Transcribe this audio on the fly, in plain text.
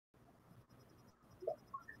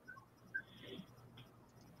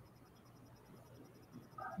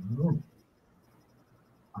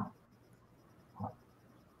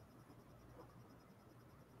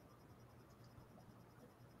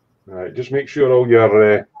Right, just make sure all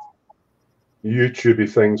your YouTubey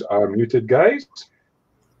things are muted, guys.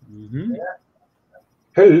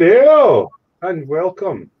 Hello and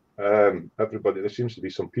welcome, everybody. There seems to be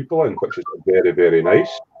some people in, which is very, very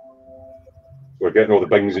nice. We're getting all the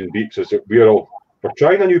bings and beeps as we're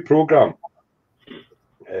trying a new program.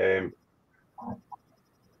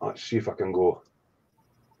 Let's see if I can go.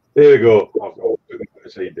 There we go. I'll put it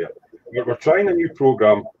aside there. We're trying a new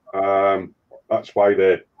program. That's why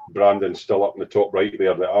the branding's still up in the top right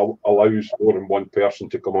there. That allows more than one person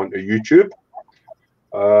to come onto YouTube.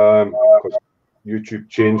 Because YouTube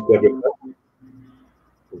changed everything.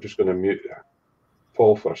 I'm just going to mute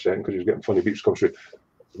Paul for a second because he's getting funny beeps come through.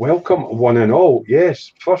 Welcome, one and all.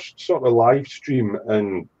 Yes, first sort of live stream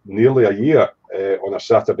in nearly a year on a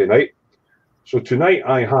Saturday night. So tonight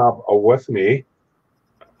I have with me.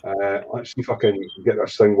 Let's see if I can get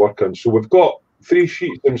this thing working. So we've got 3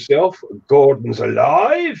 Sheets himself. Gordon's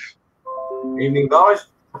alive. Evening, guys.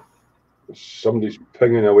 Somebody's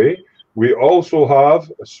pinging away. We also have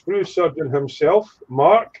a sprue surgeon himself,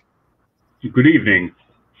 Mark. Good evening.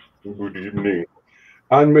 Good evening.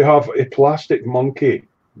 And we have a plastic monkey.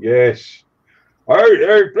 Yes.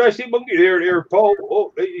 Hey, plastic monkey there, Paul.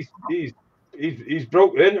 Oh, he's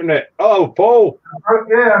broke the internet. Oh, Paul. I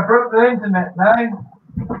broke the internet, man.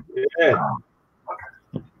 Yeah.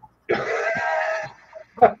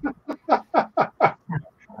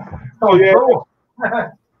 Oh yeah.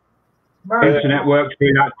 Internet works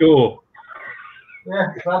through that door.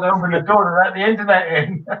 Yeah, so I'd open the door to let the internet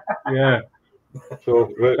in. Yeah.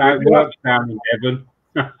 So that works down in heaven.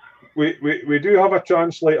 we do have a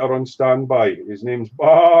translator on standby. His name's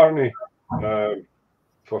Barney.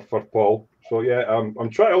 For Paul. So yeah, I'm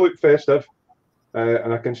trying to look festive.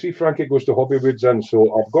 And I can see Frankie Goes to Hobbywoods in,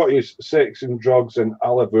 so I've got his sex and drugs and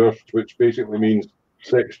Alibert, which basically means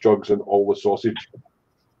sex, drugs, and all the sausage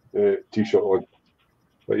t-shirt on.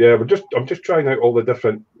 But yeah, I'm just trying out all the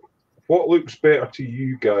different. What looks better to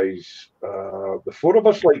you guys? The 4 of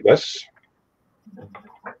us like this,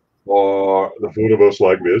 or the 4 of us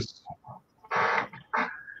like this,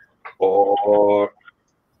 or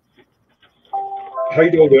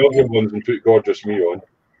hide all the other ones and put Gorgeous Me on.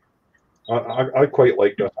 I quite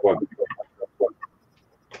like this one.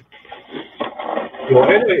 So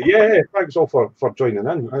anyway, yeah, thanks all for joining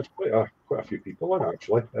in. That's quite a few people in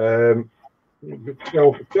actually. 12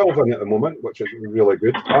 in at the moment, which is really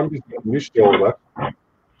good. I'm just getting used to all that.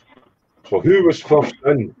 So who was first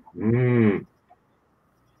in?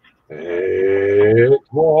 It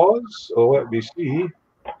was. Oh, let me see.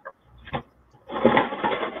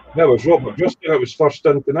 That was Robert Justin. It was first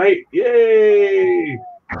in tonight. Yay!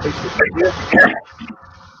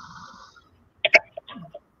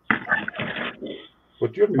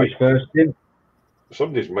 What's your mic? First in?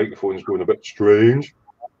 Somebody's microphone's going a bit strange.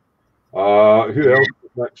 Who else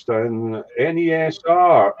is next in?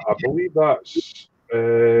 NESR. I believe that's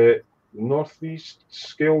Northeast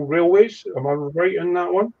Scale Railways. Am I right in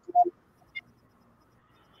that one?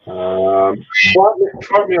 Fart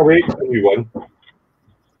Me Awake, a new one.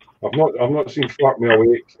 I've not seen Fart Me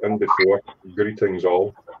Awake in before. Greetings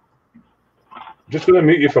all. Just going to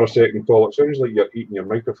mute you for a second, Paul. It sounds like you're eating your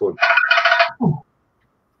microphone.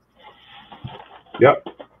 Yep,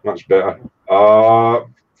 that's better.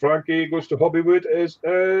 Frankie Goes to Hobbywood is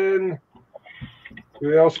in.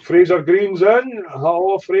 Who else? Fraser Green's in.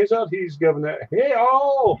 Hello, Fraser. He's giving it. Hey,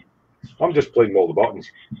 oh! I'm just playing all the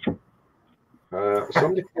buttons.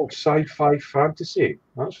 Somebody called Sci-Fi Fantasy.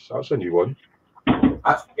 That's a new one.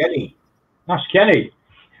 That's Kenny. That's Kenny.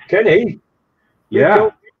 Kenny? Yeah.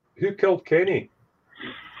 Who killed Kenny?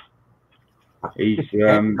 He's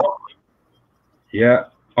yeah.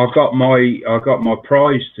 I got my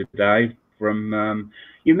prize today from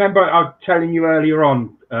you remember I was telling you earlier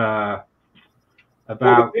on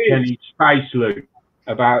about Kenny's space loot,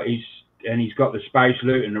 about he's got the space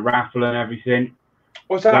loot and the raffle and everything.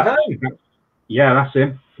 Was that him? Yeah, that's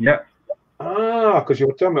him. Yeah. Ah, because you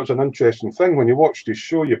were telling me it was an interesting thing. When you watched his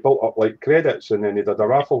show, you built up like credits, and then he did a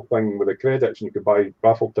raffle thing with the credits, and you could buy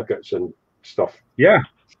raffle tickets and stuff. Yeah,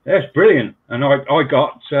 it's brilliant. And I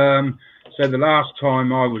got so the last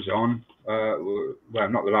time I was on, well,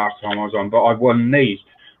 not the last time I was on, but I won these.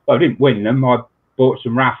 Well, I didn't win them. I bought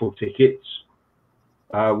some raffle tickets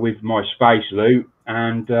with my space loot,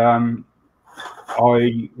 and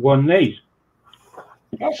I won these.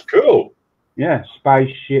 That's cool. Yeah,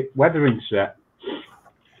 spaceship weathering set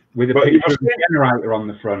with a picture of a generator on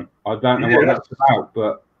the front. I don't know what that's about,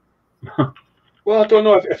 but Well, I don't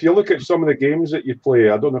know if you look at some of the games that you play.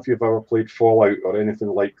 I don't know if you've ever played Fallout or anything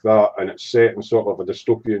like that, and it's set in sort of a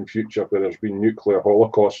dystopian future where there's been nuclear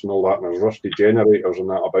holocaust and all that, and there's rusty generators and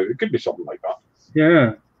that about. It could be something like that.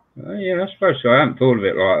 Yeah, yeah, I suppose so. I hadn't thought of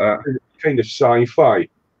it like that. Kind of sci-fi.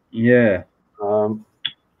 Yeah.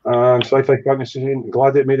 And sci-fi fantasy.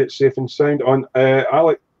 Glad it made it safe and sound. On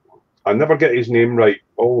Alec, I never get his name right.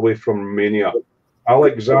 All the way from Mania,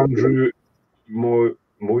 Alexandru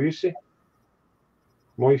Moise.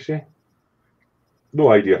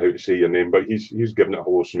 No idea how to say your name, but he's giving it a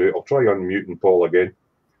hello, Smoo. I'll try unmuting Paul again.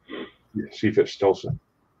 See if it's still so.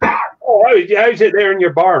 Oh, how's it there in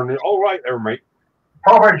your barn? All right there, mate.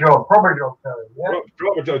 Proper job, Terry. Yeah.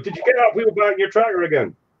 Proper job. Did you get that wheel back in your tractor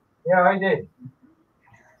again? Yeah, I did.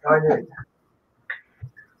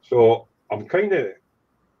 So I'm kind of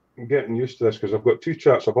getting used to this because I've got two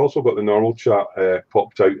chats. I've also got the normal chat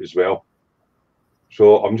popped out as well.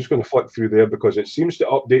 So I'm just going to flick through there because it seems to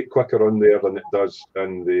update quicker on there than it does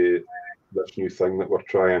in this new thing that we're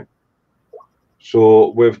trying.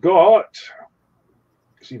 So we've got,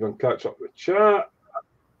 let's see if I can catch up with chat.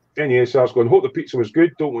 NESR's going, hope the pizza was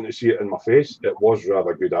good. Don't want to see it in my face. It was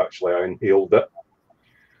rather good, actually. I inhaled it.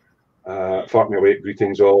 Fart me away.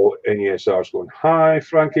 Greetings all. NESR's going, hi.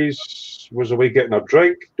 Frankie's was away getting a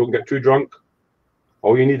drink. Don't get too drunk.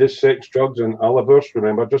 All you need is sex, drugs, and a la burst.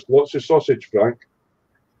 Remember, just lots of sausage, Frank.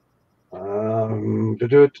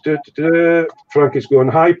 Frankie's going,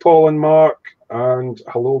 hi, Paul and Mark, and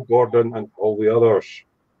hello, Gordon, and all the others.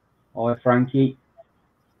 Hi, Frankie.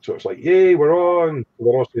 So it's like, yay, we're on.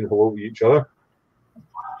 We're all saying hello to each other.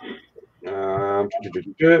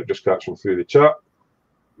 Just catching through the chat.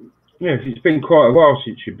 Yeah, it's been quite a while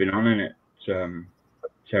since you've been on, isn't it,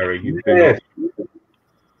 Terry? You've been on.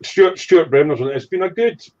 Stuart Bremner's on it. It's been a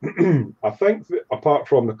good, I think, that apart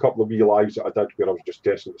from the couple of wee lives that I did where I was just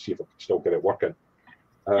testing to see if I could still get it working,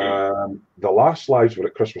 the last lives were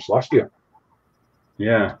at Christmas last year.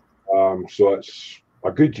 Yeah. So it's a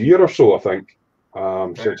good year or so, I think,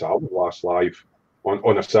 since I had the last live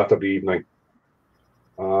on a Saturday evening.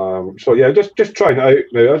 So yeah, just trying it out.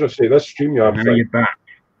 Now, as I say, this StreamYard thing, you're back.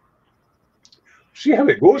 See how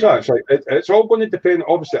it goes, actually. It's all going to depend.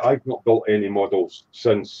 Obviously, I've not built any models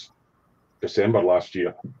since December last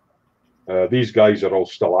year. These guys are all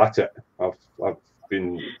still at it. I've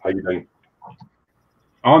been hiding.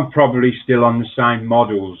 I'm probably still on the same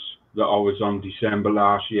models that I was on December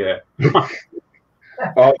last year.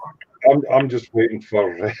 I'm just waiting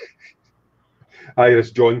for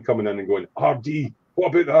Iris John coming in and going, RD,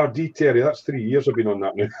 what about the RD, Terry? That's 3 years I've been on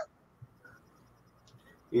that now.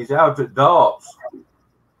 He's out at darts.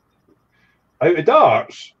 Out of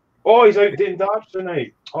darts? Oh, he's out doing darts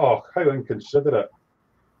tonight. Oh, how inconsiderate.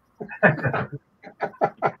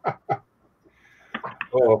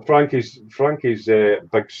 Oh, Frankie's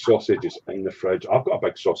big sausage is in the fridge. I've got a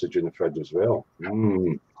big sausage in the fridge as well.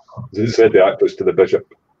 Said the actress to the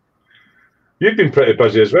bishop. You've been pretty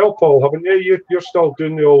busy as well, Paul, haven't you? You're still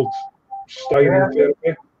doing the old styling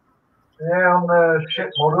therapy. Yeah, on the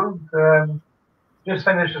ship model. Just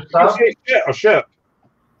finished the stuff. Ship or ship?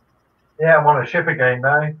 Yeah, I'm on a ship again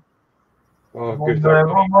now. Oh, I'm good.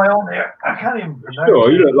 on my own here. I can't even pronounce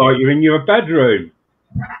Sure, it. you look like you're in your bedroom.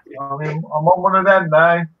 I mean, I'm on one of them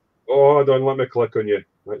now. Oh, hold on, let me click on you.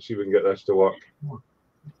 Let's see if we can get this to work.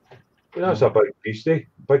 That's a big beastie.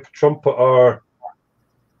 Big trumpeter.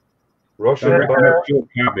 Russian. Your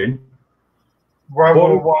cabin.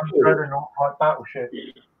 World War I dreadnought type battleship.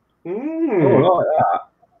 Oh, like that.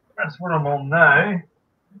 That's what I'm on now.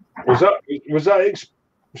 Was that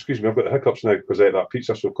excuse me, I've got the hiccups now because I ate that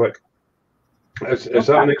pizza so quick. Is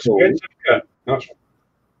that an expensive kit?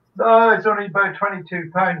 No, it's only about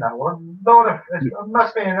 £22 that one. It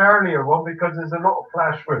must be an earlier one because there's a lot of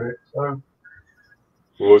flash for it. So.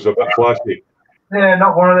 Oh, it's a bit flashy. Yeah,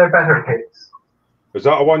 not one of their better kits. Is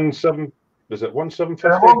that a 17? Is it 1750?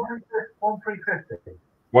 1350.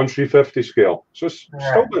 1350 scale. So it's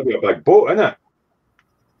still going to be a big boat, isn't it?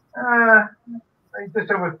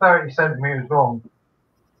 Just over 30 centimeters long.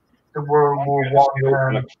 The World War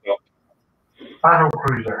I battle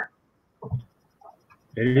cruiser.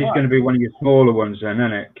 It is going to be one of your smaller ones, then,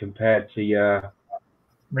 isn't it? Compared to your.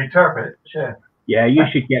 Me turpits, yeah. Yeah, you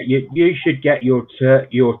should get your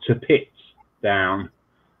turpits down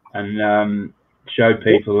and show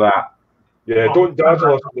people that. Yeah, don't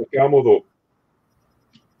dazzle us with the camel though.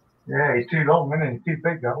 Yeah, he's too long, isn't he? He's too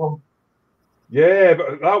big, that one. Yeah,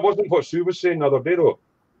 but that wasn't what Sue was saying the other day, though.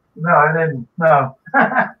 No, I didn't. No.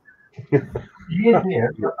 He is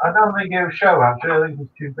here. But I don't think he'll show, actually. I think he's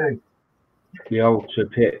too big. The old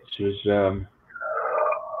turpits was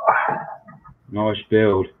nice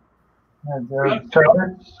build. And,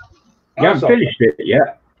 You haven't finished it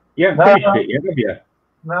yet. You haven't finished it yet, have you?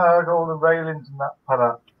 no, I got all the railings and that put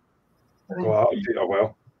up. Oh, that'll take a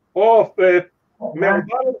while. Oh, metal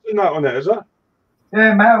barrels and that on it, is it?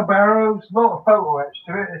 Yeah, metal barrels, a lot of photo etch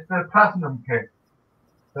to it. It's the platinum kit.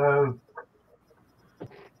 So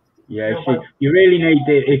yeah, you really need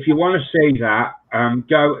it. If you want to see that,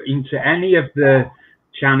 go into any of the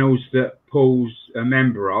channels that Paul's a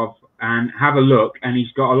member of and have a look. And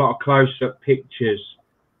he's got a lot of close-up pictures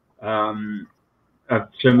of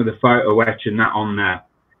some of the photo etch and that on there.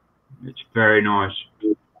 It's very nice.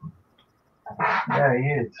 yeah, he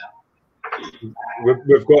is.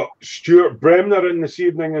 We've got Stuart Bremner in this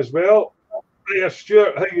evening as well. Hey,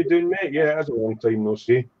 Stuart, how you doing, mate? Yeah, it's a long time no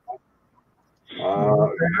see.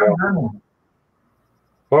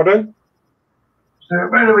 Pardon?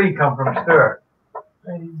 Stuart, where do we come from, Stuart?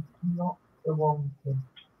 He's not the one.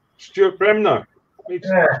 Stuart Bremner.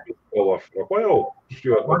 Yeah. For a while,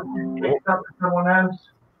 Stuart. What, you mixed up with someone else?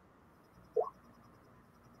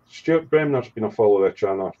 Stuart Bremner's been a follower of the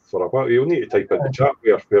channel for a while. You'll need to type in the chat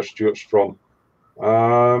where Stuart's from.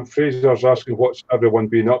 Fraser's asking what's everyone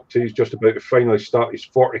been up to. He's just about to finally start his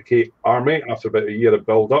 40k army after about a year of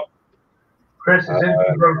build up. Chris is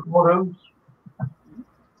into road photos.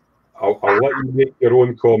 I'll let you make your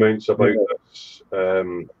own comments about this.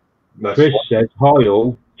 Chris says, hi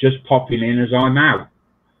all, just popping in as I'm out.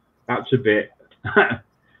 That's a bit.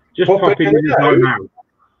 Just popping in as I'm out.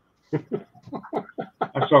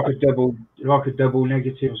 That's like a double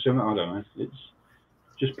negative or something. I don't know. It's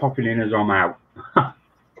just popping in as I'm out.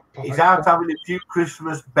 He's out having a few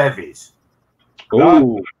Christmas bevies.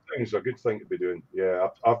 That is a good thing to be doing. Yeah,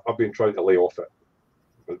 I've been trying to lay off it.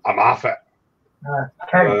 I'm off it.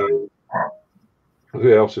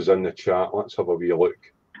 Who else is in the chat? Let's have a wee look.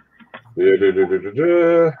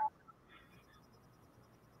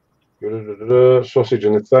 Sausage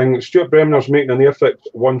and the thing. Stuart Bremner's making an Airfix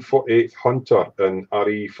 148th Hunter in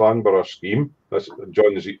RE Fanborough scheme. That's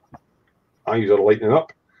John's eyes are lighting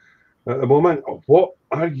up at the moment. What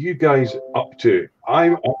are you guys up to?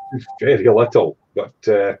 I'm up to very little, but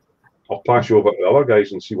I'll pass you over to the other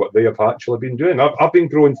guys and see what they have actually been doing. I've been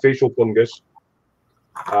growing facial fungus,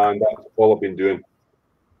 and that's all I've been doing.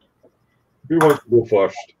 Who wants to go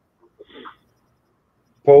first?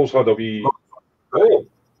 Paul's had a wee. Oh,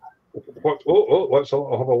 what? Oh, let's have a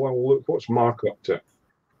little look. What's Mark up to?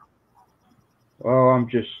 Oh, I'm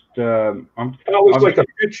just. That looks like a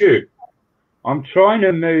YouTube. I'm trying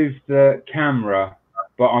to move the camera,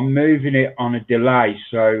 but I'm moving it on a delay.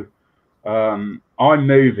 So I'm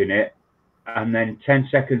moving it, and then 10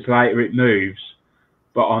 seconds later it moves,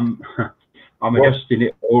 but I'm adjusting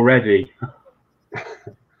it already.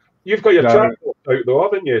 You've got your chat out though,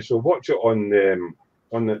 haven't you? So watch it on the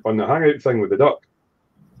Hangout thing with the duck.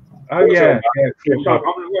 Oh yeah. I'm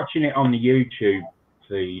watching it on the YouTube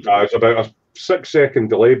feed. It's about a 6-second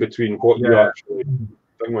delay between what you actually think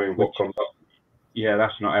and what comes up. Yeah,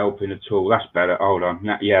 that's not helping at all. That's better. Hold on.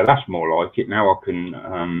 Yeah, that's more like it. Now I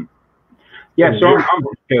can. Yeah, so I'm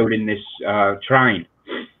building this train.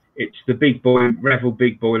 It's the big boy Revel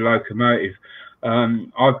big boy locomotive.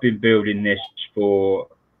 I've been building this for.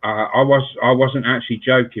 I wasn't actually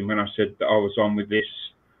joking when I said that I was on with this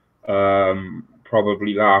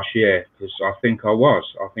probably last year, because I think I was.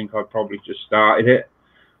 I think I probably just started it.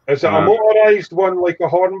 Is it a motorized one like a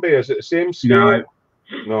Hornby? Is it the same scale?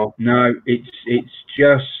 No. It's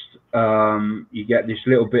just you get this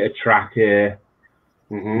little bit of track here,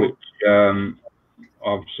 which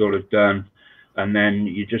I've sort of done, and then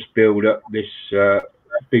you just build up this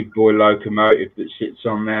big boy locomotive that sits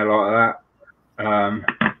on there like that.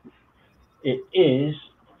 It is.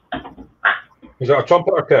 Is it a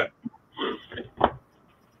trumpeter kit?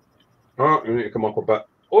 Oh, you need to come up a bit.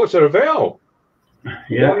 Oh, it's a Revell.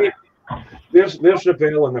 Yeah. There's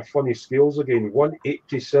Revell in the funny scales again.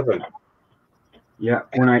 187. Yeah,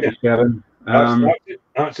 187.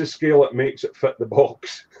 That's the scale that makes it fit the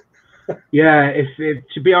box. Yeah, if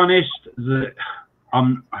to be honest,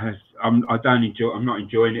 I'm not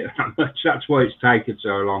enjoying it that much. That's why it's taken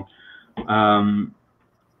so long.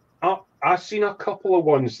 I've seen a couple of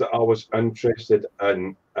ones that I was interested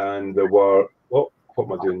in, and there were. What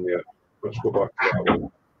am I doing there? Let's go back to that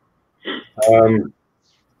one.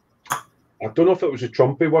 I don't know if it was the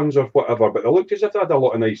Trumpy ones or whatever, but they looked as if they had a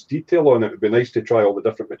lot of nice detail on it. It'd be nice to try all the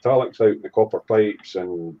different metallics out, the copper pipes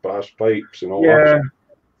and brass pipes and all that.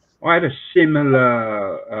 I had a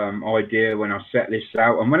similar idea when I set this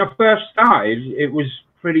out, and when I first started, it was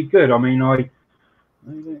pretty good. I mean, I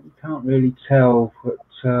can't really tell, but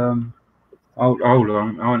hold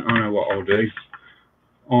on, I know what I'll do.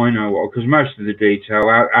 I know what, because most of the detail,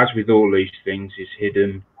 as with all these things, is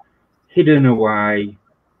hidden away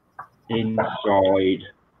inside.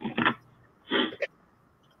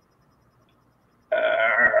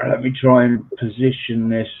 Let me try and position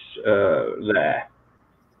this there.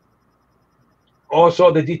 Oh,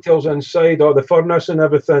 so the details inside, the furnace and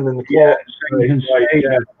everything, and the clock. Yeah, so you can see,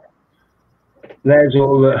 there's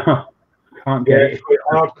all the. Can't get it. It's quite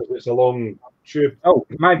hard because it's a long tube. Oh,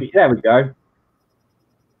 maybe there we go.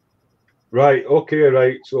 Right. Okay.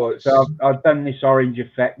 Right. So it's. So I've done this orange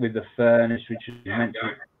effect with the furnace, which is meant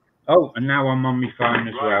to. Oh, and now I'm on my phone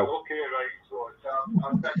as well. Okay. Right. So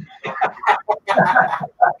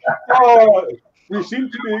oh, we seem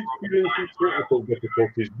to be experiencing technical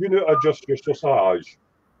difficulties. Do not adjust your sausage.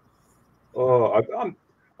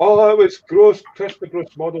 Oh, it was gross. Crispy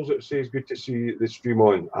gross models. It says good to see the stream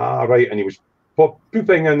on. Ah, right. And he was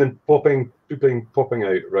pooping in and popping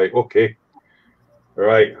out. Right. Okay.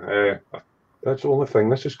 Right. That's the only thing.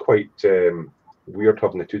 This is quite weird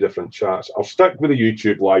having the two different chats. I'll stick with the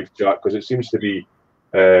YouTube live chat because it seems to be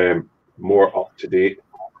more up to date.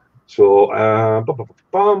 So,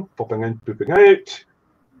 popping in, pooping out.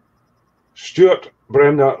 Stuart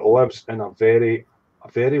Bremner lives in a very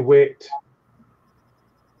wet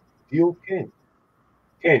deal, Kent,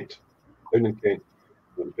 down in Kent.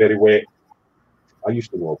 Very wet. I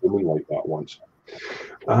used to know a woman like that once.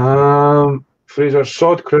 Fraser,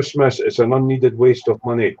 sod Christmas. It's an unneeded waste of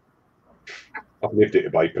money. I've lived it to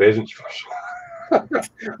buy presents for.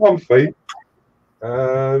 I'm fine.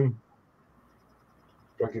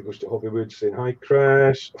 Frankie goes to Hobbywood saying hi,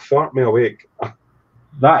 Chris. Fart me awake.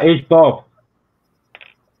 That is Bob.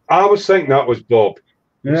 I was thinking that was Bob.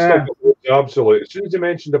 Yeah. Absolutely. As soon as he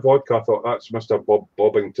mentioned the vodka, I thought that's Mr. Bob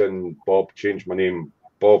Bobbington. Bob changed my name.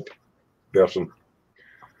 Bob person.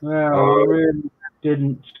 Well, I really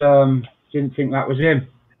didn't think that was him.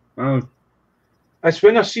 Oh. It's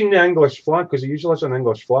when I seen the English flag, because he usually has an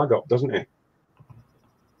English flag up, doesn't he?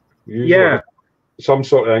 Usually Yeah. Some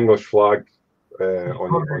sort of English flag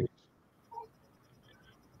on it.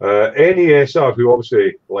 NESR, who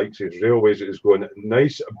obviously likes his railways, is going,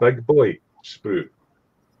 nice big boy sprue.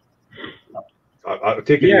 I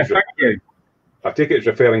take it. Yeah, thank you. I take it it's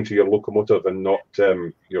referring to your locomotive and not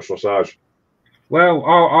your sausage. Well,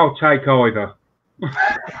 I'll take either.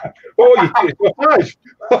 Oh, you take the sausage.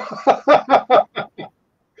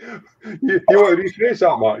 you want to rephrase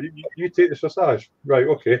that, Matt? You take the sausage, right?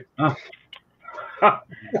 Okay.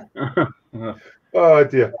 Oh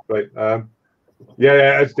dear. Right.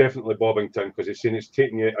 Yeah, it's definitely Bobbington because it's saying it's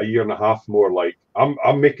taking you a year and a half more. Like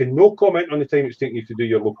I'm making no comment on the time it's taking you to do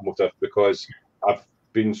your locomotive because I've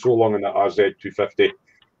been so long in that RZ250.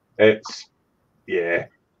 It's yeah.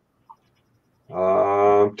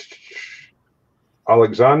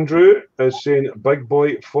 Alexandru is saying big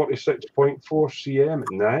boy 46.4 cm.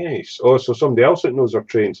 Nice. Oh, so somebody else that knows their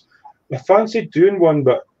trains. I fancy doing one,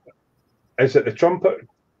 but is it the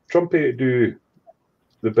Trumpy do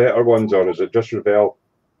the better ones, or is it just Revell?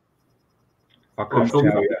 I couldn't tell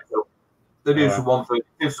you. They do some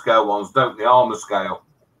 1/35 scale ones, don't they? Armour scale.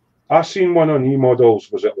 I seen one on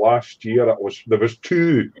E-models. Was it last year? There was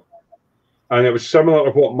two, and it was similar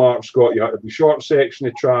to what Mark's got. You had the short section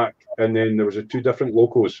of track, and then there was two different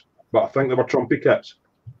locos. But I think they were Trumpy kits.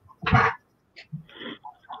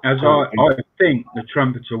 As I think the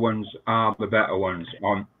trumpeter ones are the better ones.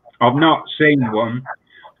 I've not seen one,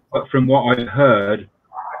 but from what I've heard,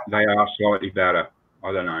 they are slightly better.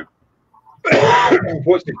 I don't know.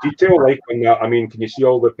 What's the detail like on that? I mean, can you see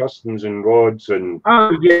all the pistons and rods and?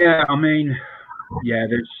 Oh yeah, I mean, yeah.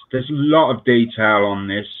 There's a lot of detail on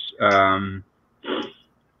this.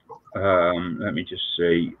 Let me just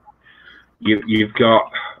see. You've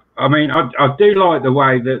got. I mean, I do like the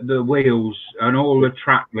way that the wheels and all the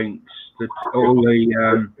track links,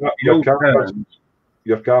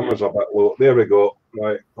 your camera's a bit low. There we go.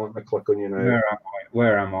 Right, let me click on you now.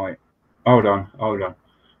 Where am I? Hold on,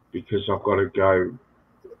 because I've got to go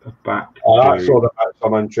back. That's all the bits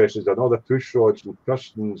I'm interested in. All the push rods and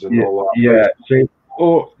pistons and all that. Yeah. See,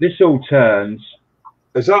 this all turns.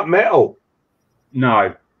 Is that metal?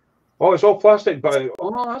 No. Oh, it's all plastic, but oh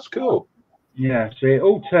no, that's cool. Yeah, see, it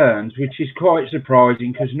all turns, which is quite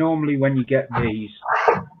surprising because normally when you get these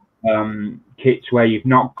kits where you've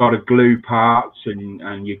not got to glue parts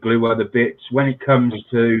and you glue other bits, when it comes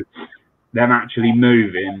to them actually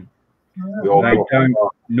moving, they don't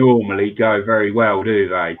normally go very well, do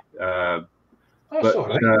they? But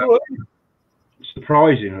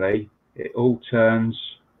surprisingly, it all turns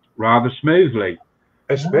rather smoothly.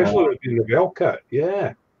 Especially in the Bell kit,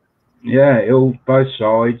 yeah. Yeah, both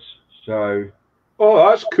sides. So. Oh,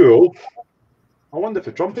 that's cool. I wonder if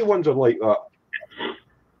the Trumpy ones are like that.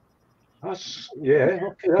 That's okay.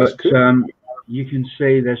 That's But cool. you can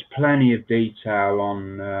see there's plenty of detail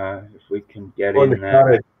on if we can get On in the there.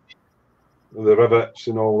 carriage, the rivets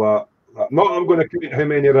and all that. Not I'm going to count how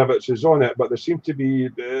many rivets is on it, but there seem to be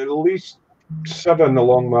at least 7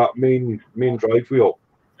 along that main drive wheel.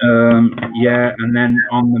 Yeah, and then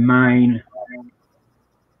on the main,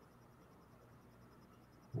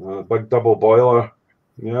 Big double boiler.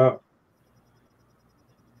 Yeah.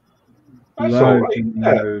 That's all loads right. and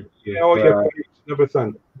Yeah. loads Yeah, all your of, pipes and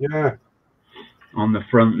everything. Yeah. on the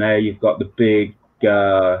front there, you've got the big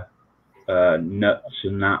nuts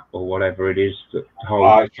and that, or whatever it is that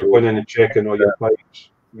holds. You're going in and checking all your pipes.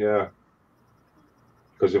 Yeah.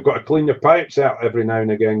 Because you've got to clean your pipes out every now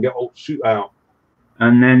and again, get all soot out.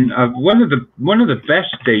 And then one of the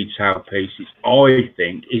best detail pieces, I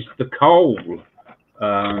think, is the coal.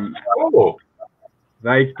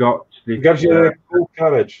 They've got this. It gives you the coal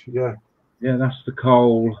carriage. Yeah. Yeah, that's the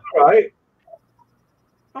coal. All right.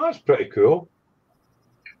 That's pretty cool.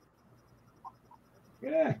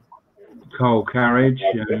 Yeah. Coal carriage,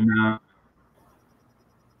 and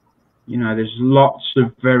you know, there's lots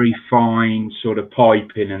of very fine sort of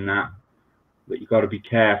piping and that you've got to be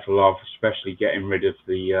careful of, especially getting rid of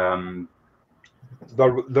the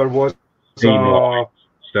there was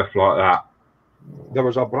stuff like that. There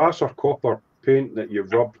was a brass or copper paint that you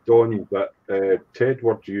rubbed on that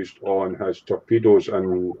Tedward used on his torpedoes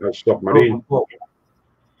and his submarine.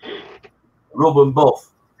 Rub and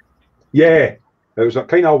buff. Yeah, it was a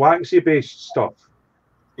kind of waxy based stuff.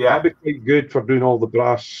 Yeah, that'd be quite good for doing all the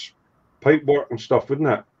brass pipe work and stuff, wouldn't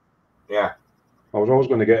it? Yeah. I was always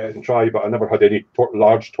going to get it and try, but I never had any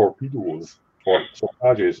large torpedoes or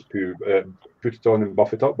Sartages to put it on and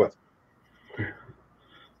buff it up with.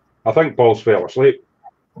 I think Paul's fell asleep.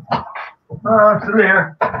 Oh, it's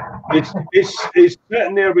there. He's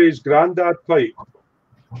sitting there with his granddad pipe.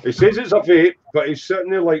 He says it's a vape, but he's sitting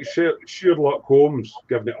there like Sherlock Holmes,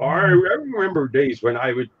 giving it. I remember days when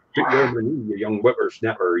I would put you on my knee, you young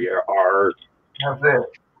whippersnapper. That's it.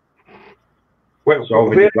 Where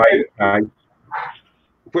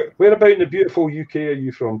about in the beautiful UK are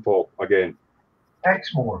you from, Paul? Again,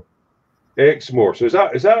 Exmoor. Exmoor. So is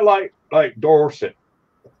that like Dorset?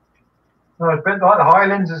 No, it's been like the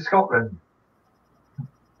Highlands of Scotland.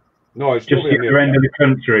 No, it's just the other end of the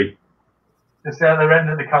country. Just the other end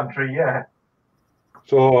of the country, yeah.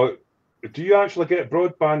 So, do you actually get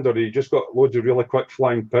broadband, or do you just got loads of really quick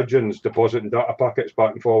flying pigeons depositing data packets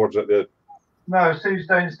back and forwards at the? No, Sue's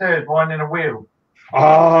downstairs winding a wheel.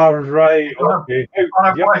 Ah, right. Okay.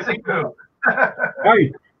 On a bicycle.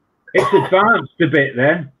 Hey, it's advanced a bit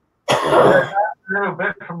then. A little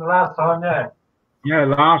bit from the last time, yeah. Yeah,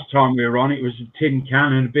 last time we were on, it was a tin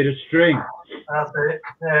can and a bit of string. That's it.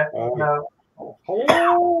 Yeah. No.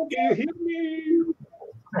 Hello, do you hear me?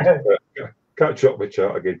 Catch up with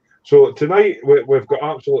chat again. So tonight we've got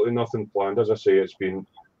absolutely nothing planned. As I say, it's been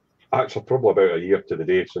actually probably about a year to the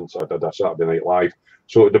day since I did a Saturday Night Live.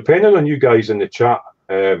 So depending on you guys in the chat,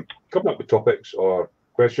 coming up with topics or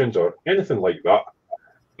questions or anything like that,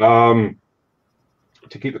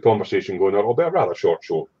 to keep the conversation going, it'll be a rather short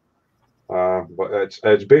show. But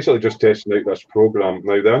it's basically just testing out this program.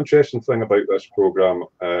 Now, the interesting thing about this program,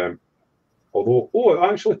 although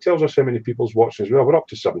it actually tells us how many people's watching as well. We're up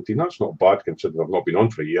to 17. That's not bad considering I've not been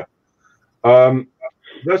on for a year.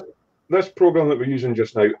 This program that we're using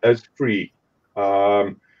just now is free,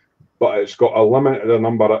 but it's got a limited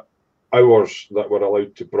number of hours that we're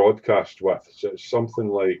allowed to broadcast with. So it's something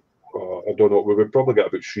like, I don't know, we would probably get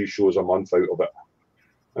about 3 shows a month out of it.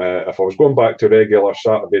 If I was going back to regular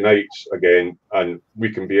Saturday nights again, and we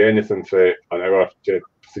can be anything for an hour to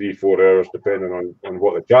 3-4 hours, depending on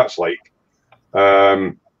what the chat's like,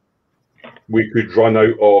 we could run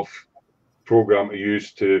out of program to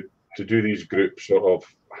use to do these group sort of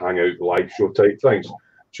hangout live show type things.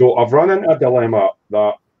 So I've run into a dilemma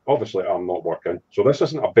that obviously I'm not working. So this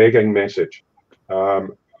isn't a begging message,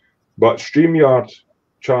 but StreamYard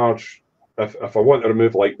charge. If I want to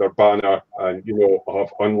remove like their banner and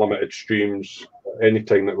have unlimited streams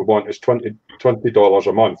anytime that we want, it's $20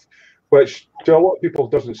 a month, which to a lot of people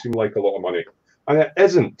doesn't seem like a lot of money, and it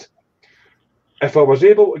isn't. If I was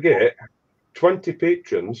able to get 20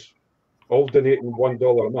 patrons all donating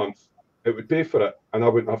 $1 a month, it would pay for it, and I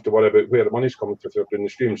wouldn't have to worry about where the money's coming from during the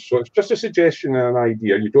streams. So it's just a suggestion and an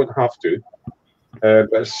idea. You don't have to. But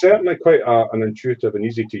it's certainly quite an intuitive and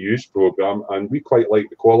easy to use program, and we quite like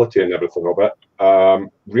the quality and everything of it.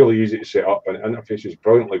 Really easy to set up, and it interfaces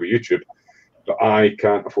brilliantly with YouTube. But I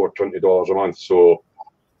can't afford $20 a month. So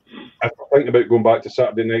if I'm thinking about going back to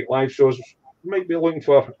Saturday Night Live shows, might be looking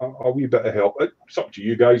for a wee bit of help, it's up to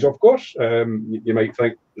you guys, of course. You might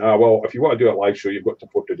think, nah, well, if you want to do a live show, you've got to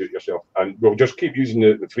afford to do it yourself. And we'll just keep using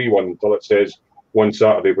the free one until it says one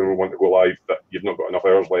Saturday when we want to go live that you've not got enough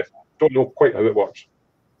hours left. Don't know quite how it works.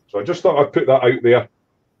 So I just thought I'd put that out there.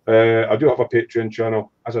 I do have a Patreon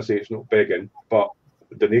channel. As I say, it's not begging, but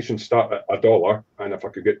donations start at $1. And if I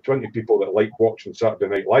could get 20 people that like watching Saturday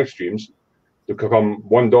night live streams to become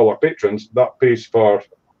 $1 patrons, that pays for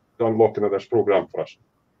the unlocking of this program for us.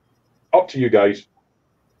 Up to you guys,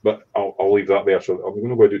 but I'll leave that there. So I'm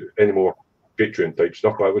not going to do any more Patreon type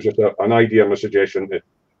stuff. But it was just an idea and a suggestion to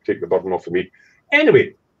take the burden off of me.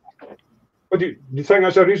 Anyway, what do you think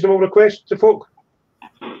that's a reasonable request to folk?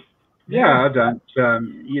 Yeah, I don't.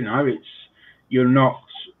 You know, you're not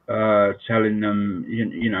telling them.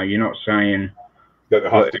 You know, you're not saying that they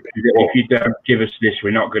have to. If you don't give us this,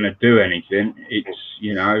 we're not going to do anything. It's,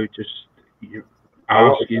 you know, just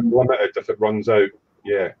asking. Limited if it runs out.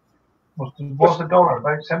 Yeah. What's the dollar?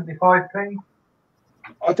 About 75p?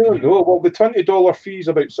 I don't know. Well, the $20 fee is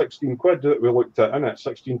about 16 quid that we looked at, isn't it?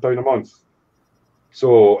 £16 a month.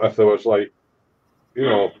 So if there was like, you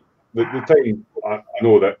know, the time, I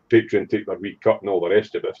know that Patreon take their wee cut and all the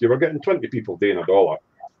rest of it. If you were getting 20 people doing $1,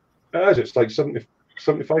 it's like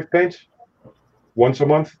 75 pence once a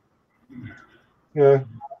month. Yeah,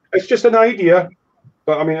 it's just an idea.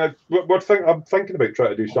 But I mean, I'm thinking about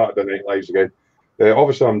trying to do Saturday Night Lives again.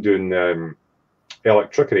 Obviously, I'm doing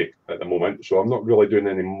electricity at the moment, so I'm not really doing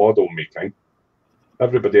any model making.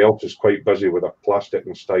 Everybody else is quite busy with their plastic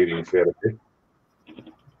and styrene therapy.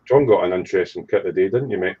 John got an interesting kit today, didn't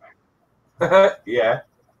you, mate? Yeah.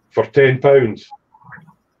 For £10.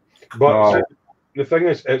 But the thing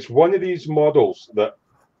is, it's one of these models that,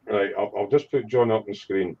 right, I'll just put John up on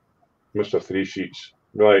screen, Mr. Three Sheets.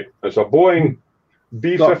 Right, it's a Boeing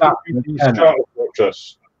B-52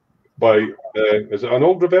 Stratofortress by, is it an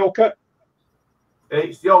old Revell kit?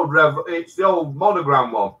 It's the old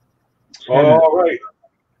monogram one. Oh, right.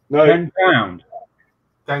 No, £10.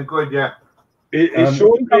 10 quid, yeah. It's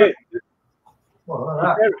showing me.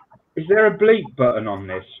 Is there a bleep button on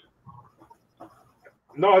this?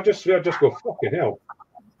 No, I just go, fucking hell.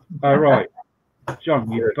 All right. John,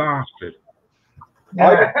 you bastard.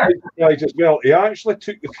 I realised as well, he actually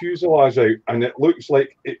took the fuselage out and it looks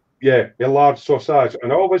like, a large sausage.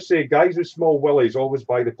 And I always say, guys with small willies always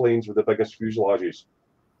buy the planes with the biggest fuselages.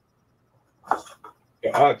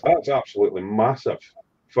 That's absolutely massive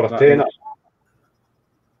for a tenner.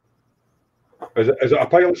 Is it a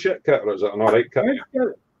pile of shit kit or is it an alright kit?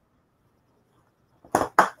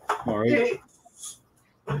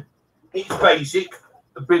 It's basic.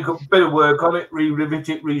 A bit of work on it, re-rivet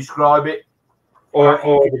it, re-scribe it.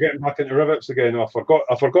 Oh, we're getting back into rivets again. I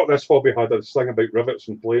forgot this hobby had this thing about rivets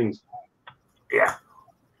and planes. Yeah.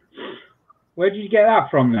 Where did you get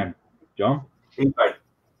that from then, John? eBay.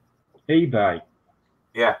 eBay.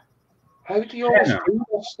 Yeah. How do you always do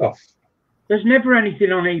this stuff? There's never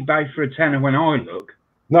anything on eBay for a tenner when I look.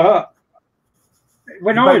 No.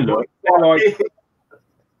 When I look, they're like,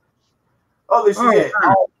 oh, this is it.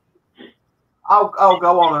 I'll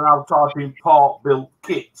go on and I'll type in part built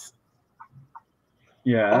kits.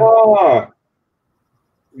 yeah. Oh.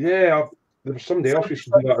 Yeah, there was somebody else who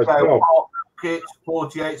should do that as well. Part kits,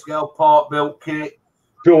 48 scale part built kit.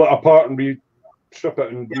 Pull it apart and strip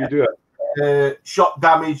it and redo it. Shot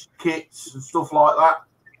damaged kits and stuff like that.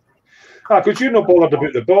 Because you're not bothered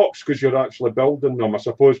about the box because you're actually building them. I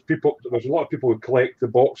suppose there's a lot of people who collect the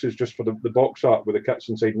boxes just for the box art with the kits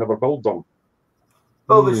inside, never build them.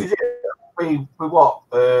 Well, this is it. We what?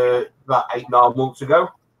 About 8-9 months ago,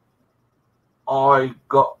 I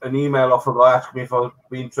got an email off a guy asking me if I would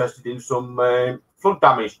be interested in some flood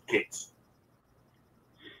damaged kits.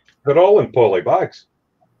 They're all in poly bags.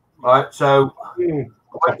 Right, so I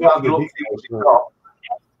went down to look at what he got,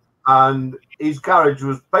 and his garage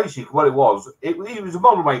was basically what it was. He was a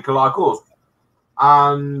model maker like us,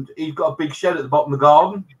 and he's got a big shed at the bottom of the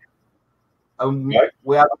garden, and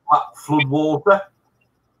we had flood water.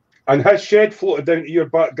 And his shed floated down to your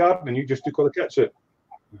back garden, and you just took all the kits out.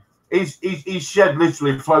 His shed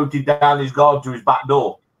literally floated down his garden to his back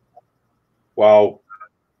door. Wow.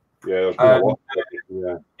 Yeah, there's been a lot.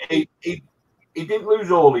 Yeah. He didn't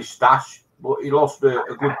lose all his stash, but he lost a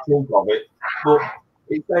good chunk of it. But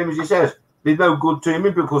it's same as he says, there's no good to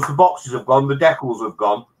me because the boxes have gone, the decals have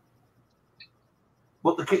gone,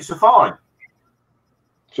 but the kits are fine.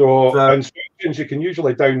 So instructions, you can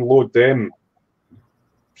usually download them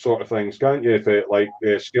sort of things, can't you? If it like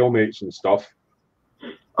scalemates and stuff.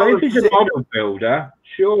 But if he's a model builder,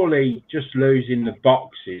 surely just losing the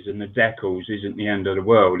boxes and the decals isn't the end of the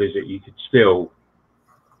world, is it? You could still.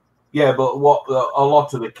 Yeah, but what a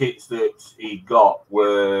lot of the kits that he got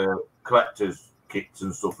were collector's kits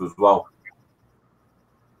and stuff as well.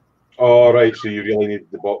 Oh, right. So you really need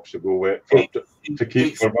the box to go with to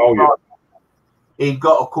keep for value. He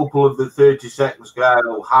got a couple of the 32nd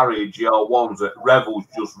scale Harry GL1s that Rebels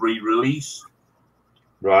just re-released.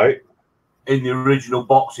 Right. In the original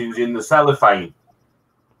boxings in the cellophane.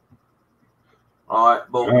 Right,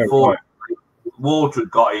 but before water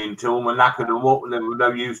got into them and knackered them up and they were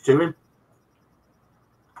no use to him.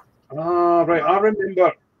 Ah, right. I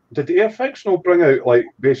remember. Did the Airfix not bring out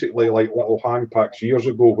basically little hand packs years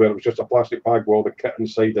ago where it was just a plastic bag with all the kit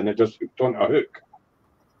inside and it just hooked onto a hook?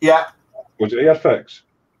 Yeah. Was it Airfix?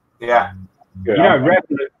 Yeah. You know,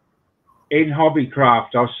 in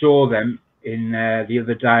Hobbycraft, I saw them in the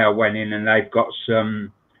other day. I went in and they've got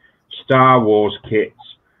some Star Wars kits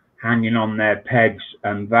hanging on their pegs,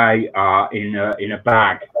 and they are in a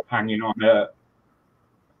bag hanging on a.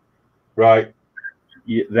 Right.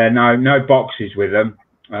 There are no boxes with them,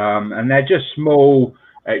 and they're just small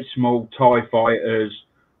TIE fighters,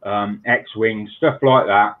 X-wings, stuff like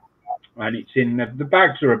that. And it's in the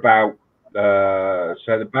bags are about so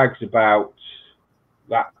the bag's about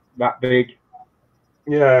that big.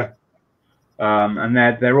 Yeah. And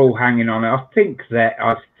they're all hanging on it. I think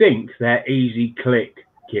they're easy click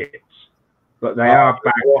kits, but they are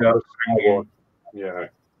backed up. Yeah.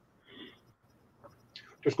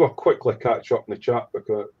 Just go quickly catch up in the chat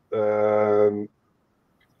because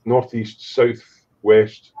northeast, south,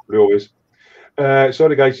 west railways.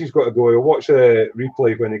 Sorry guys, he's got to go. He'll watch the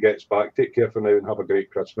replay when he gets back. Take care for now and have a great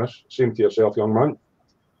Christmas. Same to yourself, young man.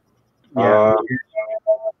 Yeah.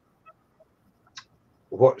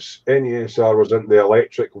 What's NESR was in the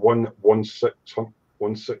electric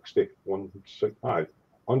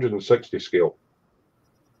 160 scale.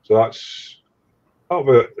 So that's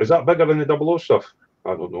is that bigger than the 00 stuff?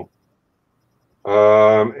 I don't know.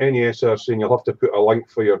 NESR saying you'll have to put a link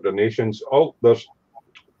for your donations. There's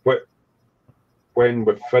when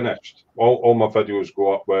we've finished, all my videos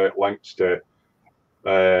go up with links to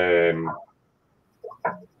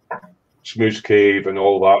Smoo's Cave and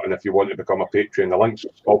all that. And if you want to become a patron, the links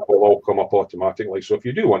will all come up automatically. So if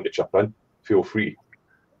you do want to chip in, feel free.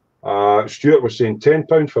 Stuart was saying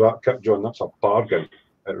 £10 for that kit, John. That's a bargain.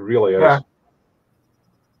 It really is. Yeah.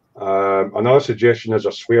 Another suggestion is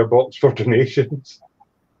a swear box for donations.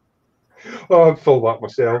 I'd fill that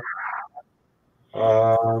myself.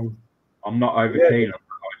 I'm not over keen on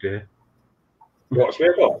that idea. What, a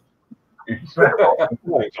swear box? I'm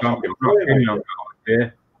not keen on that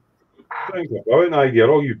idea. An idea.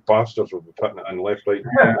 All you bastards will be putting it in left, right.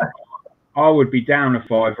 I would be down a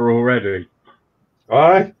 £5 already.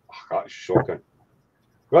 Aye, that's shocking.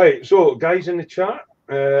 Right, so guys in the chat,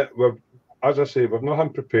 as I say, we've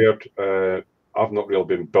nothing prepared. I've not really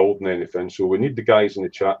been building anything, so we need the guys in the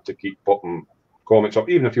chat to keep putting comments up,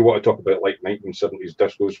 even if you want to talk about like 1970s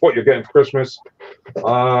discos, what you're getting for Christmas.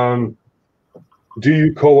 Do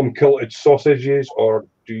you call them kilted sausages or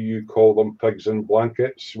do you call them pigs in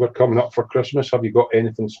blankets? We're coming up for Christmas. Have you got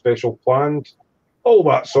anything special planned? All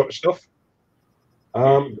that sort of stuff.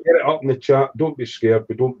 Get it up in the chat. Don't be scared.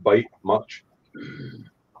 We don't bite much.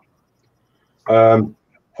 What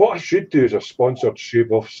I should do is a sponsored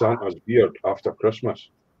shave off Santa's beard after Christmas.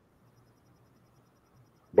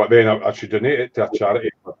 But then I should donate it to a charity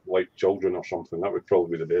for like children or something. That would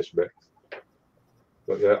probably be the best bit.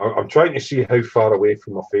 But yeah, I'm trying to see how far away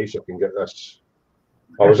from my face I can get this.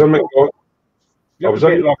 I was in my. I was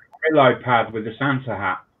in like a Brillo pad with a Santa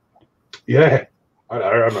hat. Yeah, I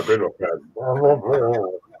am a Brillo pad.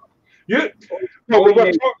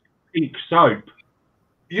 Pink soap.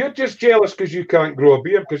 You're just jealous because you can't grow a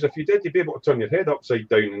beard. Because if you did, you'd be able to turn your head upside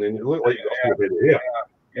down and then it looked like you got a full head of hair.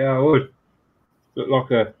 Yeah, I would. Look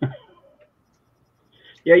like a.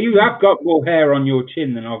 Yeah, you have got more hair on your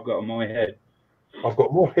chin than I've got on my head. I've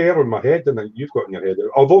got more hair on my head than you've got on your head.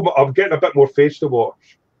 Although I'm getting a bit more face to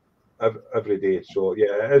watch every day. So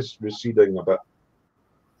yeah, it is receding a bit.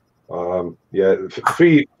 Yeah,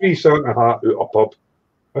 free Santa hat out of pub.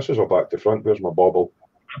 This is all back to front. Where's my bauble?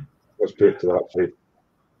 Let's put it to that side.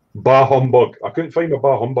 Bah humbug. I couldn't find my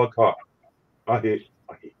bah humbug hat. I hate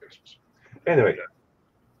Christmas. Anyway,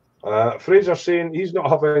 Fraser saying he's not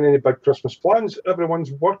having any big Christmas plans.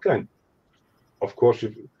 Everyone's working. Of course,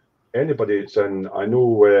 if anybody that's in, I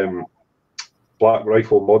know Black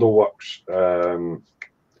Rifle Model Works.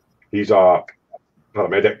 He's a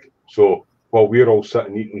paramedic. So while we're all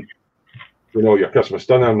sitting eating, you know, your Christmas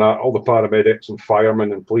dinner and that, all the paramedics and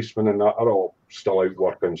firemen and policemen and that are all still out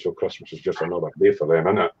working. So Christmas is just another day for them,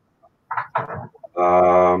 isn't it?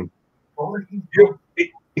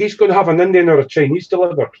 He's going to have an Indian or a Chinese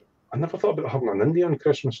delivered. I never thought about having an Indian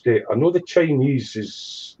Christmas Day. I know the Chinese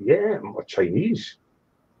is, yeah, Chinese.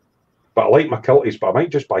 But I like my kilties, but I might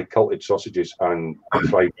just buy kilted sausages and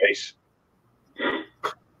fried rice.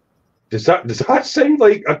 Does that sound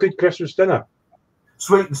like a good Christmas dinner?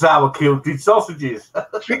 Sweet and sour kilted sausages.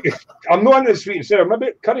 I'm not into sweet and sour.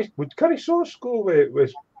 Maybe would curry sauce go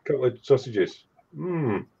with kilted sausages?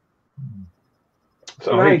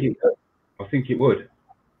 So I think it would.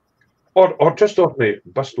 Or just ordinary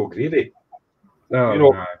Bristol gravy. Oh, you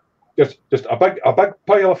know, no. just a big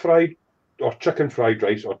pile of fried or chicken fried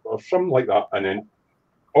rice or something like that, and then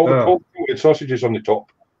all the sausages on the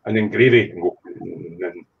top, and then gravy and go.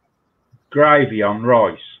 And Gravy on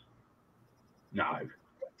rice? No.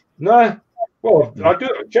 Nah. Well, I do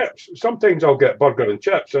it with chips. Sometimes I'll get burger and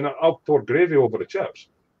chips, and I'll pour gravy over the chips.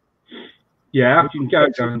 Yeah, I can go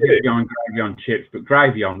and get on gravy on chips, but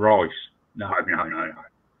gravy on rice? No.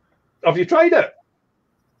 Have you tried it?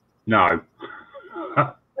 No.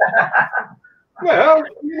 Well,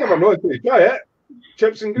 you never know until you try it.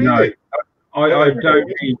 Chips and gravy. No. I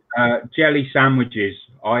don't eat jelly sandwiches.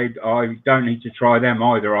 I don't need to try them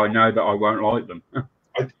either. I know that I won't like them.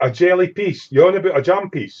 A jelly piece. You on about a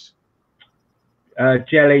jam piece?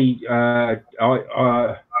 Jelly. How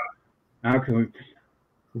can we?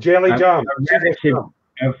 Jelly jam. A relative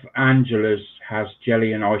of Angela's has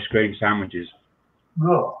jelly and ice cream sandwiches.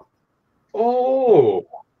 Oh,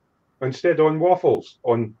 instead on waffles,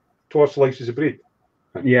 on 2 slices of bread.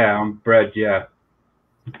 Yeah, on bread. Yeah.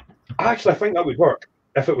 Actually, I think that would work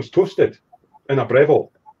if it was toasted in a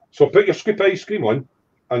Breville. So put your scoop of ice cream on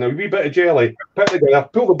and a wee bit of jelly, put it together,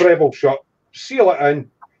 pull the Breville shut, seal it in,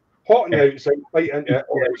 hot on the outside, bite into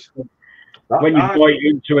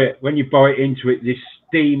it. When you bite into it, this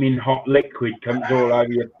steaming hot liquid comes all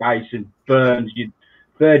over your face and burns you,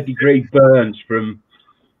 3rd-degree burns from.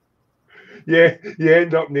 Yeah, you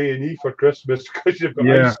end up in A&E for Christmas because you've got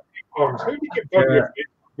ice cream arms. How do you get burn your face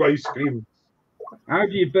with ice cream? How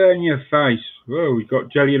do you burn your face? Well, we've got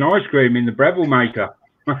jelly and ice cream in the Breville maker.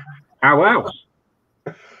 How else?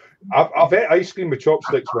 I've ate ice cream with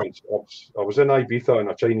chopsticks once. I was in Ibiza in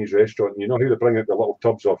a Chinese restaurant, and you know how they bring out the little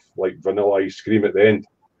tubs of like vanilla ice cream at the end.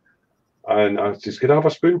 And I says, "Can I have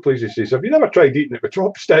a spoon, please?" He says, "Have you never tried eating it with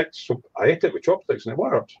chopsticks?" So I ate it with chopsticks, and it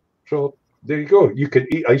worked. So there you go. You can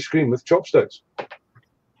eat ice cream with chopsticks.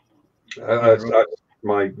 That's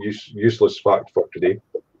my useless fact for today.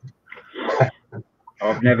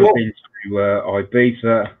 I've never been to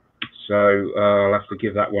Ibiza, so I'll have to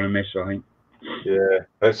give that one a miss, I think. Yeah,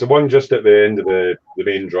 it's the one just at the end of the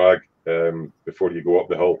main drag before you go up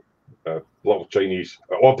the hill. Little Chinese,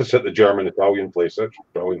 opposite the German-Italian place. That's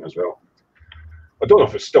brilliant as well. I don't know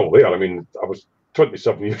if it's still there. I mean, I was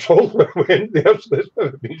 27 years old when I went there, so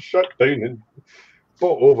it's been shut down and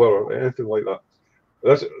bought over or anything like that.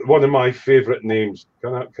 That's one of my favourite names.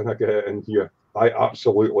 Can I get it in here? I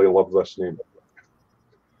absolutely love this name.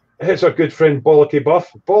 It's our good friend Bollocky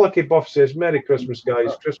Buff. Bollocky Buff says, "Merry Christmas,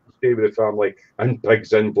 guys. Christmas Day with the family and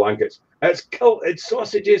pigs in blankets." It's kilted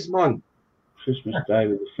sausages, man. Christmas Day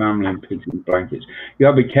with the family and pigs in blankets. You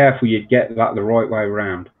gotta be careful you get that the right way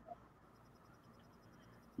around.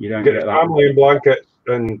 You don't get that family in blankets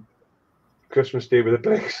and Christmas Day with the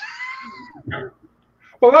pigs.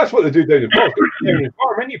 Well, that's what they do down in Paul. Down in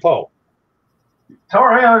farm, ain't you, Paul?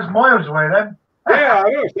 Sorry, I was miles away then. Yeah, I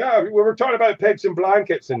know. Yeah, we were talking about pigs and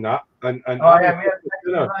blankets and that, and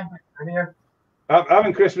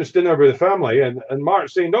having Christmas dinner with the family, and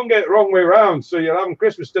Mark's saying, "Don't get it the wrong way around." So you're having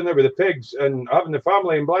Christmas dinner with the pigs and having the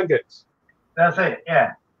family in blankets. That's it.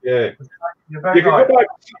 Yeah. Yeah. You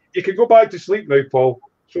can go back to sleep now, Paul.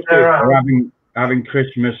 It's okay. Or having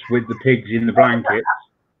Christmas with the pigs in the blankets.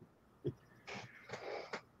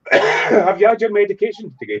 Have you had your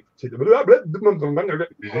medication today?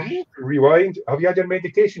 Rewind. Have you had your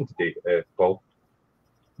medication today, Paul?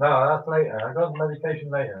 No, that's later. I got the medication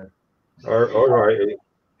later. All right.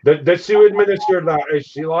 Did she administer that? Is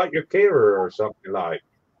she like your carer or something like?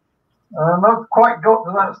 I've not quite got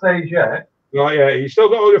to that stage yet. Right, yeah. You still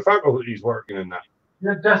got all your faculties working in that.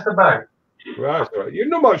 Yeah, just about. Right, that's right. You're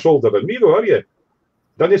not much older than me, though, are you?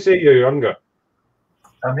 Didn't say you're younger.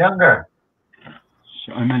 I'm younger.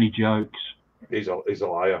 So many jokes. He's a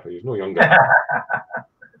liar. He's no younger.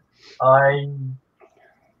 I'm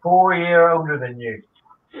 4 years older than you.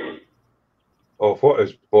 Oh, what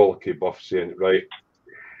is Bollocky Buff saying? Right.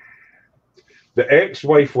 The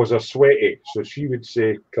ex-wife was a sweaty, so she would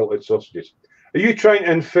say kilted sausages. Are you trying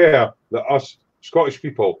to infer that us Scottish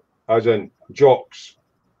people, as in jocks,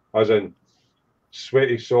 as in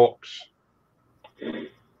sweaty socks?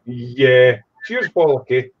 Yeah. Cheers,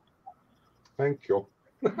 Bollocky. Thank you.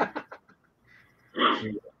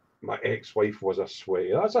 my ex-wife was a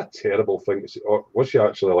sweaty. That's a terrible thing to say. Or was she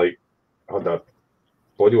actually like had a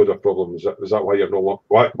body odor problem? Is that why you're no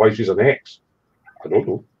longer why she's an ex? I don't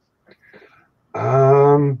know.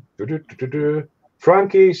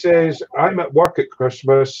 Frankie says, I'm at work at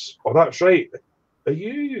Christmas. Oh, that's right. Are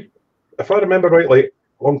you, if I remember rightly,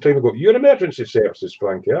 a long time ago, you're emergency services,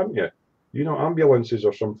 Frankie, aren't you? You know, ambulances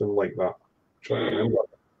or something like that. I'm trying to remember.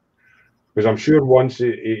 Because I'm sure once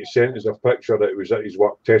he sent us a picture that it was at his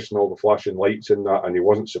work testing all the flashing lights in that, and he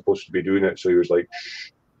wasn't supposed to be doing it, so he was like,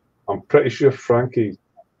 shh. I'm pretty sure Frankie,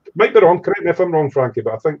 might be wrong, correct me if I'm wrong, Frankie,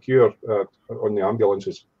 but I think you're on the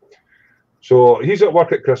ambulances. So he's at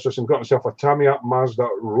work at Christmas and got himself a Tamiya Mazda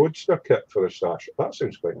Roadster kit for his stash. That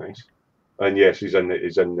sounds quite nice. And yes, he's in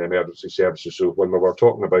the emergency services. So when we were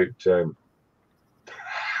talking about, it's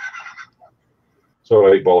all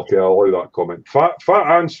right, Bolky, I'll allow that comment. Fat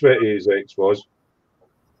and sweaty, his ex was.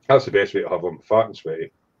 That's the best way to have them. Fat and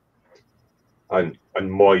sweaty, and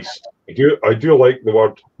moist. I do like the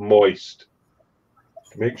word moist.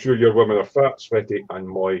 Make sure your women are fat, sweaty, and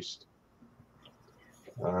moist.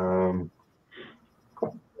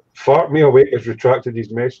 Fart Me Awake has retracted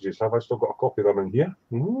these messages. Have I still got a copy of them in here?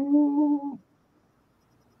 Ooh.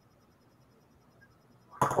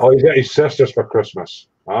 Oh, he's got his sisters for Christmas.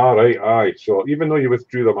 All right, aye. So even though you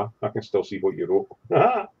withdrew them, I can still see what you wrote.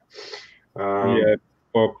 Yeah,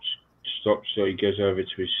 Bob stops so he goes over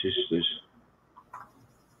to his sisters.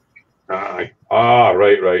 Aye.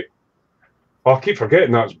 Right. Oh, I keep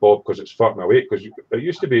forgetting that's Bob because it's Fart Me Awake, because it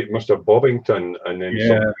used to be Mr. Bobbington and then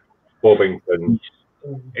some Bobbington.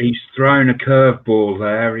 He's thrown a curveball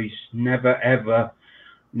there. He's never ever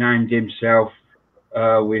named himself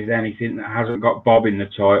with anything that hasn't got Bob in the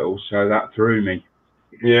title, so that threw me.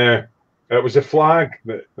 Yeah, it was a flag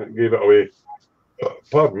that gave it away.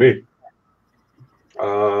 Pardon me.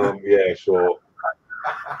 Yeah, so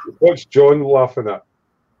what's John laughing at?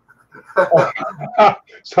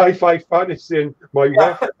 Sci-fi fantasy and my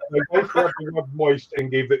wife heard the word moist and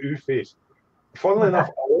gave the ooh face. Funnily enough,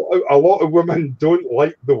 a lot of women don't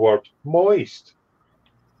like the word moist.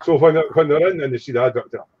 So when they're in and they see the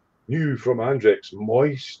advert, new from Andrex,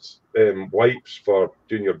 moist wipes for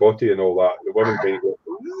doing your body and all that, the women kind of go,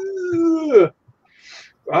 ooh.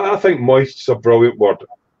 I think moist's a brilliant word.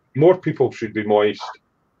 More people should be moist.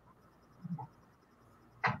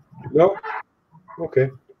 No? Okay.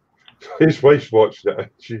 His wife's watched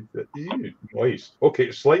it. She said, ew, moist. Okay,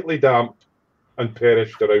 it's slightly damp and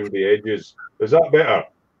perished around the edges. Is that better?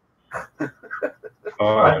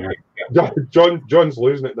 John's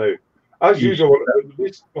losing it now. As usual,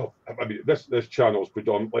 this channel is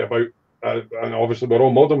predominantly about, and obviously we're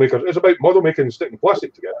all model makers. It's about model making and sticking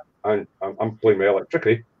plastic together. And I'm playing my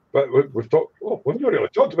electricity. But we've talked. Oh, we've not really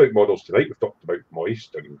talked about models tonight. We've talked about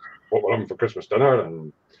moist and what we're having for Christmas dinner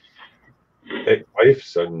and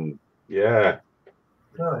ex-wives and yeah.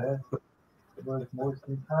 Oh yeah. Moist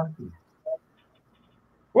and panties.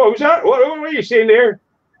 What was that? What were you saying there?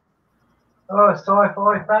 Oh,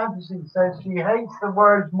 sci-fi fantasy says she hates the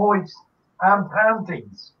words moist and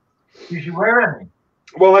panties. You should wear any.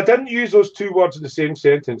 Well, I didn't use those two words in the same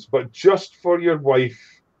sentence, but just for your wife,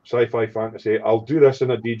 sci-fi fantasy, I'll do this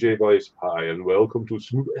in a DJ voice. Hi, and welcome to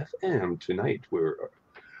Smoo FM tonight, where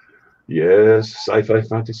yes, sci-fi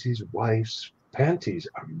fantasy's wife's panties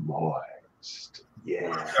are moist.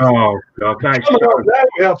 Yeah. Oh God, thanks.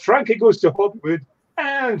 Well, Frankie goes to Hollywood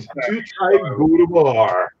and two-time go to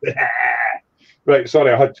war. Right,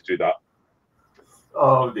 sorry, I had to do that.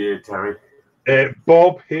 Oh dear, Terry.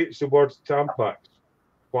 Bob hates the word Tampax.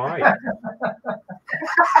 Why?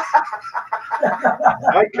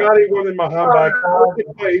 I carry one in my handbag all the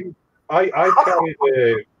time. I carry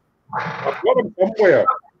the. I've got them somewhere.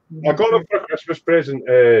 I got them for a Christmas present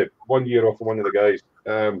 1 year off of one of the guys.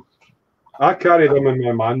 I carry them in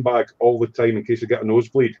my man bag all the time in case I get a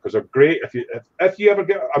nosebleed, because they're great. If you ever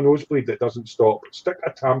get a nosebleed that doesn't stop, stick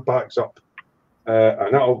a Tampax up,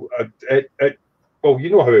 and that'll well, you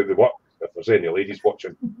know how they work. If there's any ladies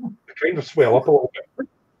watching, they kind of swell up a little bit.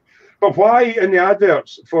 But why in the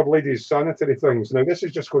adverts for ladies' sanitary things? Now this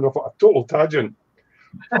is just going off at a total tangent.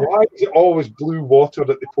 Why is it always blue water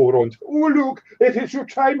that they pour on? Oh look, if it's your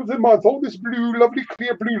time of the month, all this blue, lovely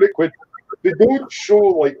clear blue liquid. They don't show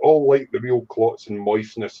like all like the real clots and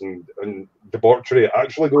moistness and debauchery. It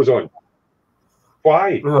actually goes on.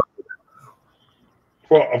 Why? What,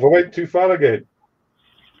 have I went too far again?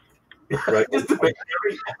 Right. Just a bit.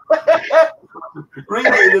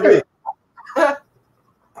 Really a bit.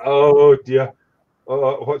 Oh dear.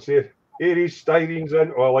 What's here? Aries styrene's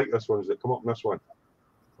in. Oh, I like this one. Does it come up in this one?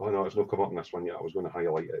 Oh no, it's not come up in this one yet. I was going to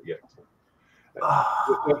highlight it yet.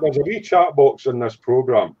 There's a wee chat box in this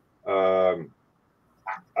program,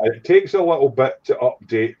 It takes a little bit to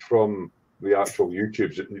update from the actual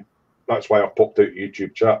YouTubes. That's why I popped out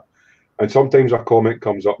YouTube chat. And sometimes a comment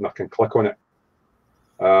comes up and I can click on it.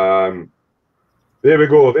 There we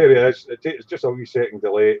go. There it is. It takes just a wee second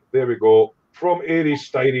delay. There we go. From Aries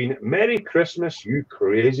Styrene, Merry Christmas, you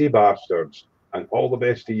crazy bastards. And all the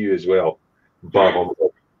best to you as well.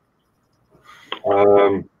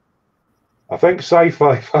 I think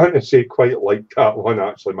Sci-Fi Fantasy quite liked that one,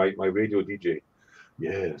 actually, my radio DJ.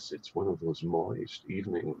 Yes, it's one of those moist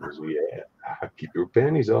evenings. Yeah, keep your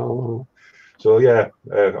pennies on. So, yeah,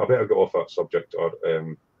 I better get off that subject, or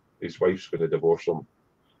his wife's going to divorce him.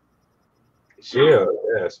 Yeah,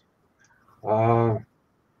 yes. Oh,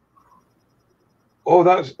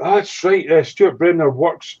 that's right. Stuart Bremner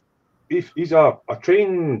works. He's a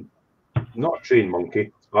train, not a train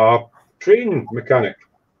monkey, a train mechanic,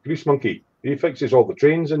 grease monkey. He fixes all the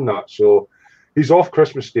trains and that. So he's off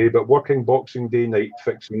Christmas Day, but working Boxing Day night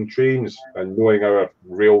fixing trains. And knowing our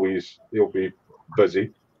railways, he'll be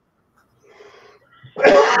busy.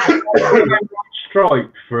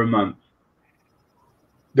 Strike for a month.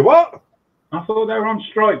 The what? I thought they were on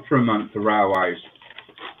strike for a month, the railways.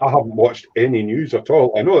 I haven't watched any news at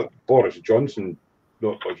all. I know that Boris Johnson,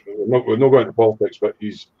 we're not going into politics, but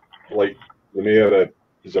he's like the mayor of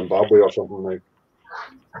Zimbabwe or something like.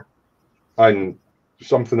 And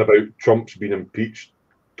something about Trump's been impeached.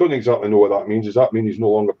 Don't exactly know what that means. Does that mean he's no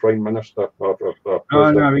longer prime minister? Or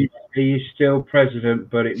oh no, he is still president,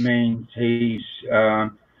 but it means he's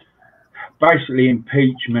basically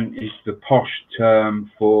impeachment is the posh term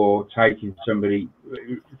for taking somebody.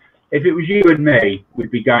 If it was you and me, we'd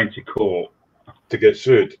be going to court to get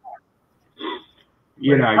sued.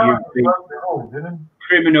 You know, you'd be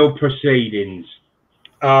criminal proceedings.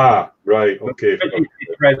 Ah, right, okay. But if it's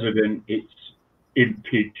the president, it's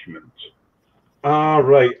impeachment. Ah,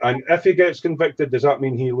 right. And if he gets convicted, does that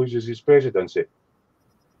mean he loses his presidency?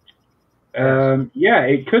 Yeah,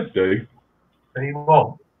 it could do. But he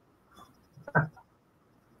won't.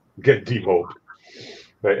 Get demobbed.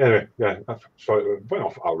 Right, anyway, yeah, sorry, went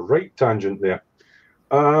off a right tangent there.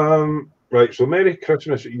 Right, so Merry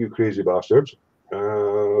Christmas, you crazy bastards.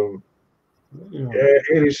 Yeah,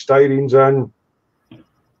 Aries Styrene's in.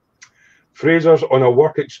 Fraser's on a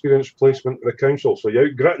work experience placement with the council, so you're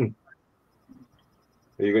out gritting.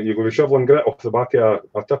 You're going to be shoveling grit off the back of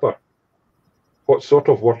a tipper. What sort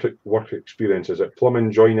of work experience is it?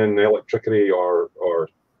 Plumbing, joining, electricity, or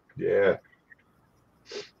yeah,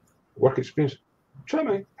 work experience. Try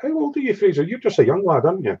me. How old are you, Fraser? You're just a young lad,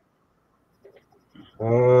 aren't you?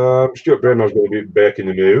 Stuart Bremner's going to be back in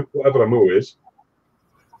the Moo, whatever a Moo is.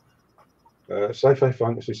 Sci-Fi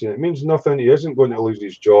Fantasy saying it means nothing. He isn't going to lose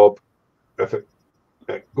his job if it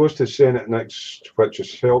goes to Senate next, which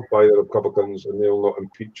is held by the Republicans, and they'll not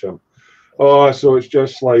impeach him. Oh, so it's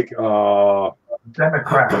just like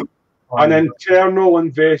Democrat. An internal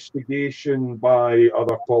investigation by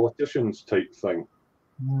other politicians type thing.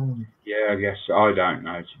 Yeah, I guess I don't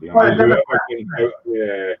know, to be honest.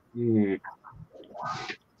 Yeah.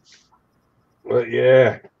 But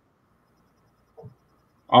yeah.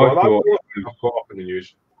 I thought caught up in the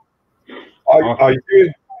news. I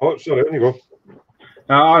do. Oh, sorry, there you go.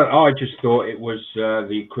 I just thought it was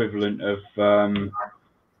the equivalent of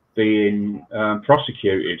being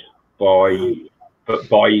prosecuted by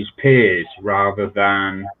his peers rather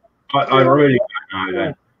than. I really don't know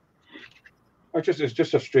then. It's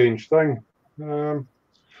just a strange thing.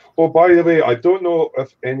 Oh, by the way, I don't know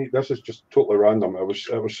if any. This is just totally random. It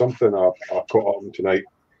was something I caught up on tonight.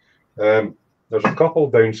 There's a couple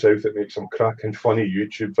down south that make some cracking, funny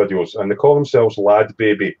YouTube videos, and they call themselves Lad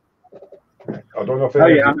Baby. I don't know if. Oh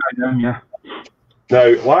yeah, I know them. Yeah.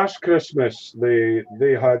 Now, last Christmas, they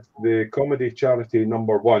had the comedy charity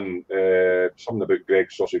 #1, something about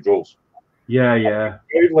Greg's sausage rolls. Yeah, yeah.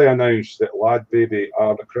 Proudly announced that Lad Baby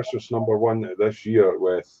are the Christmas #1 this year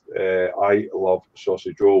with I Love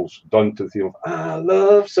Sausage Rolls, done to the theme of I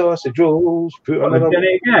love sausage rolls. Put another. Done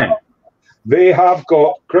it again. They have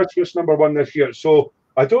got Christmas #1 this year. So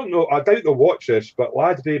I don't know, I doubt they'll watch this, but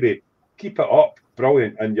Lad Baby, keep it up.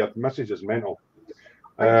 Brilliant. And your message is mental.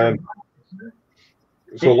 So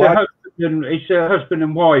it's a husband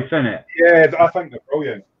and wife, isn't it? Yeah, I think they're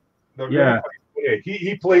brilliant. They're yeah. Really,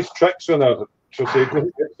 he plays tricks on her. She'll say, go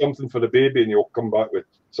get something for the baby, and he'll come back with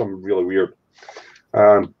something really weird.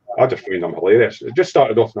 I just find them hilarious. It just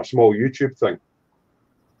started off in a small YouTube thing.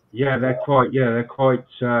 Yeah, they're quite.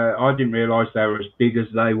 I didn't realise they were as big as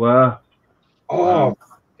they were. Oh,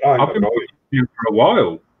 I've been watching them for a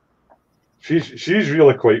while. She's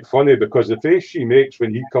really quite funny because the face she makes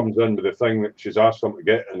when he comes in with the thing that she's asked him to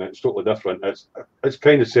get, and it's totally different. It's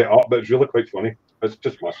kind of set up, but it's really quite funny. It's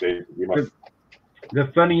just my say.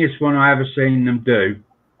 The funniest one I ever seen them do.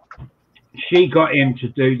 She got him to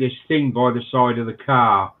do this thing by the side of the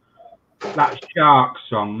car. That shark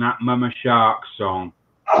song, that Mama Shark song.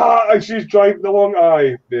 Ah, and she's driving along.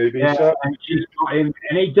 Aye, baby. Yeah, and she's got him,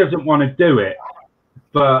 and he doesn't want to do it,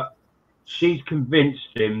 but she's convinced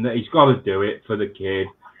him that he's got to do it for the kid.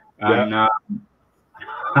 And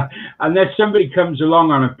and then somebody comes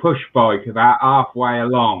along on a push bike about halfway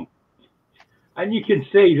along, and you can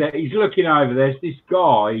see that he's looking over. There's this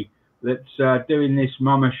guy that's doing this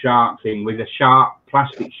Mama Shark thing with a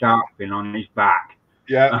plastic shark fin on his back.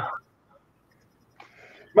 Yeah.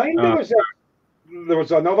 Mind there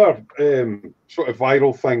was another sort of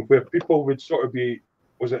viral thing where people would sort of be,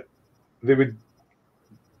 they would,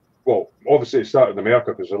 well, obviously it started in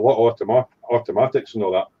America because there's a lot of automatics and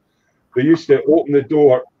all that. They used to open the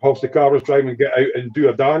door whilst the car was driving, get out and do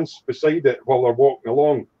a dance beside it while they're walking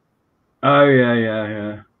along. Oh,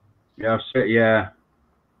 yeah. Yeah, I've seen, yeah.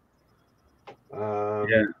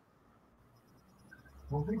 Yeah.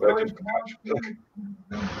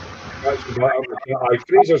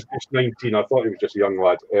 Fraser's just 19. I thought he was just a young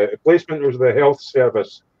lad. Placement was the health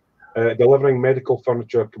service, delivering medical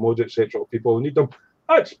furniture, commodes, etc. to people who need them.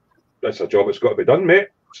 That's a job that's got to be done, mate.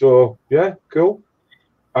 So yeah, cool.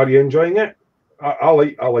 Are you enjoying it? I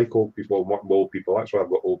like old people, old people. That's why I've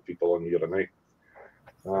got old people on here tonight.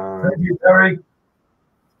 Thank you, Terry.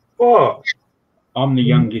 What? I'm the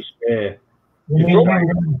youngest there.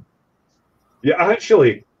 Yeah,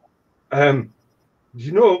 actually,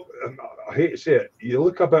 you know, I hate to say it, you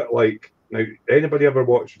look a bit like, now, anybody ever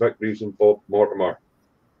watched Vic Reeves and Bob Mortimer?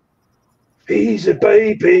 He's a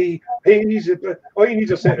baby, he's a baby. All you need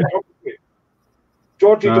is a set of trumpet.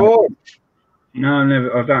 Georgie Dawes. No,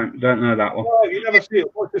 never. I don't know that one. No, you never see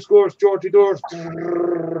it. What's the scores? Georgie Dawes.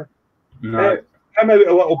 No. Him out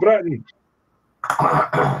of Little Britain.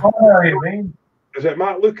 I know what you mean. Is it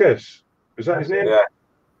Matt Lucas? Is that his name? Yeah.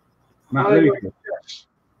 Matt Lucas.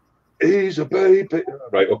 He's a baby.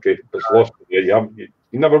 Right, okay. It's lost. Yeah, you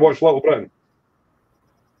never watched Little Britain?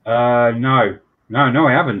 No,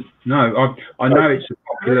 I haven't. No, I know it's a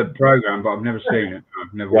popular program, but I've never seen it.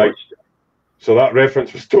 I've never watched it. So that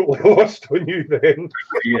reference was totally lost on you then.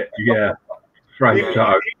 Yeah.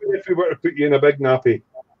 Even if we were to put you in a big nappy.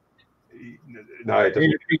 No, it doesn't.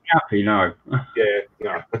 In a big nappy, no. Yeah,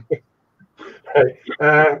 no.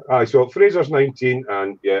 So Fraser's 19,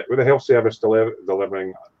 and yeah, with the health service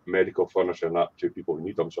delivering medical furniture and that to people who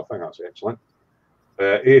need them. So I think that's excellent.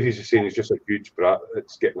 Aries is saying he's just a huge brat.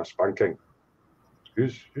 It's getting a spanking.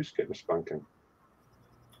 Who's getting a spanking?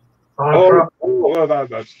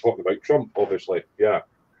 That's talking about Trump, obviously. Yeah.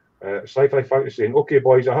 Sci-Fi Fantasy saying, okay,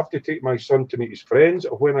 boys, I have to take my son to meet his friends.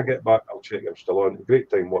 When I get back, I'll check if I'm still on. Great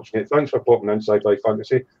time watching it. Thanks for popping in, Sci-Fi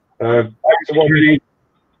Fantasy. That's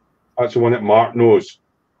the one that Mark knows.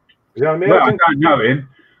 Is that American? Well, I don't know him.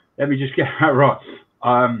 Let me just get that right.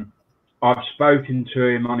 I've spoken to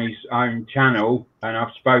him on his own channel, and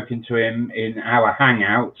I've spoken to him in our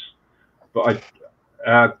Hangouts, but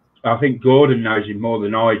I think Gordon knows him more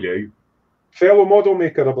than I do. Fellow model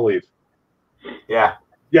maker, I believe. Yeah.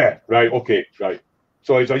 Yeah, right, okay, right.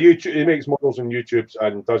 So he's he makes models on YouTube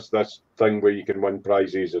and does this thing where you can win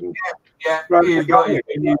prizes and right, he's got his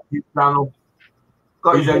own YouTube channel.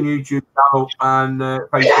 Got his own YouTube channel and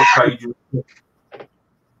Facebook page.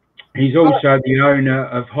 He's also the owner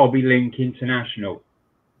of Hobby Link International.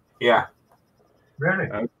 Yeah.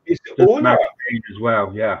 Really? He's the owner as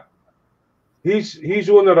well, yeah. He's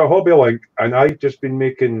owner of Hobby Link, and I've just been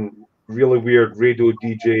making really weird radio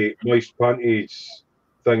DJ moist panties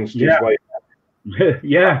things to his wife.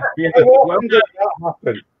 Yeah. Well did that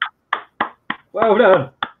happen? Well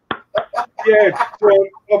done. Yeah, so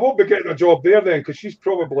I won't be getting a job there then, because she's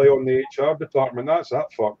probably on the HR department. That's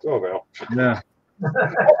that fucked. Oh well. Yeah.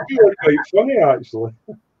 She was quite funny actually.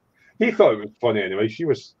 He thought it was funny anyway. She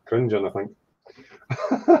was cringing, I think.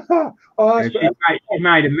 She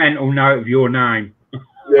made a mental note of your name.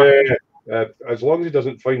 Yeah, as long as he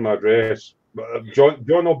doesn't find my address. John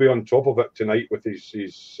will be on top of it tonight with his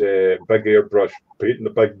big airbrush painting the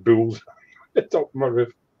big bulls at the top of my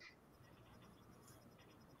roof.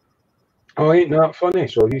 Oh, ain't that funny?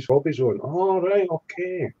 So he's Hobby Zone. Oh, right,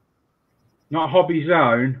 okay. Not Hobby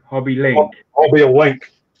Zone, Hobby Link. Hobby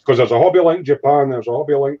Link, because there's a Hobby Link Japan, there's a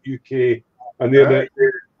Hobby Link UK, and they're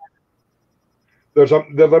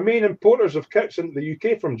the main importers of kits into the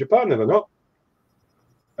UK from Japan, are they not?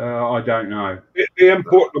 I don't know. They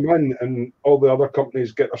import them in, and all the other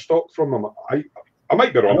companies get their stock from them. I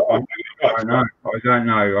might be wrong. I don't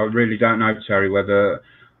know. I really don't know, Terry, whether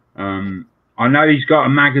I know he's got a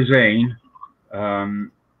magazine.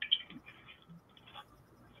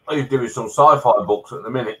 He's doing some sci-fi books at the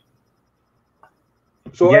minute.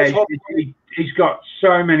 So yeah, he's got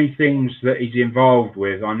so many things that he's involved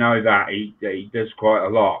with. I know that he does quite a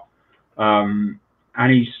lot. And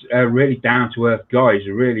he's a really down-to-earth guy. He's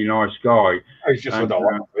a really nice guy. He's just had a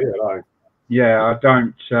lot of it, yeah, I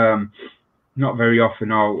don't. Not very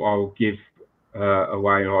often I'll give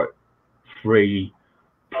away like free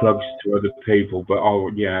plugs to other people, but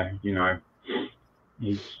yeah, you know,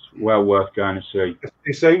 he's well worth going to see.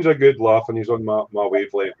 He sounds a good laugh, and he's on my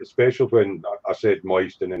wavelength, especially when I said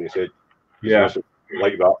moist, and then he said, yeah,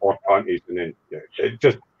 like that, or panties, and then it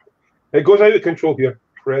goes out of control here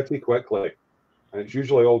pretty quickly, and it's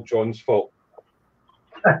usually all John's fault.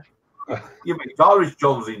 You mean Irish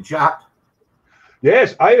John's in chat?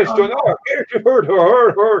 Yes, Irish John. Oh, here's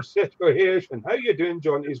her situation. How you doing,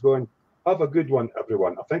 John? He's going, have a good one,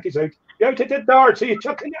 everyone. I think he's out. You out at the darts, so you're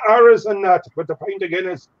chucking arrows and that with the pint of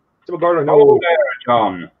Guinness. So we're going to know.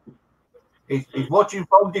 John. He's watching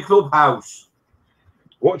from the clubhouse.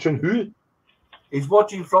 Watching who? He's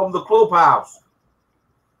watching from the clubhouse.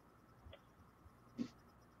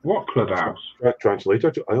 What clubhouse?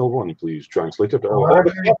 Translator to aisle 1, please. Translator to aisle 1.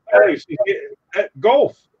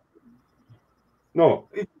 Golf. No.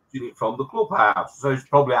 He's watching it from the clubhouse, so he's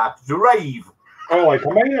probably out to rave. Oh, like a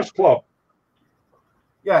miners club.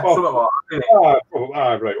 Yeah, something like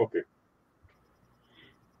that. Right, okay.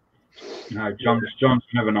 No, John's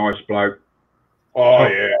another nice bloke. Oh,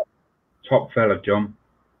 yeah. Top fella, John.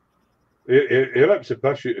 He rips the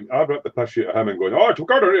piss out, I rip the piss out of him and going, oh, to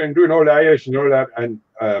go and doing all the Irish and all that. And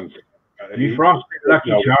you frosted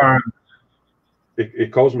Lucky Charms. He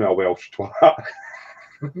calls me a Welsh twat.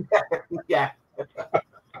 Yeah.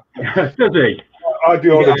 Does he? I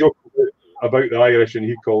do all the jokes about the Irish, and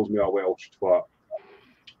he calls me a Welsh twat.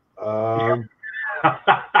 All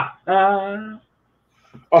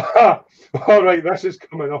right, this is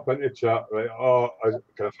coming up into chat. Right. Oh,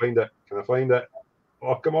 can I find it? Can I find it?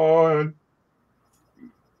 Oh, come on.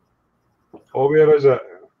 Oh, where is it?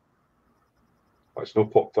 Oh, it's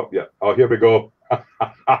not popped up yet. Oh, here we go.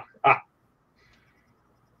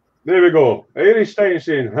 There we go. Irish Stein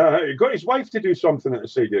saying, he got his wife to do something at the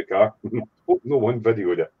side of the car. Hope no one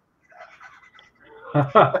videoed it.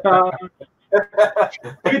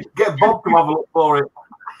 Get Bob to have a look for it.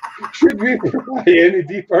 Should we fly any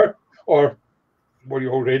deeper, or were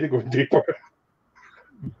you already going deeper?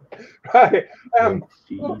 Right.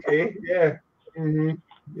 Okay. Yeah.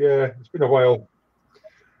 Yeah. It's been a while.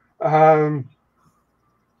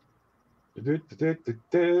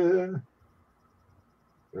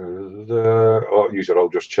 Oh, you are all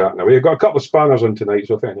just chatting away. You've got a couple of spanners on tonight,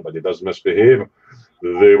 so if anybody does misbehave,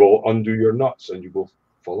 they will undo your nuts and you will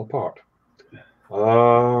fall apart.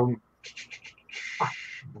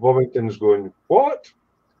 Bovington's going, what?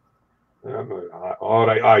 All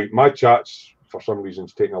right, my chat's for some reason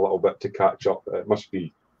taking a little bit to catch up. It must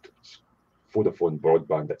be Vodafone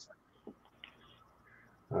broadband. That's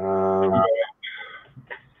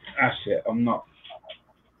it. I'm not.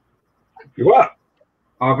 You what?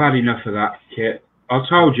 I've had enough of that kit. I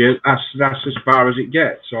told you that's as far as it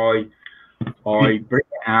gets. I bring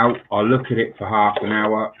it out, I look at it for half an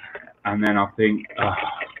hour, and then I think, oh,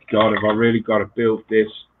 God, have I really got to build this?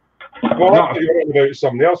 Well, you're on about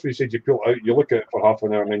something else. We said you pull it out, you look at it for half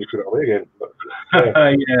an hour, and then you put it away again. But,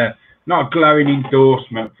 yeah. Yeah, not a glowing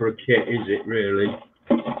endorsement for a kit, is it? Really?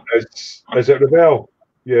 Is it Rebel?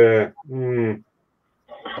 Yeah.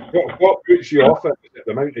 What puts you off it? Is it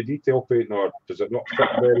the amount of detail painting, or does it not fit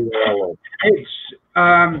very well? It's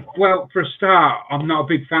well, for a start, I'm not a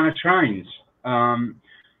big fan of trains. I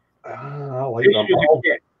like this them. was a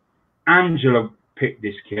kit. Angela picked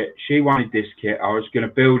this kit. She wanted this kit. I was going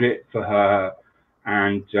to build it for her,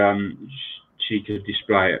 and she could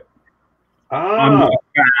display it. I'm not a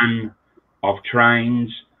fan of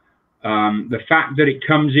trains. The fact that it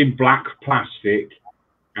comes in black plastic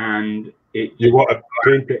and you want to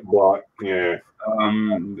paint it black, yeah.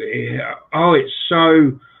 Oh,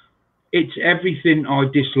 it's everything I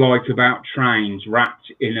dislike about trains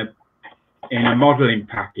wrapped in a modelling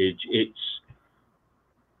package.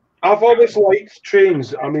 I've always liked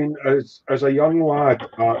trains. I mean, as a young lad,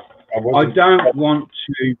 I don't want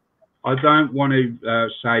to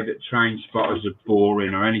say that train spotters are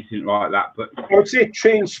boring or anything like that, but I would say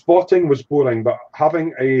train spotting was boring, but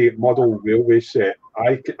having a model railway set,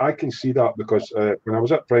 I can see that, because when I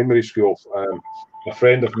was at primary school, a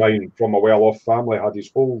friend of mine from a well-off family had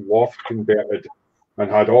his whole loft converted,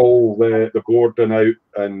 and had all the boarding out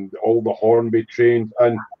and all the Hornby trained,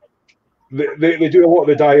 and they do a lot of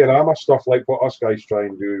the diorama stuff like what us guys try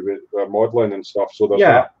and do with their modelling and stuff. So there's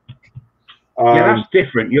that. Yeah, that's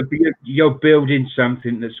different. You're building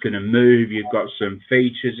something that's going to move. You've got some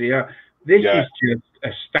features here. This is just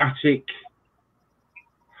a static.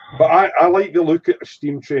 But I like the look at the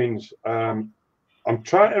steam trains. I'm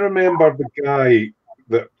trying to remember the guy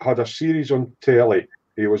that had a series on telly.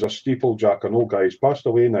 He was a steeplejack, an old guy. He's passed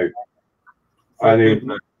away now.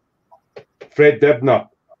 Fred Dibner.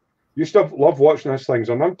 Used to love watching these things.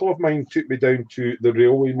 An uncle of mine took me down to the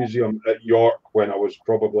Railway Museum at York when I was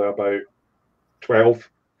probably about 12.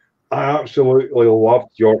 I absolutely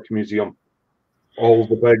loved York Museum. All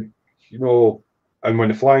the big, you know, and when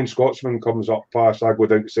the Flying Scotsman comes up past, I go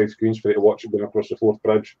down to South Queensferry to watch it going across the Forth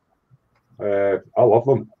Bridge. I love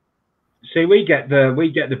them. See, we get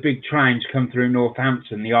the big trains come through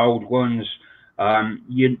Northampton, the old ones.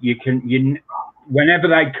 Whenever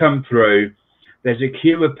they come through, there's a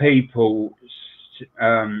queue of people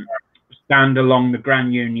stand along the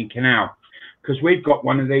Grand Union Canal, because we've got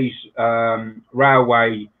one of these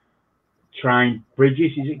railway train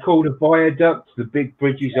bridges. Is it called a viaduct? The big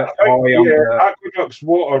bridges up high on the... aqueducts,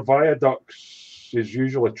 water viaducts is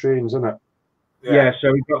usually trains, isn't it? Yeah,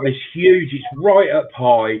 so we've got this huge, it's right up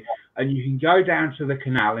high, and you can go down to the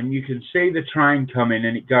canal and you can see the train coming,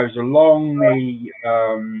 and it goes along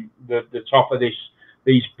the top of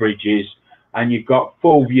these bridges, and you've got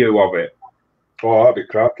full view of it. Oh, that'd be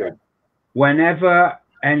cracking. Whenever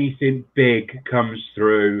anything big comes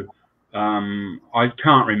through, I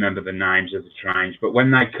can't remember the names of the trains, but when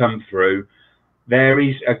they come through, there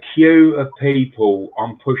is a queue of people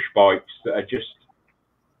on push bikes that are just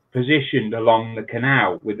positioned along the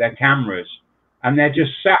canal with their cameras, and they're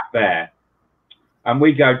just sat there. And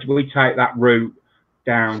we take that route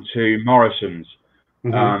down to Morrison's,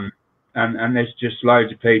 and there's just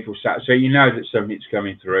loads of people sat, so you know that something's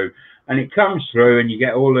coming through, and it comes through, and you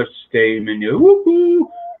get all the steam, and you whoop,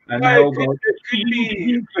 and they all go.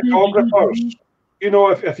 Photographers, you know,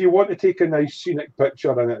 if you want to take a nice scenic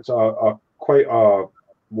picture, and it's quite a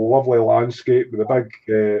lovely landscape with a big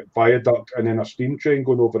viaduct and then a steam train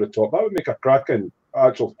going over the top, that would make a cracking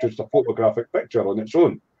actual just a photographic picture on its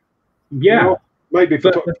own. Yeah, you know, but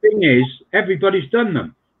the thing is, everybody's done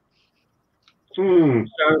them. So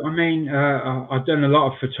I mean, I've done a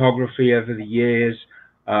lot of photography over the years,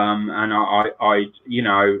 and I you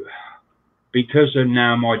know, because of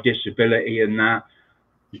now my disability and that,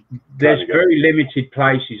 there's very limited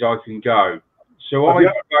places I can go. So I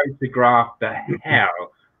photograph the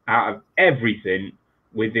hell out of everything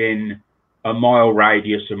within a mile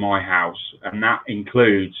radius of my house, and that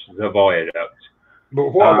includes the viaduct. But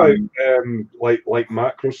what about like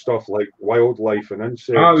macro stuff, like wildlife and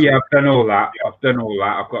insects? Oh yeah, I've done all that. I've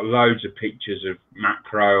got loads of pictures of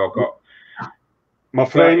macro. I've got my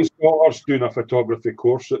friend's daughter's doing a photography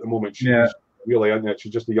course at the moment. She's really into it.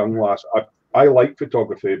 She's just a young lass. I like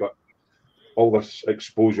photography, but all this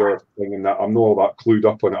exposure thing and that, I'm not all that clued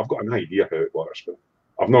up on it. I've got an idea how it works, but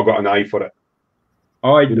I've not got an eye for it.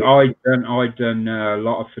 I'd done a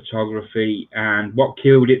lot of photography, and what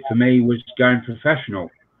killed it for me was going professional.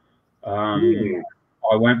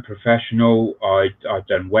 I went professional. I'd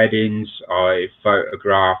done weddings. I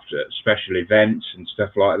photographed at special events and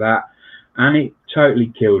stuff like that, and it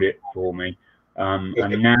totally killed it for me.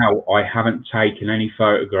 And now I haven't taken any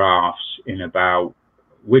photographs in about,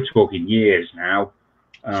 we're talking years now.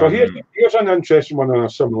 So here's an interesting one in a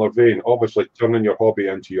similar vein. Obviously, turning your hobby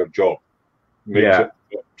into your job makes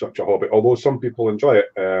it such a hobby. Although some people enjoy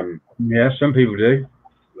it. Yeah, some people do.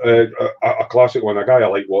 A classic one, a guy I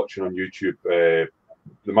like watching on YouTube, the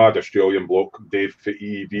mad Australian bloke, Dave for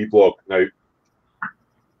EEV blog. Now,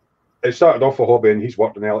 it started off a hobby, and he's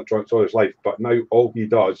worked in electronics all his life, but now all he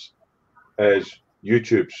does is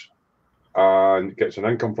YouTubes and gets an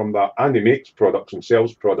income from that, and he makes products and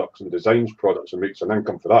sells products and designs products and makes an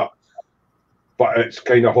income for that. But it's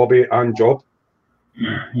kind of hobby and job.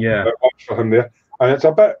 Yeah, it works for him there, and it's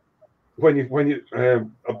a bit when you a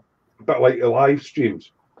bit like the live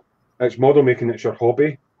streams. It's model making. It's your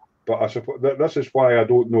hobby, but I suppose this is why I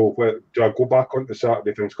don't know where do I go back onto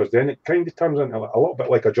Saturday things, because then it kind of turns into a little bit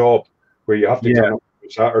like a job where you have to turn up on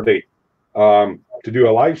Saturday to do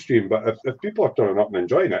a live stream. But if people are turning up and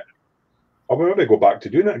enjoying it, I'll maybe go back to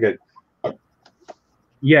doing it again.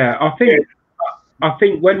 Yeah, I think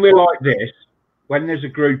when we're like this, when there's a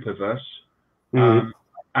group of us, and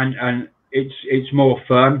it's more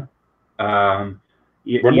fun. You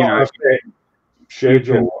know,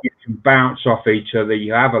 you can bounce off each other,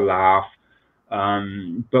 you have a laugh.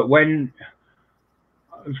 But when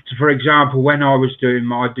for example, when I was doing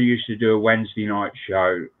I used to do a Wednesday night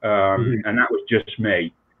show, and that was just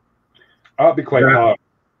me. That'd be quite hard.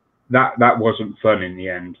 That wasn't fun in the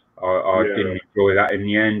end. I didn't enjoy that in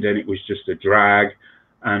the end, and it was just a drag,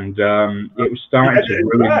 and it was starting to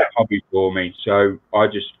ruin the hobby for me. So I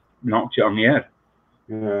just knocked it on the head.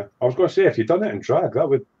 Yeah, I was going to say, if you'd done it in drag, that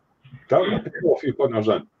would have a few pointers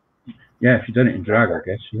in. Yeah, if you'd done it in drag, I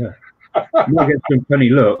guess. Yeah, you might get some funny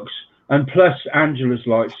looks. And plus, Angela's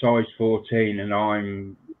like size 14, and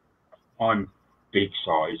I'm big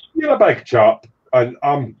size. You're a big chap, and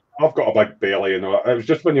I've got a big belly. You know, it was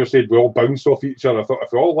just when you said we all bounce off each other. I thought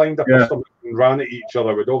if we all lined up or something and ran at each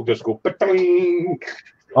other, we'd all just go ba-ding.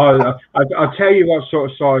 I'll tell you what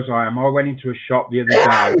sort of size I am. I went into a shop the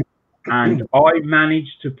other day, and I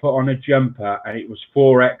managed to put on a jumper, and it was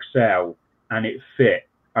 4XL, and it fit,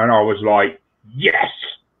 and I was like, yes.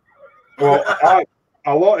 Well,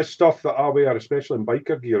 a lot of stuff that I wear, especially in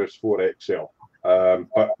biker gear, is 4XL.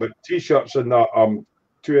 But t-shirts and that,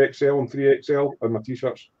 2XL and 3XL in my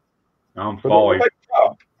t-shirts. I'm 5. I'm a big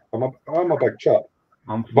chap. I'm a big chap.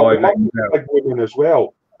 I'm 5. But my mum's a big woman as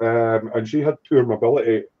well, and she had poor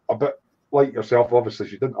mobility, a bit like yourself. Obviously,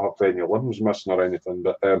 she didn't have any limbs missing or anything.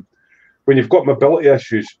 But when you've got mobility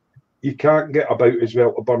issues, you can't get about as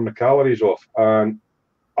well to burn the calories off. And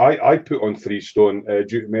I put on 3 stone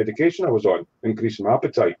due to medication I was on, increasing my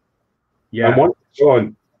appetite. Yeah. And once it's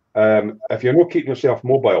on, if you're not keeping yourself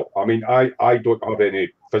mobile, I mean, I don't have any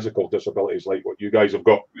physical disabilities like what you guys have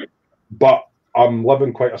got, but I'm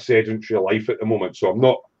living quite a sedentary life at the moment. So I'm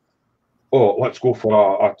not, let's go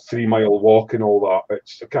for a 3-mile walk and all that. It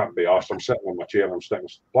can't be arsed. I'm sitting on my chair and I'm sticking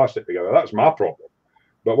plastic together. That's my problem.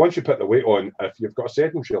 But once you put the weight on, if you've got a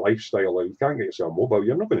sedentary lifestyle and you can't get yourself mobile,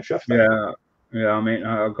 you're not going to shift it. Yeah. I mean,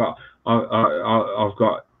 I've got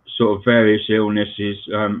sort of various illnesses.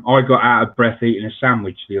 I got out of breath eating a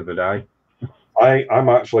sandwich the other day. I'm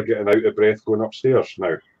actually getting out of breath going upstairs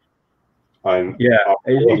now. And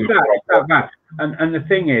it's that bad. And the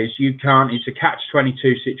thing is, you can't. It's a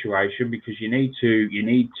catch-22 situation because you need to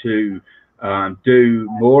do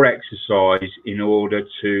more exercise in order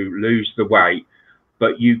to lose the weight.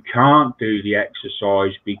 But you can't do the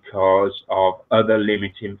exercise because of other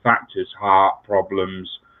limiting factors, heart problems,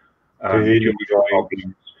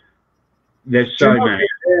 problems. There's so many.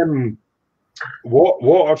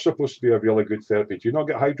 What are supposed to be a really good therapy? Do you not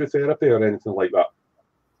get hydrotherapy or anything like that?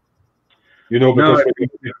 You know, because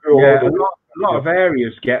a lot of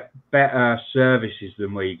areas get better services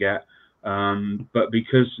than we get, but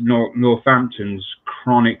because Northampton's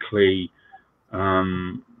chronically.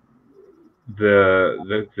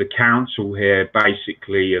 The council here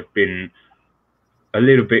basically have been a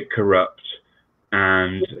little bit corrupt,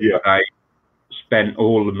 and they spent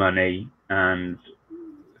all the money, and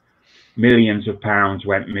millions of pounds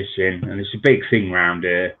went missing, and it's a big thing round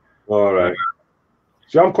here. All right.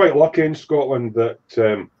 See, I'm quite lucky in Scotland that,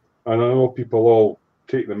 and I know people all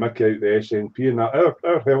take the mickey out the SNP and that.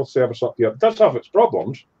 Our health service up here does have its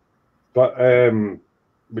problems, but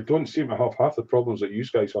we don't seem to have half the problems that you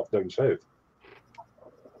guys have down south.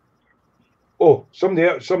 Oh, somebody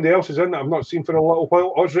else is in that I've not seen for a little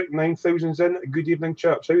while. Osric 9000's in. Good evening,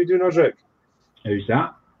 chaps. How are you doing, Osric? Who's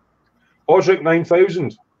that? Osric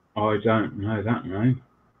 9000. I don't know that name.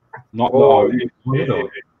 Not that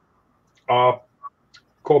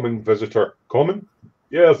common visitor. Common?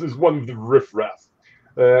 Yes, there's one riff-raff.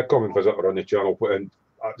 Common visitor on the channel. And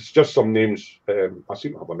it's just some names. I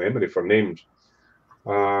seem to have a memory for names.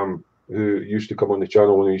 Who used to come on the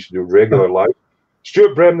channel when we used to do regular live.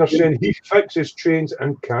 Stuart Bremner saying he fixes trains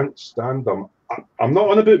and can't stand them. I'm not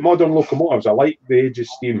on about modern locomotives. I like the age of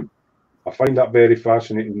steam. I find that very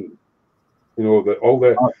fascinating. You know, all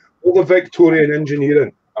the Victorian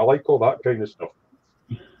engineering. I like all that kind of stuff.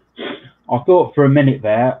 I thought for a minute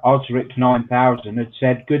there, Osric 9000 had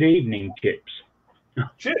said, "Good evening, Chips."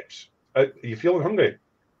 Chips? Are you feeling hungry?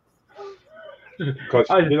 Because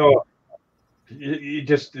you know. You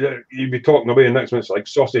just you'd be talking away, and next minute it's like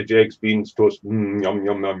sausage, eggs, beans, toast. Yum yum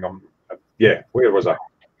yum yum. Yeah, where was I?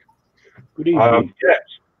 Good evening.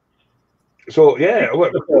 So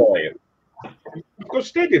look, we've got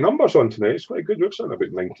steady numbers on tonight. It's quite good. We're sitting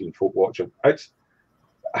about 19 folk watching.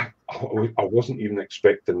 I wasn't even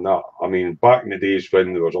expecting that. I mean, back in the days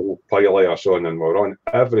when there was a whole pile of us on, and we were on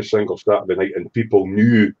every single Saturday night, and people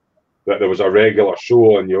knew that there was a regular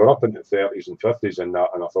show, and you were up into 30s and 50s and that,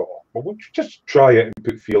 and I thought, well, we'll just try it and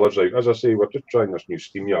put feelers out. As I say, we're just trying this new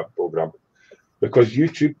SteamYard program because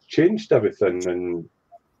YouTube changed everything and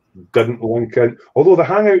didn't link in. Although the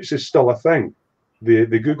Hangouts is still a thing, the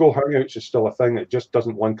Google Hangouts is still a thing. It just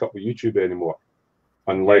doesn't link up with YouTube anymore.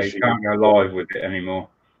 unless you can't go live with it anymore.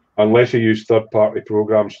 Unless you use third-party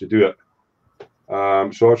programs to do it.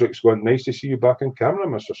 So Osric's going, nice to see you back in camera,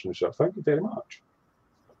 Mr. Smoo. Thank you very much.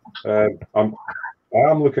 I'm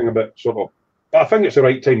looking a bit sort of. I think it's the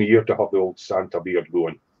right time of year to have the old Santa beard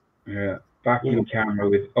going. Yeah, back in camera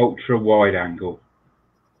with ultra wide angle.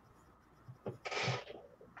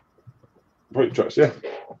 Right, Tricks, yeah.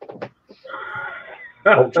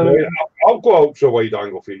 I'll go ultra wide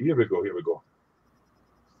angle for you. Here we go. Here we go.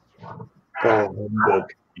 Oh,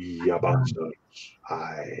 humbug, ya bastards.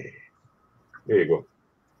 Aye. There you go.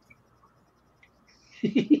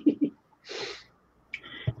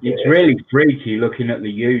 It's really freaky looking at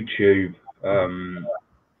the YouTube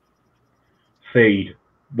feed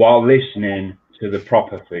while listening to the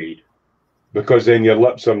proper feed. Because then your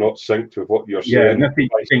lips are not synced with what you're saying. Yeah, nothing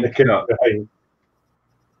synced up.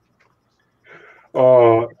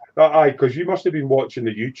 Oh, aye, because you must have been watching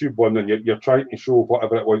the YouTube one and you're trying to show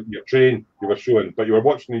whatever it was, your train you were showing, but you were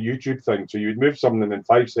watching the YouTube thing, so you'd move something and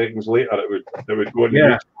 5 seconds later it would go on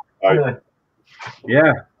the YouTube.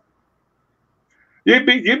 Yeah. You've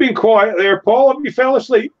been quiet there, Paul. Have you fell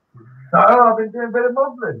asleep? No, I've been doing a bit of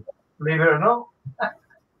modelling, believe it or not.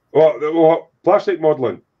 What plastic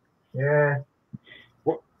modelling? Yeah.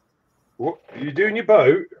 What are you doing your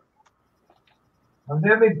boat? I'm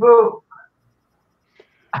doing my boat.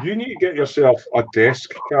 You need to get yourself a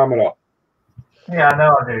desk camera. Yeah, I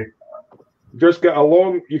know I do. Just get a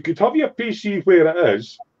long. You could have your PC where it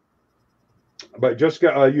is, but just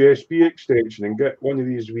get a USB extension and get one of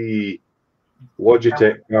these wee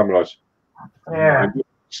Logitech cameras. Yeah. And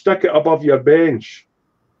stick it above your bench.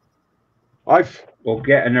 Or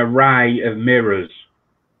get an array of mirrors.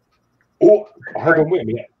 Oh, hold on, wait a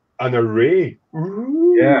minute. An array.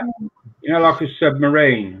 Ooh. Yeah. You know, like a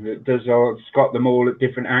submarine that does. It's got them all at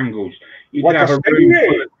different angles. You like can have a room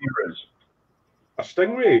full of mirrors. A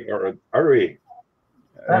stingray or an array?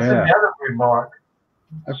 That's in the other room, Mark.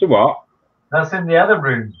 That's a what? That's in the other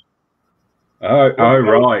room. Oh,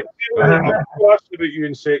 right. I'm asking about you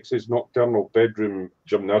and Sex's nocturnal bedroom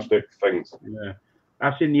gymnastic things. Yeah.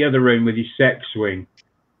 That's in the other room with your sex swing.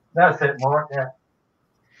 That's it, Mark, yeah.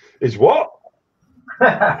 Is what? Is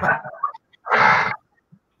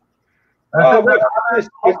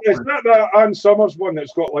that the Ann Summers one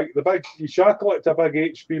that's got like the big, you shackle it to a big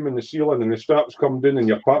H-beam in the ceiling and the straps come down and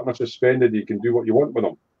your partner's suspended, you can do what you want with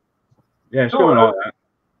them? Yeah, something like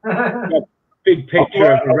that. Big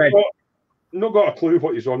picture of a red. Not got a clue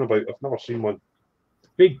what he's on about. I've never seen one.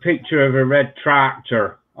 Big picture of a red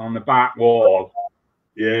tractor on the back wall.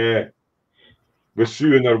 Yeah. With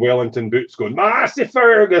Sue in her Wellington boots going, Massey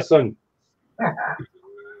Ferguson!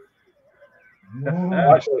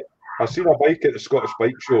 Actually, I seen a bike at the Scottish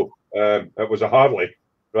Bike Show. It was a Harley,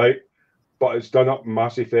 right? But it's done up in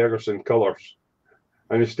Massey Ferguson colours.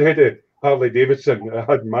 And instead of Harley Davidson, it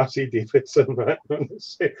had Massey Davidson.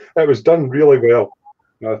 It was done really well.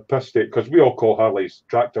 I pissed it because we all call Harleys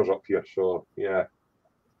tractors up here. So, yeah.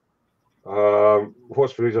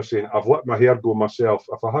 What's Fraser saying? I've let my hair go myself.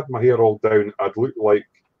 If I had my hair all down, I'd look like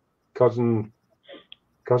cousin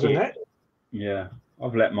Nick. Yeah,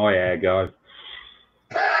 I've let my hair go.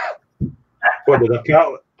 What did a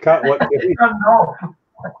cat let you?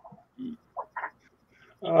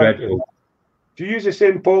 Dreadful. Do you use the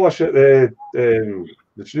same polish that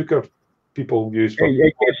the snooker people use? For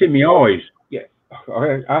it gets in my eyes. Yeah,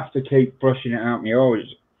 I have to keep brushing it out my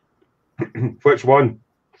eyes. Which one?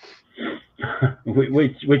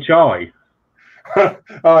 which eye?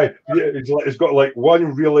 Aye, yeah, it's got like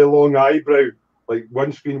one really long eyebrow, like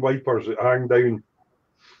windscreen wipers that hang down.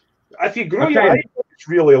 If you grow your eyebrows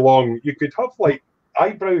really long, you could have like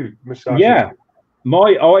eyebrow moustaches. Yeah,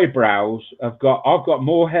 my eyebrows I've got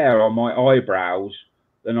more hair on my eyebrows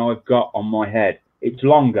than I've got on my head. It's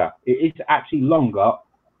longer. It is actually longer.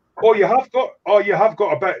 Oh, you have got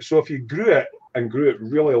a bit. So if you grew it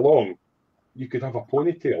really long, you could have a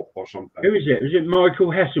ponytail or something. Who is it? Was it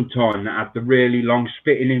Michael Heseltine that had the really long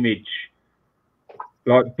spitting image,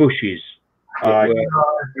 like bushes? Yeah,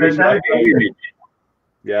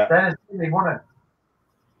 Dennis Healy, wasn't it?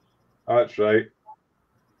 That's right.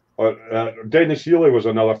 Dennis Healy was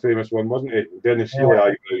another famous one, wasn't he? Dennis Healy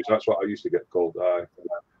eyebrows. That's what I used to get called.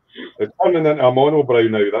 It's turning into a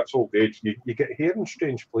monobrow now. That's old age. You get hair in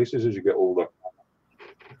strange places as you get older.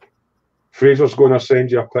 Fraser's going to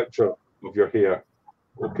send you a picture of your hair.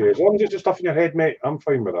 Okay, as long as it's just stuff in your head, mate, I'm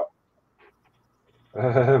fine with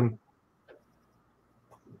that.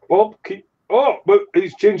 Bob, but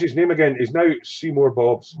he's changed his name again. He's now Seymour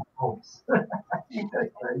Bobs.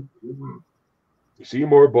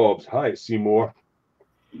 Seymour Bobs. Hi, Seymour.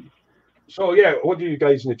 So yeah, what do you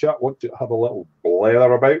guys in the chat want to have a little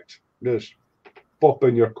blather about? Just pop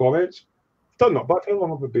in your comments. Done not bad. How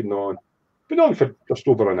long have we been on? Been on for just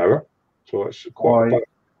over an hour. So it's quarter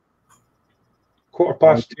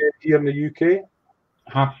past 10 here in the UK.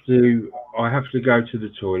 I have to go to the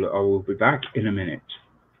toilet. I will be back in a minute.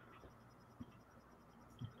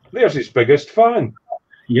 There's his biggest fan.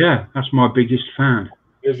 Yeah, that's my biggest fan.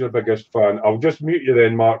 There's your biggest fan. I'll just mute you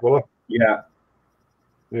then, Mark, will I? Yeah.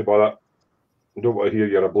 No bother. I don't want to hear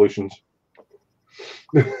your ablutions.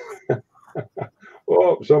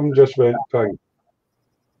 Oh, something just went ping.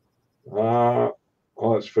 Oh,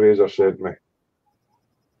 that's Fraser sent me.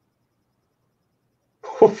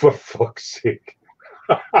 Oh, for fuck's sake.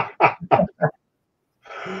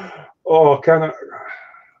 Oh, can I?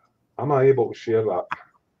 Am I able to share that?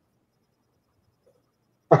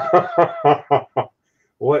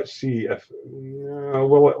 Let's see if.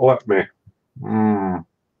 Will it let me?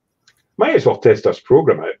 Might as well test this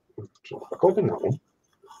program out. So, recording that one.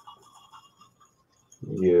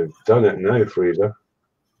 You've done it now, Fraser.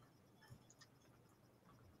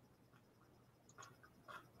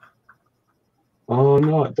 Oh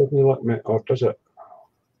no, it doesn't let me. Or does it?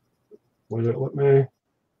 Will it let me?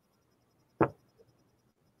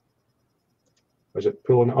 Is it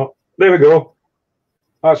pulling it up? There we go.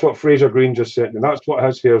 That's what Fraser Green just said, and that's what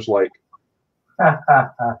his hair's like.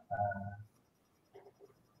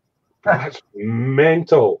 That's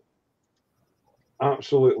mental.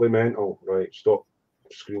 Absolutely mental. Right, stop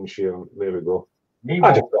screen sharing. There we go.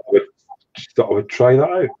 I just thought I would try that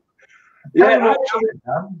out. Yeah,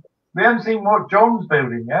 we haven't seen what John's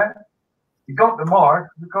building yet. You got the mark.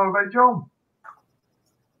 We got about John.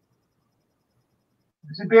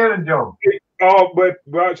 Is he bearing John? Oh, we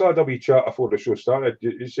actually had a wee chat before the show started.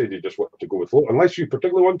 You said you just wanted to go with flow, unless you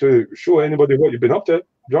particularly want to show anybody what you've been up to,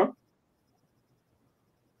 John.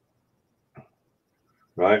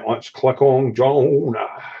 Right, let's click on John.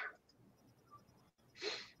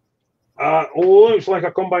 Looks like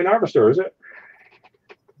a combine harvester, is it?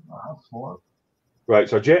 That's smart. Right,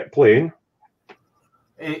 it's a jet plane.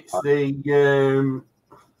 It's the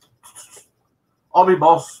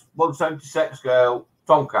Omnibus 176 scale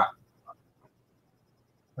Tomcat.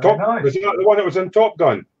 Nice. Was that the one that was in Top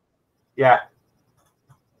Gun? Yeah.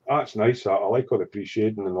 That's nice. I like all the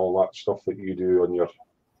pre-shading and all that stuff that you do on your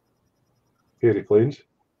hairy planes.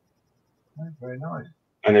 Very nice.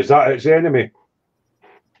 And is that its enemy?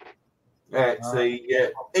 Yeah, it's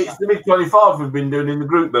the MiG-25 we've been doing in the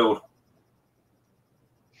group build.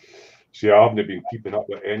 See, I haven't been keeping up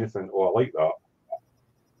with anything. Oh, I like that.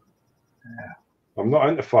 Yeah. I'm not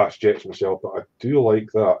into fast jets myself, but I do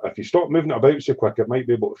like that. If you stop moving it about so quick, it might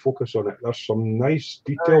be able to focus on it. There's some nice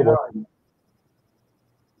detail work.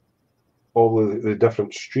 All the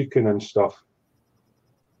different streaking and stuff.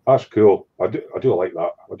 That's cool. I do like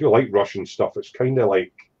that. I do like Russian stuff. It's kind of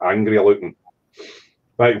like angry looking.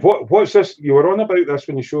 Right, what's this? You were on about this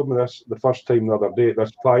when you showed me this the first time the other day.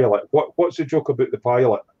 This pilot. What's the joke about the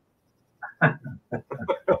pilot?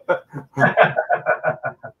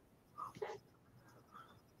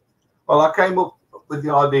 Well, I came up with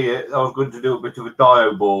the idea I was going to do a bit of a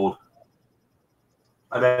dio board,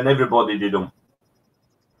 and then everybody did them.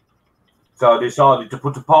 So I decided to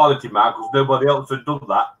put a piloting mark because nobody else had done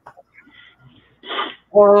that.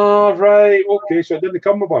 Oh, right. Okay, so it didn't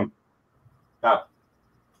come with one. No.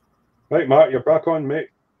 Right, Mark, you're back on, mate.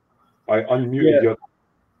 I unmuted you.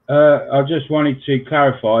 I just wanted to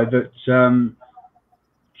clarify that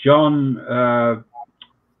John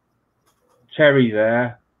Terry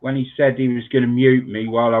there, when he said he was going to mute me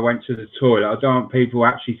while I went to the toilet, I don't want people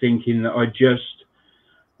actually thinking that I just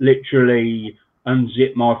literally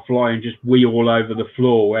unzip my fly and just wee all over the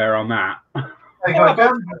floor where I'm at.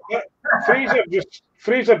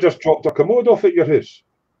 Fraser just dropped a commode off at your house.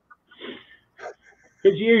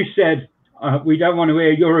 Because you said we don't want to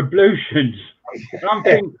hear your ablutions. And I'm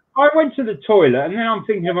thinking, I went to the toilet and then I'm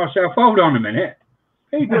thinking to myself, hold on a minute.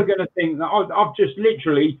 People are going to think that I've just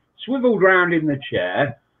literally swiveled around in the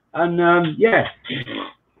chair and yeah.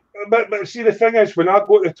 But see, the thing is, when I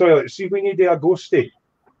go to the toilet, see, when you do a ghosty,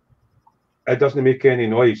 it doesn't make any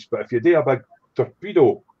noise. But if you do a big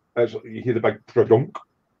torpedo, you hear the big dunk.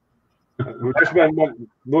 We just went one.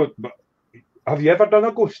 No, but have you ever done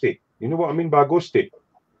a ghosty? You know what I mean by a ghosty?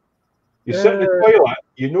 You sit in the toilet,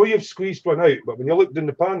 you know you've squeezed one out, but when you looked in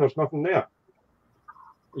the pan, there's nothing there.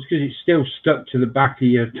 It's because it's still stuck to the back of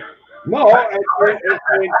your. No, it's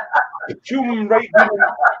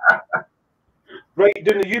right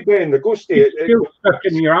down the U-bend, the ghosty. It's still stuck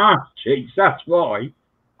in your arse cheeks, that's why.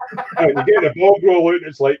 And you get the ball roll out,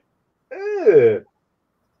 it's like,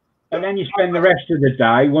 And then you spend the rest of the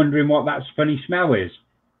day wondering what that funny smell is.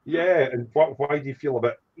 Yeah, and why do you feel a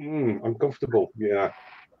bit uncomfortable? Yeah,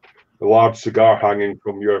 the large cigar hanging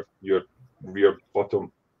from your rear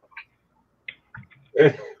bottom.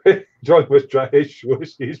 John was trying to show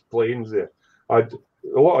us his planes there. I'd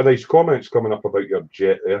a lot of nice comments coming up about your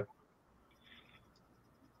jet there.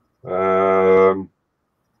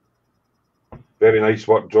 Very nice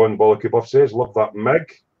work, John Bollocky Buff says. Love that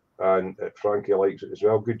MiG. And Frankie likes it as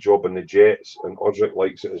well. Good job on the jets. And Odric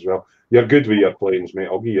likes it as well. You're good with your planes, mate.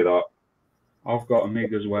 I'll give you that. I've got a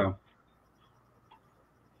MiG as well.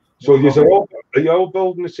 So are you all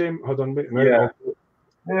building the same? Hold on, mate. Yeah.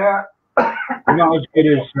 Yeah. Not as good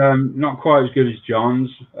as, not quite as good as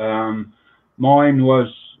John's. Mine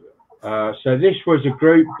was, so this was a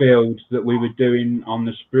group build that we were doing on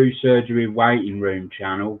the Sprue Surgery waiting room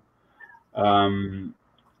channel. And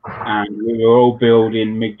we were all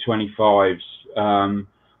building MiG-25s.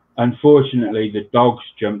 Unfortunately, the dogs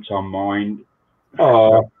jumped on mine.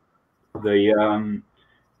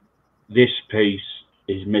 This piece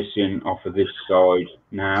is missing off of this side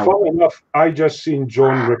now. Funny enough, I just seen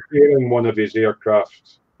John repairing one of his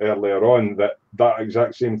aircraft earlier on. That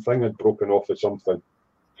exact same thing had broken off of something.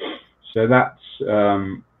 So that's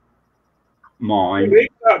mine. You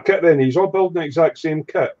make that kit then? He's all building the exact same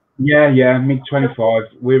kit. Yeah,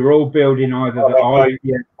 MiG-25. We were all building either the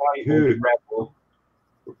ICM or the Rebel.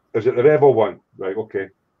 Is it the Rebel one? Right, okay.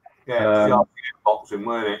 Yeah, it's the RCM boxing,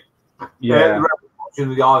 weren't it? Yeah, the Rebel boxing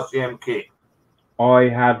with the RCM kit. I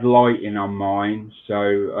had lighting on mine,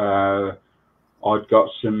 so I'd got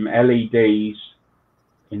some LEDs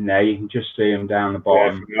in there. You can just see them down the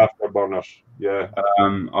bottom. Yeah, afterburners. Yeah.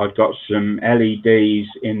 I'd got some LEDs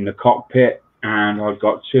in the cockpit, and I've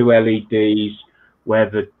got 2 LEDs where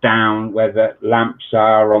the lamps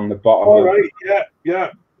are on the bottom. All right.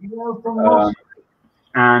 Yeah.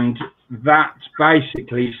 And that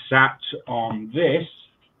basically sat on this.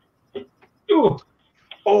 Ooh.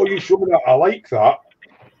 Oh, you showed that. I like that.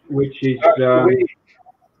 Which is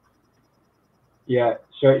yeah.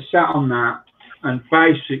 So it sat on that, and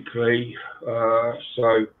basically,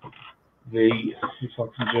 so if I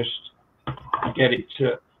can just get it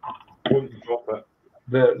to drop it.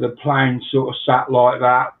 The plane sort of sat like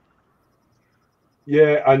that.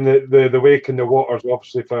 Yeah, and the wake in the water's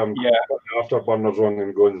obviously from putting the afterburners on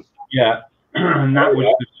and going. Yeah, and that was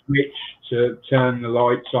the switch to turn the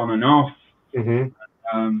lights on and off.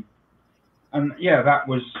 And yeah, that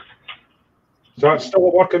was. So that's still a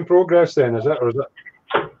work in progress then, is it, or is it?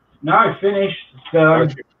 No, finished.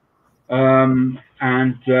 And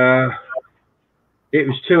it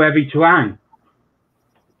was too heavy to hang.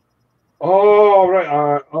 Oh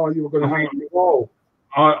right. You were going to hang it on the wall.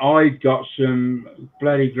 I got some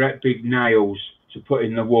bloody great big nails to put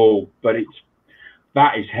in the wall, but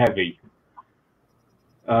that is heavy.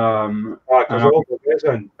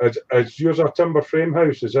 Is yours a timber frame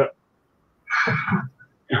house? Is it?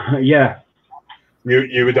 Yeah.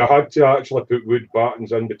 You would have had to actually put wood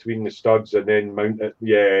battens in between the studs and then mount it.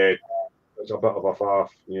 Yeah, it's a bit of a faff.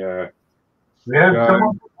 Yeah.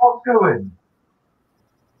 Someone going.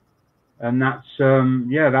 And that's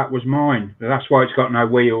that was mine. That's why it's got no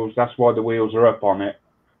wheels. That's why the wheels are up on it.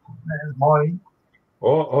 That's mine.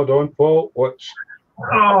 Oh, hold on, Paul. What's?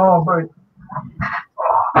 Oh, right.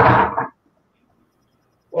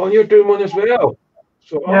 Oh, you're doing one as well.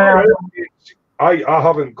 So yeah. I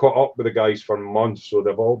haven't caught up with the guys for months, so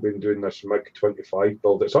they've all been doing this MiG-25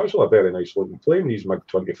 build. It's actually a very nice looking plane, these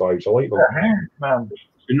MiG-25s. I like them.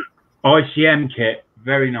 ICM kit,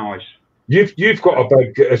 very nice. You've got a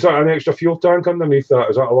big. Is that an extra fuel tank underneath that?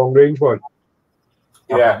 Is that a long range one?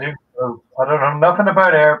 Yeah. I don't know nothing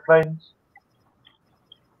about airplanes.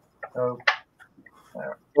 So,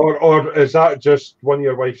 yeah. Or is that just one of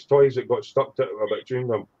your wife's toys that got stuck to it about chewing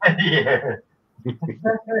them? Yeah.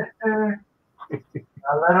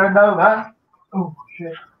 I'll let her know that. Oh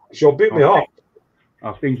shit! She'll beat me up.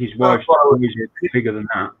 I think his wife's toys are bigger than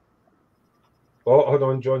that. Oh, hold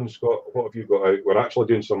on, John Scott. What have you got out? We're actually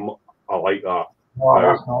doing some. I like that. Oh,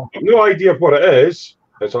 that's nice. I've no idea what it is.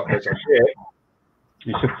 It's a jet.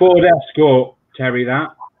 It's a Ford Escort, Terry.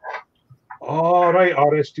 That. Oh right,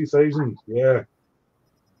 RS2000. Yeah.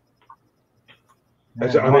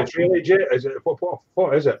 Is it an Israeli jet? Is it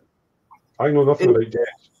what is it? I know nothing about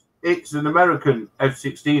jets. It's an American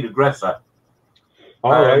F-16 Aggressor.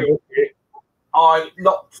 All right, okay. I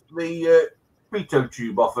knocked the pitot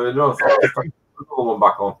tube off it, so I stuck the other one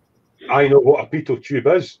back on. I know what a pitot tube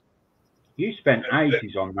is. You spent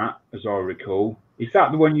ages on that, as I recall. Is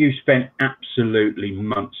that the one you spent absolutely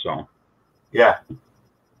months on? Yeah.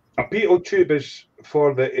 A pitot tube is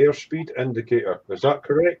for the airspeed indicator. Is that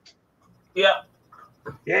correct? Yeah.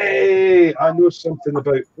 Yay! I know something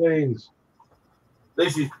about planes.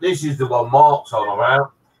 This is the one Mark's on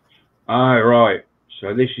about. Oh, right.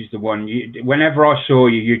 So this is the one. Whenever I saw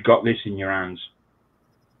you, you'd got this in your hands.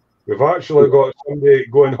 We've actually got somebody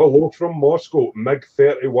going, hello from Moscow.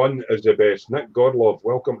 MiG-31 is the best. Nick Godlove,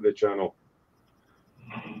 welcome to the channel.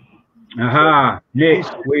 Aha, Nick,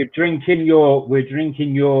 we're drinking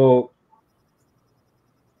your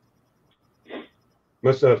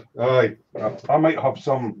Mister, aye, I might have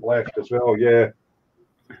some left as well, yeah.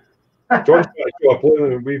 John's got a show of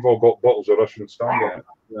plane and we've all got bottles of Russian Standard.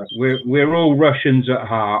 Yes. We're all Russians at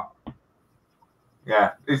heart.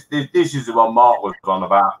 Yeah, this is the one Mark was on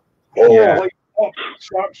about. Oh, Yeah. like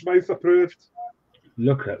Sharp's Mouth approved.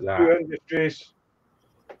 Look at that. Two Industries.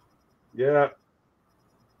 Yeah.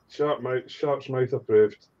 Sharp's Mouth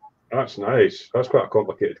approved. That's nice. That's quite a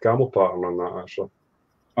complicated camel pattern on that, actually.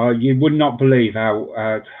 You would not believe how.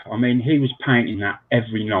 I mean, he was painting that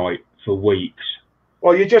every night for weeks.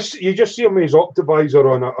 Well, you just see him with his Optivisor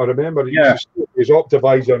on it. I remember his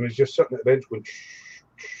Optivisor and he's just sitting at the bench going.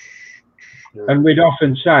 Yeah. And we'd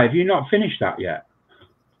often say, "Have you not finished that yet?"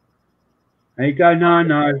 And he'd go,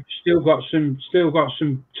 "No, still got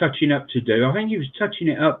some touching up to do." I think he was touching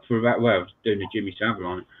it up for about doing a Jimmy Savile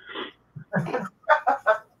on it.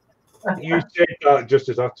 You said that just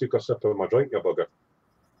as I took a sip of my drink, you bugger.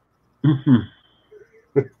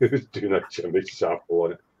 He was doing a Jimmy Savile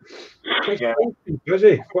on it. Yeah.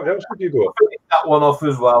 Busy. What else did you go? That one off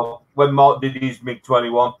as well when Mark did his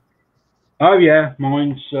MiG-21. Oh yeah,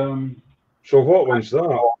 mine's. So what one's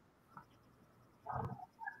that?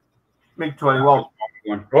 MiG-21.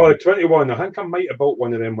 Oh, the 21. I think I might have bought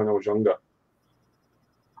one of them when I was younger.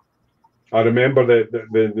 I remember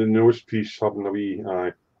the nose piece having a wee.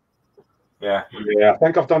 Yeah. Yeah, I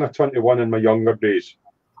think I've done a 21 in my younger days.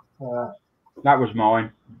 That was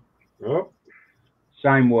mine. Oh.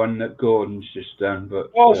 Same one that Gordon's just done, but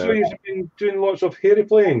Also, he's been doing lots of hairy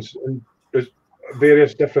planes and there's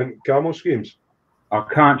various different camo schemes. I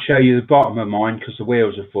can't show you the bottom of mine because the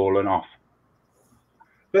wheels have fallen off.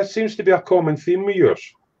 This seems to be a common theme with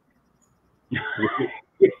yours.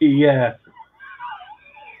 Yeah,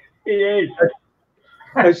 it is.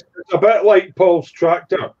 It's a bit like Paul's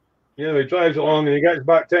tractor. You know, he drives along and he gets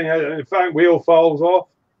back 10 years and the front wheel falls off.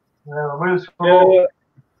 Yeah, wheels fall off.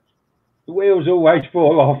 The wheels always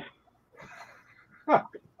fall off.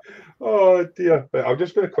 Oh dear! But I'm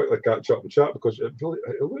just going to quickly catch up and chat because it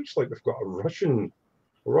looks like we've got a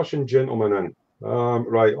Russian gentleman in.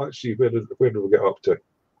 Right, let's see where did we get up to?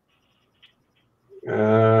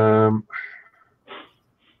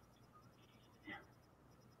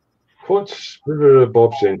 What's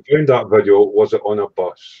Bob saying? Found that video. Was it on a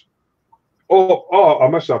bus? Oh! I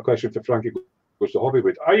missed that question for Frankie goes to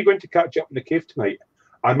Hobbywood. Are you going to catch up in the cave tonight?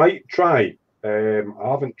 I might try. I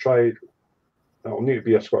haven't tried. It'll need to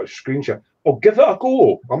be a Scottish screenshot. I'll give it a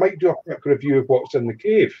go. I might do a quick review of what's in the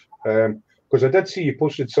cave. Because I did see you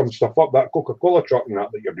posted some stuff up, that Coca-Cola truck and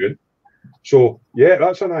that you're doing. So, yeah,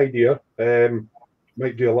 that's an idea.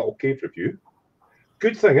 Might do a little cave review.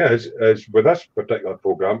 Good thing is with this particular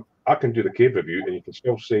program, I can do the cave review and you can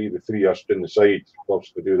still see the three us in the side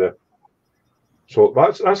whilst to do the. So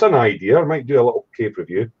that's an idea. I might do a little cave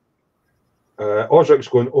review. Osric's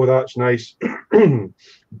going, oh, that's nice.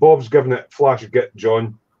 Bob's giving it flash git,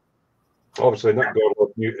 John. Obviously, Nick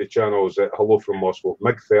Gorlov, new to the channel, is hello from Moscow.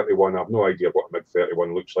 MiG-31, I have no idea what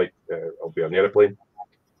MiG-31 looks like. It'll be an aeroplane.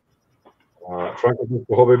 Frankie from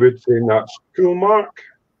Hollywood saying that's cool, Mark.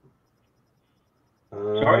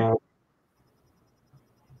 Sorry?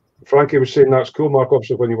 Frankie was saying that's cool, Mark,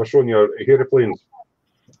 obviously, when you were showing your aeroplanes.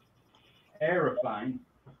 Aeroplane?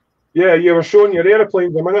 Yeah, you were showing your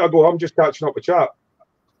aeroplanes a minute ago. I'm just catching up with chat.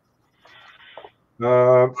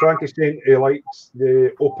 Frankie's saying he likes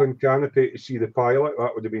the open canopy to see the pilot.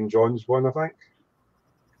 That would have been John's one, I think.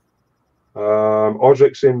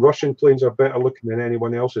 Audric saying Russian planes are better looking than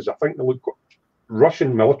anyone else's. I think they look.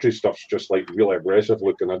 Russian military stuff's just like really aggressive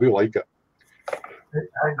looking. I do like it.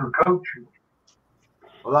 Agriculture.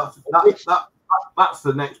 Well, that's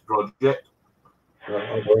the next project.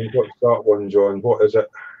 What's that one, John? What is it?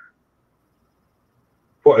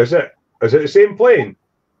 What is it? Is it the same plane?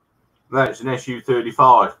 No, it's an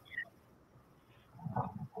Su-35.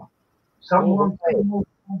 Someone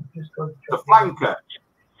The flanker.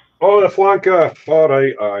 Oh, the flanker. All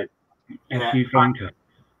right, aye. Yeah. Flanker.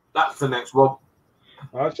 That's the next one.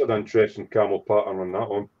 That's an interesting camel pattern on that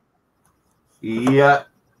one. Yeah.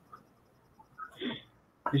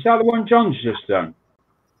 Is that the one John's just done?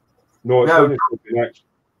 No, it's No. next.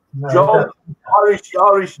 No, John,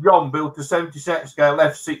 Irish John built a 76 scale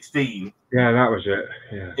F-16 Yeah, that was it.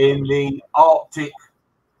 Yeah. in the Arctic,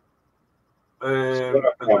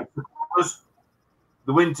 the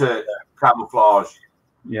winter camouflage.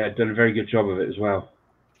 Yeah, done a very good job of it as well.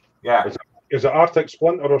 Yeah. Is it Arctic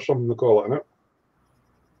Splinter or something they call it, isn't it?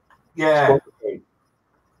 Yeah.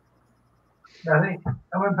 I think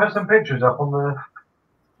I'm going to put some pictures up on the.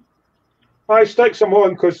 I stick some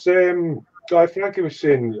on because Frankie was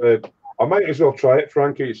saying I might as well try it,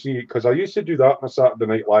 Frankie, to see, because I used to do that on a Saturday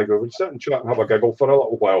Night Live. We would sit and chat and have a giggle for a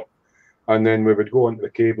little while, and then we would go into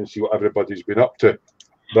the cave and see what everybody's been up to.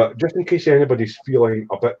 But just in case anybody's feeling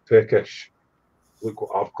a bit peckish, look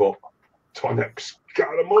what I've got. Tonics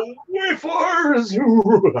caramel wafers.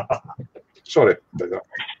 Sorry about that.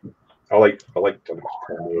 I like tonics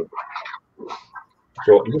caramel.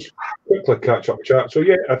 So I'll just quickly catch up chat. So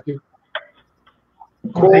yeah, if you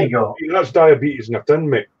that's diabetes in a tin,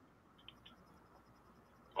 mate.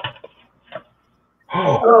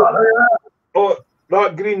 Oh,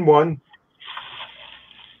 that green one.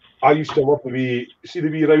 I used to love the wee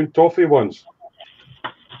round toffee ones.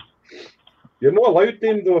 You're not allowed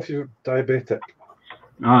them though if you're diabetic.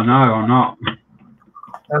 Oh no, I'm not.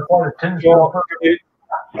 So,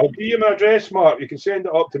 I'll give you my address, Mark. You can send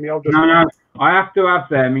it up to me. I'll just no. I have to have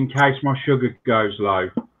them in case my sugar goes low.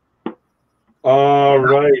 All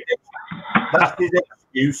right. That's his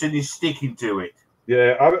excuse, and he's sticking to it.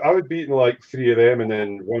 Yeah, I would be eating like 3 of them, and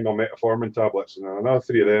then one of my metformin tablets, and then another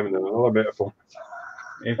 3 of them, and then another metformin.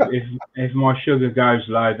 If my sugar goes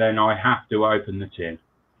low, then I have to open the tin.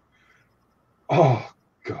 Oh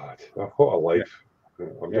God, what a life!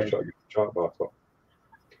 Yeah. I'm just trying to get the chat back up.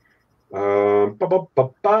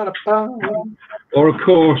 Or of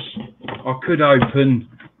course, I could open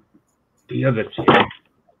the other tin.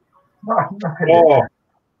 Oh,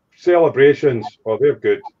 celebrations! Oh, they're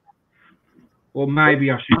good. Or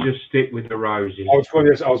maybe I should just stick with the roses. I was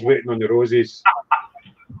waiting on the roses.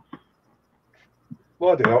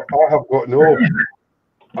 Bloody hell, I have got no.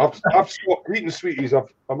 I've stopped eating sweeties.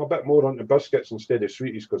 I'm a bit more onto biscuits instead of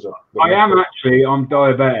sweeties because I'm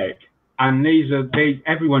diabetic, and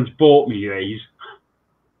everyone's bought me these.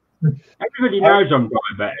 Everybody knows I'm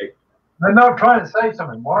diabetic. They're not trying to say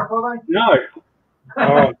something, Mark, are they? No.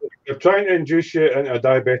 They're trying to induce you into a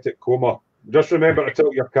diabetic coma. Just remember to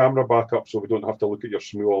tilt your camera back up so we don't have to look at your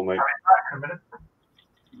Smoo all night.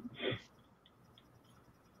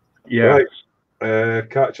 Yeah. Right.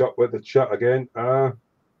 Catch up with the chat again.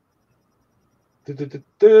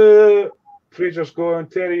 Fraser's going.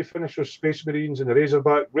 Terry finished with Space Marines and the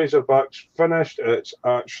Razorbacks finished. It's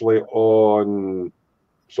actually on.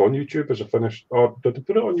 It's on YouTube. Is it finished? Or did they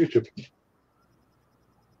put it on YouTube?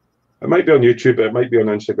 It might be on YouTube. It might be on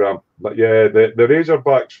Instagram. But yeah, the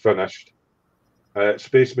Razorbacks finished.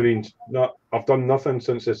 Space Marines. I've done nothing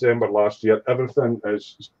since December last year. Everything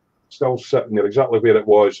is still sitting there exactly where it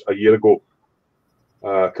was a year ago,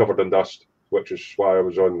 covered in dust. Which is why I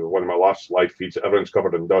was on one of my last live feeds. Everything's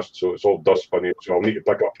covered in dust, so it's all dust bunny. So I'll need to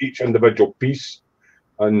pick up each individual piece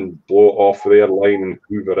and blow it off their line and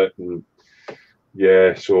hoover it. And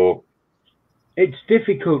yeah, so it's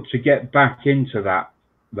difficult to get back into that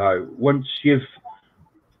though. Once you've,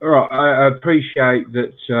 all right, I appreciate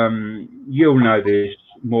that you'll know this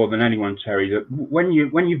more than anyone, Terry. That when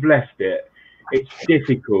you've left it, it's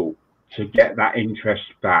difficult to get that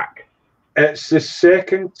interest back. It's the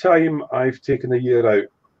second time I've taken a year out.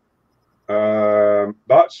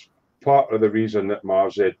 That's part of the reason that my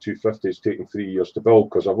RZ250 has taken 3 years to build,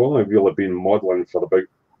 because I've only really been modelling for about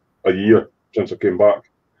a year since I came back.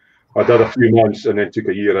 I did a few months and then took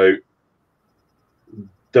a year out.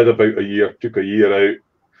 Did about a year, took a year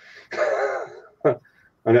out.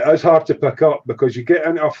 And it is hard to pick up because you get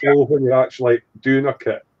into a flow when you're actually doing a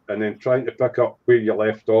kit and then trying to pick up where you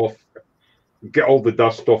left off. Get all the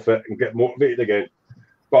dust off it and get motivated again.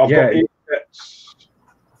 But I've got 8 kits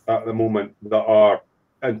at the moment that are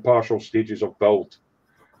in partial stages of build.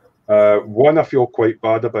 One I feel quite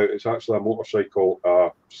bad about. It's actually a motorcycle,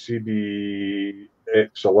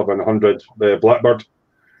 CBX 1100, the Blackbird,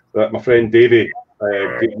 that my friend Davey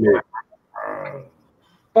gave me.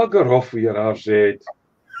 Bugger off with your RZ.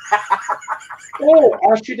 Oh,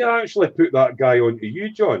 I should actually put that guy onto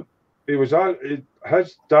you, John. His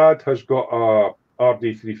dad has got a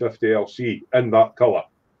RD350 LC in that colour,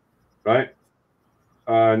 right?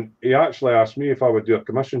 And he actually asked me if I would do a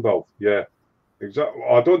commission build. Yeah, exactly.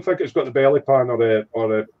 I don't think it's got the belly pan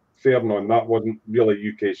or a fairing on. That wasn't really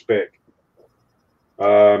UK spec.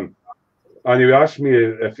 And he asked me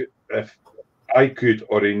if I could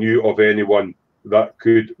or he knew of anyone that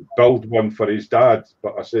could build one for his dad.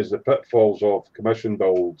 But I says the pitfalls of commission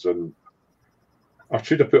builds, and I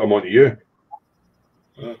should have put him onto you.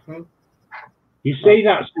 You see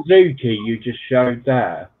that Suzuki you just showed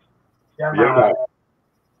there? Yamaha.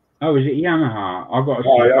 Oh, is it Yamaha? I've got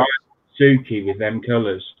a yeah. Suzuki with them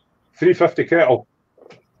colours. 350 kettle.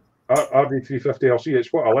 RD 350 LC.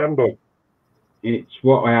 It's what I learned on. It's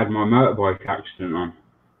what I had my motorbike accident on.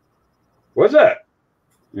 Was it?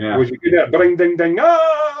 Yeah. Was you good at bring ding ding?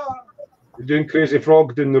 Ah! You're doing crazy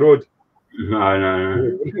frog down the road.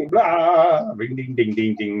 No. Blah, ring ding ding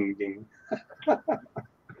ding ding ding.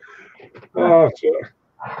 Oh, so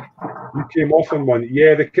you came off on one.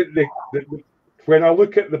 Yeah, when I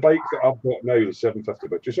look at the bike that I've got now, the 750,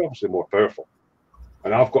 which is obviously more powerful,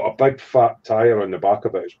 and I've got a big fat tyre on the back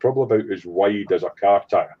of it. It's probably about as wide as a car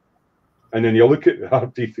tyre. And then you look at the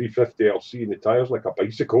RD350 LC and the tyre's like a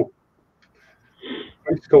bicycle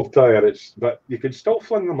tyre. But you can still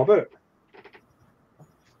fling them about.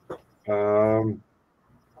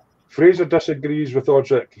 Fraser disagrees with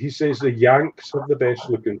Odrick. He says the Yanks have the best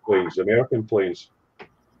looking planes, the American planes.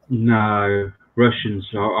 No, Russians.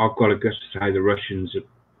 I've got to say the Russians are.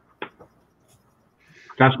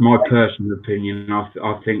 That's my personal opinion. I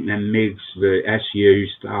think them MiGs, the SUs,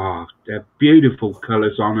 they're beautiful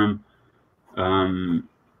colours on them.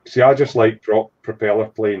 See, I just like propeller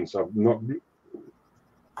planes. I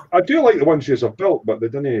do like the ones you've built, but they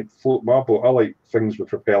didn't float my boat. I like things with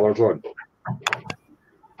propellers on.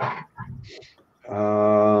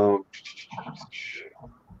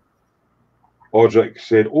 Audric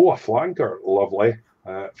said, "Oh, a flanker, lovely."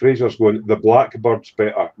 Fraser's going, "The Blackbird's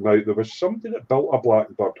better." Now, there was somebody that built a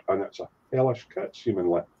Blackbird, and it's a hellish kit,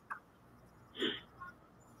 seemingly.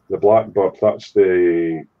 The Blackbird, that's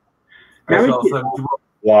the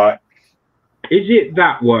black. Is it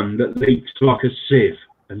that one that leaks like a sieve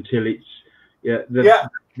until it's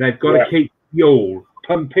they've got to keep fuel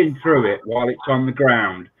pumping through it while it's on the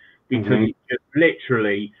ground, because it just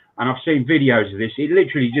literally, and I've seen videos of this, it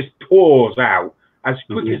literally just pours out as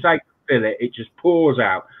quick as they can fill it. It just pours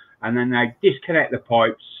out, and then they disconnect the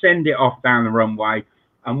pipes, send it off down the runway,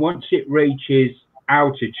 and once it reaches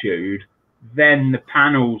altitude, then the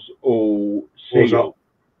panels all seal.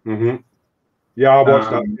 Yeah, I watched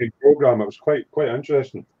that program. It was quite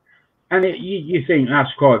interesting. And you think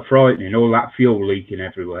that's quite frightening, all that fuel leaking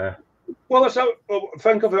everywhere. Well,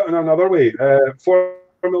 think of it in another way. Formula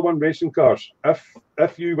One racing cars.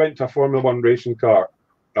 If you went to a Formula One racing car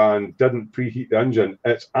and didn't preheat the engine,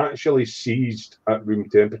 it's actually seized at room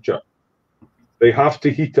temperature. They have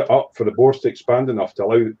to heat it up for the bores to expand enough to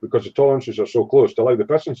allow, because the tolerances are so close, to allow the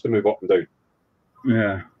pistons to move up and down.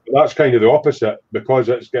 Yeah. That's kind of the opposite, because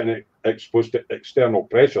it's getting exposed to external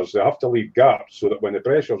pressures. They have to leave gaps so that when the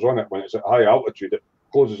pressure's on it, when it's at high altitude, it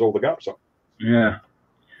closes all the gaps up. Yeah.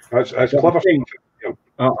 That's clever.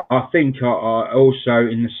 I think also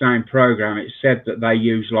in the same program it said that they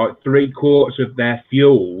use like 3/4 of their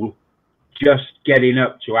fuel just getting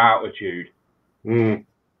up to altitude.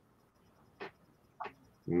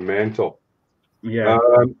 Mental. Yeah.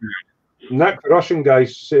 Nick, the Russian guy,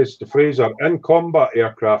 says to Fraser, in combat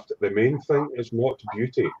aircraft, the main thing is not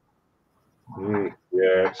beauty.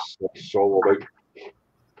 Yeah, it's all about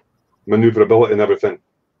maneuverability and everything.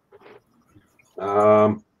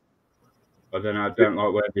 I don't know. I don't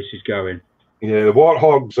like where this is going. Yeah, the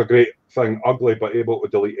Warthog's a great thing, ugly but able to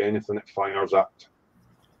delete anything it fires at.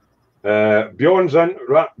 Bjorn's in,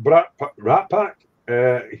 Rat Pack.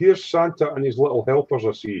 Here's Santa and his little helpers,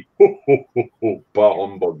 I see. Ho, ho, ho, ho, bah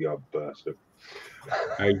humbug, you bastard.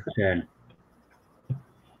 810.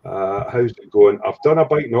 How's it going? I've done a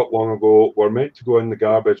bike not long ago. We're meant to go in the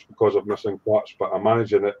garbage because of missing parts, but I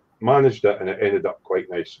managed it and it ended up quite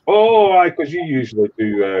nice. Oh, aye, because you usually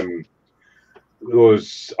do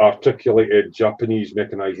those articulated Japanese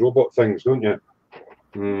mechanized robot things, don't you?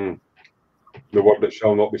 The word that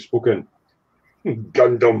shall not be spoken.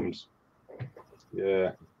 Gundams.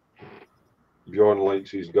 Yeah. Bjorn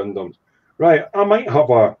likes his Gundams. Right, I might have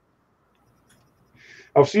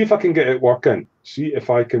I'll see if I can get it working. See if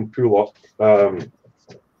I can pull up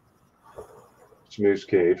Smoo's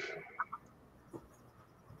Cave.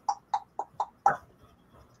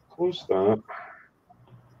 Close that.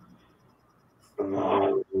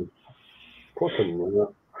 Click on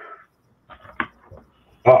that.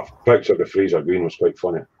 That picture of the freezer green was quite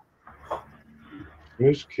funny.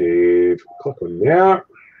 Smoo's Cave. Click on there.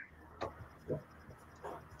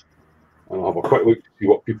 And I'll have a quick look to see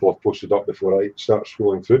what people have posted up before I start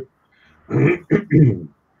scrolling through.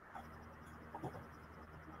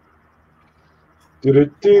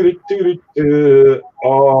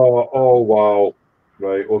 Oh, wow.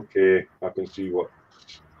 Right, okay. I can see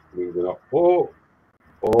what's moving up. Oh,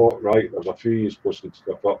 right. There's a few he's posted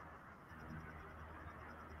stuff up.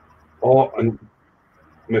 Oh, and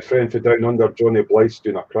my friend for Down Under, Johnny Blythe's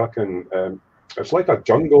doing a cracking. It's like a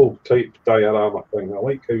jungle type diorama thing. I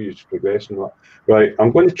like how you're progressing that. Right,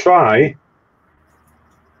 I'm going to try.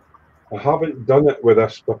 I haven't done it with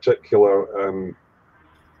this particular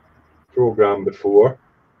program before.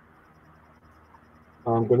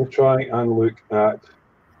 I'm going to try and look at.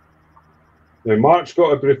 Now, Mark's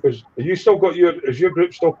got a group. Have you still got is your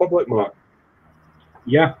group still public, Mark?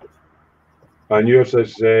 Yeah. And yours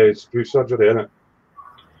is Sprue Surgery, isn't it?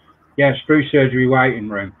 Yeah, Sprue Surgery waiting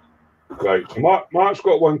room. Right. So Mark's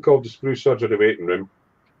got one called the Sprue Surgery waiting room,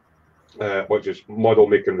 which is model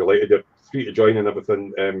making related. You're free to join and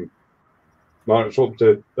everything. Mark, it's open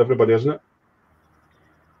to everybody, isn't it?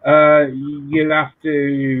 You'll have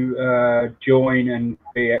to join and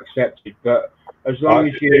be accepted, but as long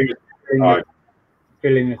as you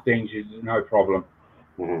fill in the things, it's no problem.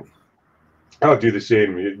 Mm-hmm. I'll do the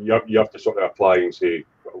same. You have to sort of apply and say,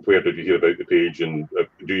 where did you hear about the page, and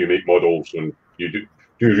do you make models, and you do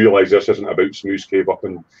you realise this isn't about Smoo's Cave up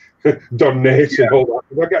in Durness and all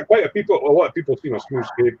that. I get quite a lot of people seeing a Smoo's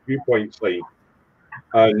Cave viewpoint sign,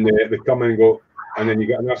 and they come in and go, and then you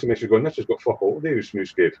get an SMS going, this has got fuck all to do with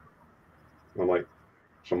Smoo's Cave. I'm like,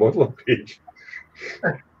 it's a modelling page.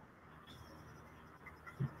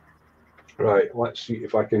 Right, let's see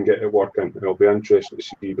if I can get it working. It'll be interesting to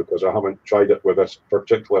see because I haven't tried it with this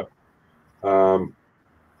particular.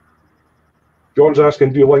 John's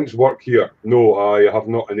asking, do links work here? No, I have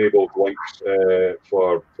not enabled links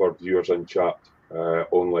for viewers in chat.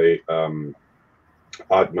 Only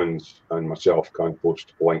admins and myself can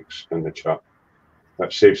post links in the chat.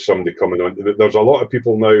 That saves somebody coming on. There's a lot of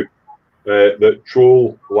people now that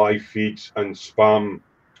troll live feeds and spam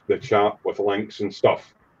the chat with links and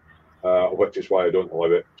stuff. Which is why I don't allow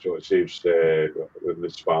it. So it saves the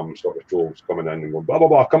spam sort of trolls coming in and going blah blah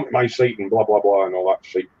blah, come to my site and blah blah blah and all that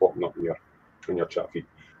shit popping up in your chat feed.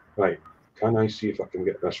 Right, can I see if I can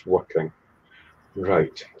get this working?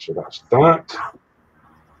 Right, so that's that.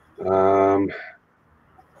 Oh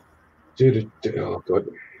god.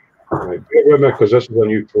 Right, bear with me because this is a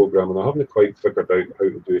new program and I haven't quite figured out how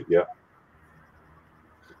to do it yet.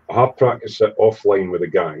 I have practiced it offline with the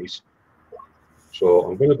guys. So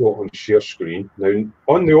I'm going to go on share screen. Now,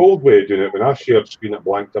 on the old way of doing it, when I shared screen, it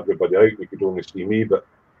blanked everybody out. You could only see me. But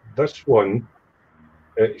this one,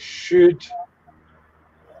 it should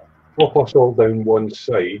flop us all down one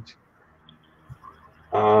side.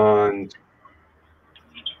 And,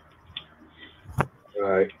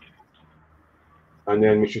 right. And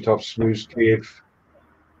then we should have Smoo's Cave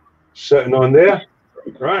sitting on there.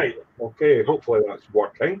 Right. Okay. Hopefully that's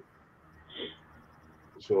working.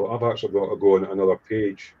 So I've actually got to go on another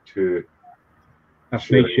page to.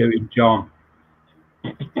 That's me shooting John.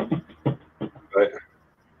 Right.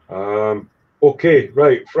 Okay.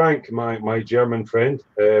 Right. Frank, my German friend,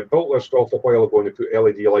 built this golf a while ago and he put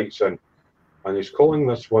LED lights in, and he's calling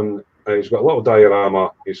this one. He's got a little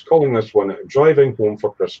diorama. He's calling this one "Driving Home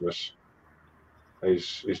for Christmas."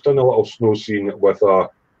 He's done a little snow scene with a.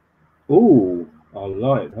 Ooh, I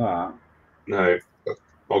like that. Now,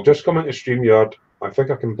 I'll just come into StreamYard. I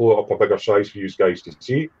think I can blow it up a bigger size for you guys to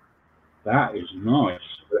see. That is nice.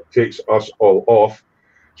 It takes us all off.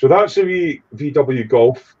 So that's a VW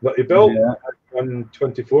Golf that he built on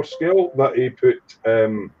 24 scale, that he put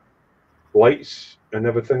lights and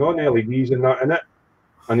everything on, LEDs and that in it.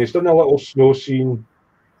 And he's done a little snow scene.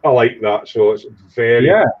 I like that. So it's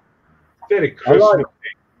very Christmas. Like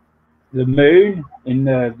the moon in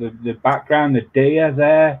the background, the deer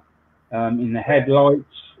there in the headlights.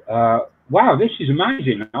 Wow, this is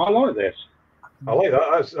amazing. I like this. I like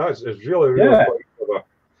that. That's really, really quite clever.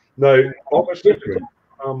 Now, obviously,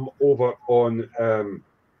 I'm over on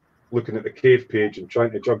looking at the cave page and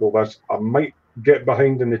trying to juggle this. I might get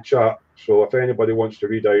behind in the chat. So if anybody wants to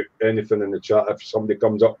read out anything in the chat, if somebody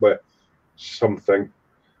comes up with something,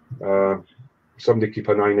 somebody keep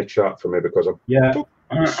an eye in the chat for me because I'm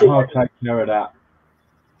I'll take care of that.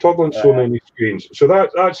 Toggling so many screens. So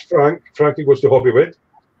that's Frank. Frankie goes to Hobbywood.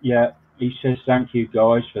 Yeah. He says, "Thank you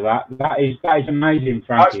guys for that. That is amazing,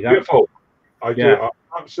 Frankie. That's beautiful. I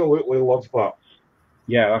absolutely love that.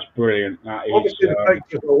 Yeah, that's brilliant. That is, obviously the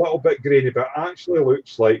picture's a little bit grainy, but it actually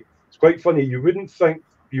looks like it's quite funny. You would think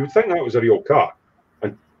that was a real car,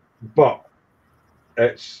 but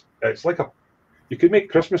it's like you could make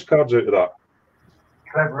Christmas cards out of that.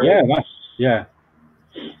 Clever. Yeah,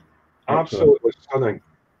 absolutely stunning.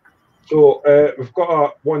 So we've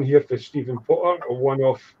got one here for Stephen Potter, one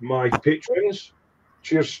of my patrons.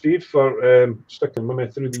 Cheers, Steve, for sticking with me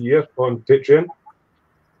through the year on Patreon.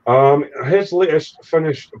 His latest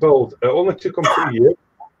finished build, it only took him 3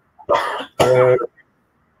 years.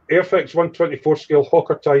 Airfix 124 scale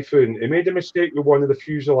Hawker Typhoon. He made a mistake with one of the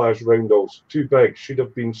fuselage roundels. Too big, should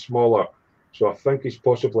have been smaller. So I think he's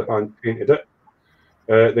possibly hand painted it.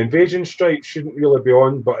 The invasion stripes shouldn't really be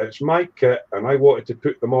on, but it's my kit and I wanted to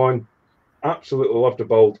put them on. Absolutely love the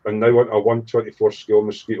build, and now want a 124 scale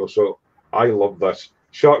mosquito. So I love this.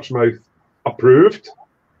 Shark's Mouth approved.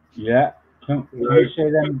 Yeah. Can we see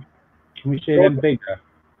them? Can we see them bigger?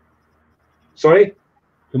 Sorry?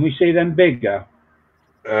 Can we see them bigger?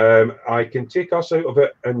 I can take us out of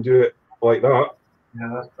it and do it like that. Yeah,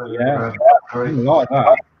 that's pretty Yeah. good. I like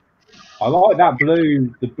that. I like that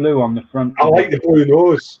blue, the blue on the front. I like the blue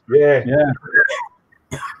nose. Yeah.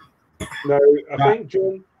 Yeah. Now, I think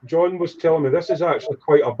John was telling me this is actually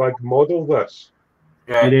quite a big model, this.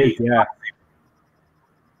 Yeah, It is, yeah.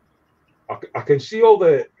 I can see all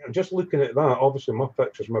the, just looking at that, obviously my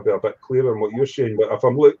pictures may be a bit clearer than what you're saying, but if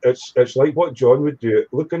I'm it's like what John would do.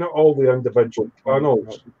 Looking at all the individual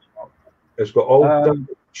panels, it's got all different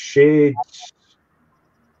shades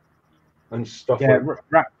and stuff. Yeah,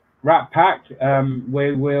 like Rat Pack,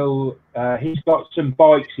 we will, he's got some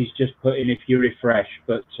bikes he's just put in if you refresh,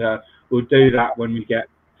 but we'll do that when we get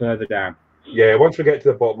further down. Yeah, once we get to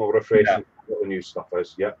the bottom, we'll refresh what the new stuff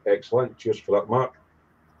is. Yeah, excellent. Cheers for that, Mark.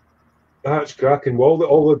 That's cracking. Well,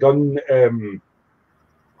 all the gun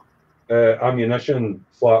ammunition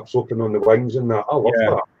flaps open on the wings and that. I love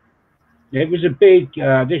that. It was a big,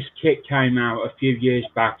 this kit came out a few years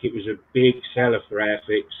back. It was a big seller for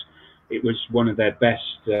Airfix. It was one of their best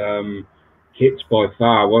kits by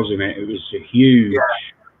far, wasn't it? It was a huge.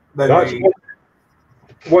 Yeah. That's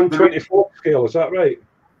 124 scale, is that right?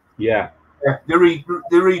 Yeah. Yeah, they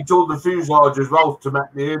retooled the fuselage as well to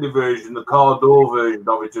make the early version, the car door version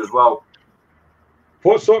of it as well.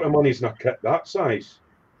 What sort of money's in a kit that size?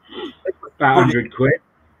 About 100 quid.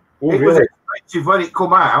 Oh, It really? was expensive when it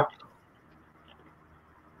come out.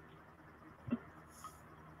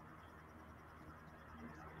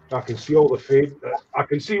 I can see all the fade. I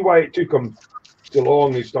can see why it took him so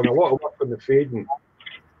long. He's done a lot of work on the fading.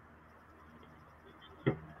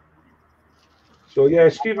 So yeah,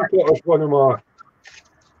 Stephen Potter's one of my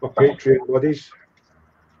Patreon buddies.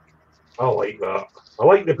 I like that. I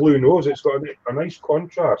like the blue nose. It's got a nice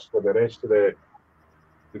contrast with the rest of the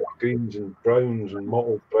greens and browns and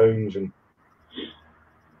mottled browns and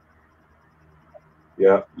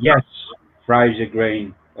yeah. Yes, Fraser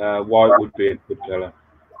green. White would be a good colour.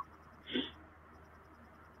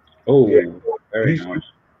 Oh, Yeah. very nice.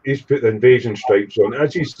 He's put the invasion stripes on.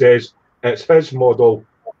 As he says, it's his model,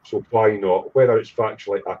 so why not? Whether it's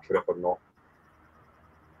factually accurate or not.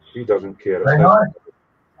 He doesn't care. Very nice.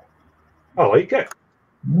 I like it.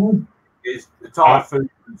 It's the typhoon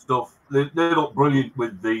and stuff. They look brilliant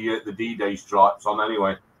with the D-Day stripes on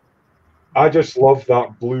anyway. I just love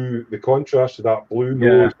that blue, the contrast of that blue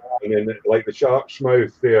nose, and then like the shark's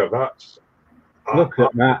mouth there. That's Look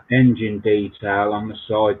at that engine detail on the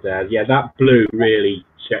side there. Yeah, that blue really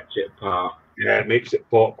sets it apart. yeah, it makes it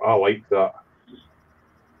pop. I like that.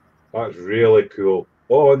 That's really cool.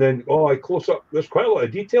 Oh, and then I close up. There's quite a lot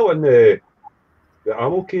of detail in the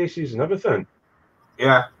ammo cases and everything.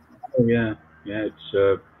 Yeah. Oh yeah, yeah. It's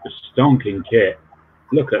a stonking kit.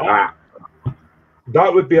 Look at that.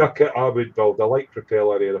 That would be a kit I would build. I like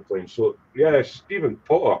propeller aeroplanes. So yeah, Stephen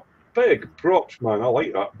Potter, big props, man. I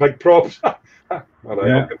like that. Big props. All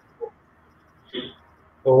right. Yeah.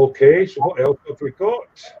 Okay, so what else have we got?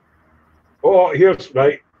 Oh, here's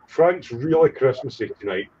right. Frank's really Christmassy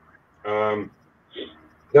tonight.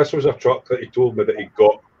 This was a truck that he told me that he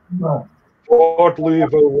got. Ford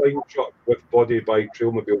Louisville line truck with body by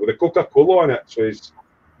Trailmobile with a Coca-Cola on it. So he's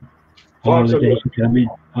Holidays are coming.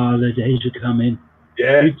 Holidays are coming.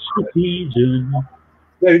 yeah. It's the season.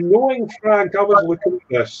 Now, knowing Frank, I was looking at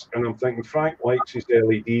this and I'm thinking Frank likes his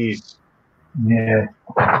LEDs. Yeah.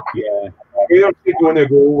 Yeah. Where's he going to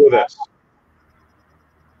go with this?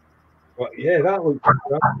 But yeah, that looks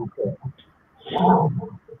fantastic.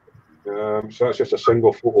 So that's just a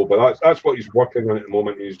single photo, but that's what he's working on at the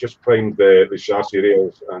moment. He's just primed the chassis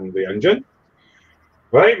rails and the engine.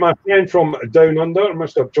 Right, my friend from down under,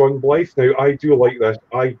 Mr. John Blythe. Now, I do like this.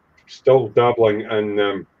 I still dabbling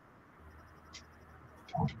in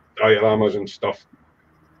dioramas and stuff.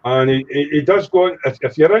 And he does go on,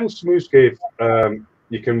 if you're in Smoo's cave,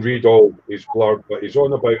 you can read all his blurb, but he's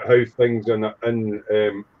on about how things in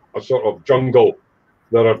a sort of jungle,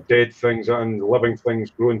 there are dead things and living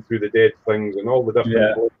things growing through the dead things and all the different.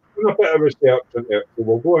 Yeah. Doing a bit of research into it, so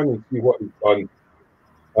we'll go in and see what he's done.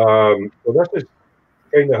 So this is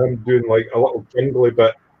kind of him doing like a little jungly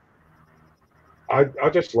bit. I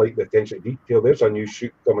just like the attention to detail. There's a new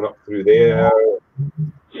chute coming up through there.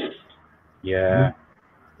 Yeah.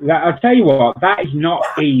 I'll tell you what, that is not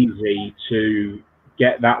easy to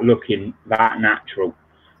get that looking that natural.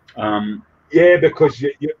 Yeah, because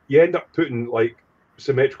you end up putting like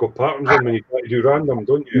symmetrical patterns in when you try to do random,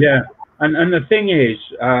 don't you? Yeah, and the thing is,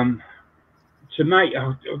 to make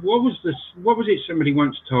what was it somebody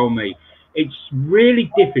once told me? It's really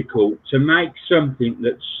difficult to make something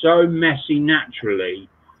that's so messy naturally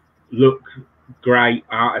look great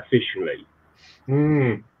artificially,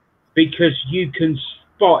 because you can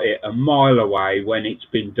spot it a mile away when it's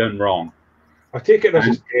been done wrong. I take it this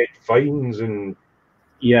is Ed Fines, and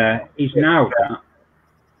yeah, he's nailed that.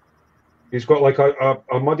 He's got like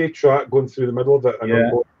a muddy track going through the middle of it, and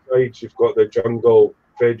on both sides you've got the jungle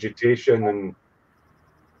vegetation, and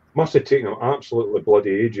must have taken him absolutely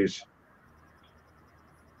bloody ages.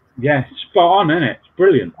 Yeah, spot on, isn't it? It's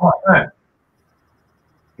brilliant.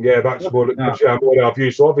 Yeah, that's more of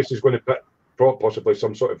view. So obviously he's going to put possibly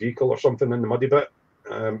some sort of vehicle or something in the muddy bit,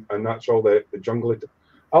 and that's all the jungle.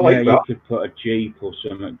 I like that. You could put a jeep or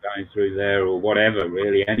something going through there, or whatever,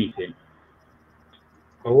 really, anything.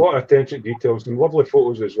 A lot of attention to details and lovely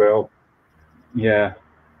photos as well. Yeah,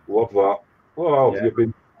 love that. Well, you've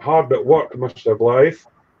been hard at work, Mr. Blythe.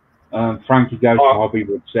 Frankie Goes to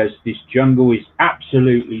Hobbywood says this jungle is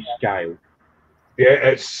absolutely scaled. Yeah,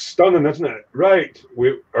 it's stunning, isn't it? Right.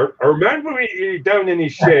 I remember we down in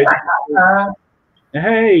his shed.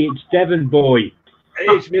 Hey, it's Devon Boy.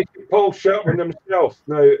 He's making Paul Shelton himself.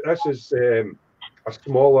 Now, this is a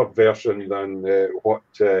smaller version than what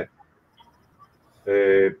Ted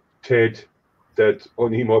did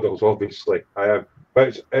on E-Models, obviously.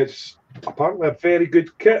 But it's apparently a very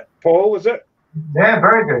good kit. Paul, is it? Yeah,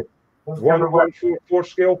 very good. 1.44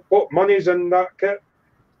 scale. What money's in that kit?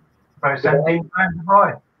 About £17 to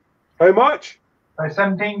buy. How much? About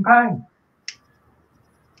 £17.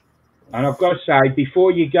 And I've got to say,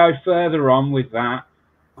 before you go further on with that,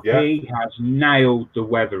 he has nailed the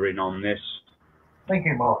weathering on this. Thank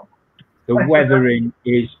you, Mark. The weathering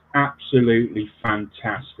is absolutely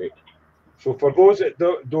fantastic. So for those that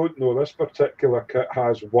don't know, this particular kit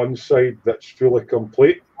has one side that's fully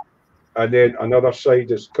complete, and then another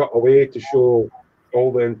side is cut away to show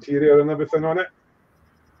all the interior and everything on it.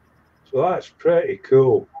 So that's pretty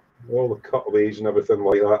cool. All the cutaways and everything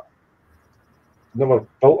like that. Never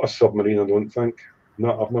built a submarine, I don't think.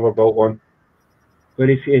 No, I've never built one. But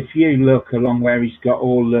if you look along where he's got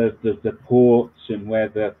all the ports and where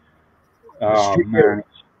the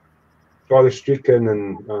the streaking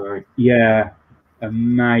and yeah,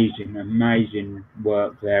 amazing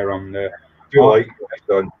work there on the. Like it's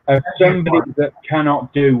done. As somebody that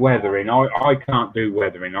cannot do weathering, I can't do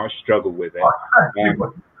weathering. I struggle with it.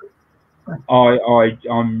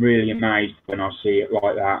 I'm really amazed when I see it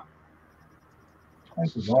like that.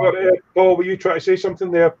 Paul, were you trying to say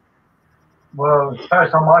something there? Well, it's the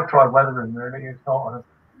first time I tried weathering, really. It's not a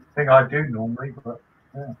thing I do normally, but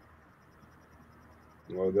yeah.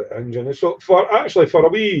 Well, the engine. So for a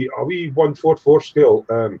wee 144 scale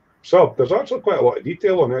sub, there's actually quite a lot of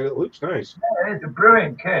detail on it. It looks nice. Yeah, it's a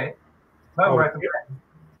brilliant kit. No recommend.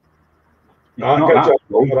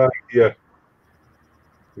 Idea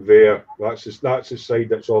there. That's the side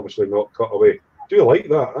that's obviously not cut away. Do you like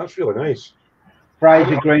that? That's really nice.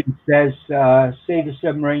 Fraser Green says, see the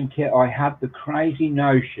submarine kit, I had the crazy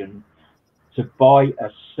notion to buy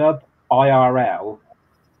a sub IRL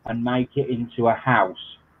and make it into a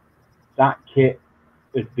house. That kit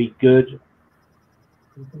would be good.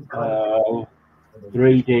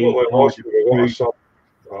 3D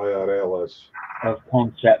IRL is of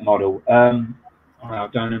concept model. I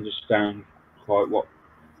don't understand quite what.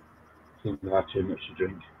 I think I've had too much to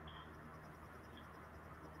drink.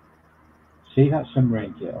 See that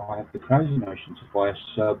submarine kit? I have the crazy notion to buy a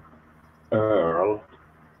sub Earl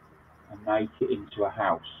and make it into a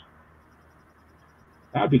house.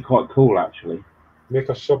 That'd be quite cool, actually. Make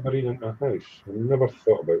a submarine into a house. I never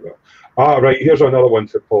thought about that. Right, here's another one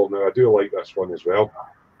for Paul. Now, I do like this one as well.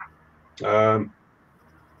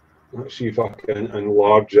 Let's see if I can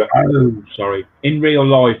enlarge it. Oh, sorry. In real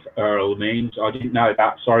life, Earl means. I didn't know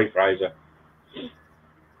that. Sorry, Fraser.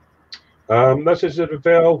 This is a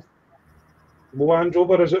Revell Land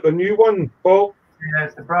Rover. Is it the new one, Paul? Yeah,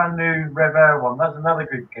 it's the brand new Rev Air one. That's another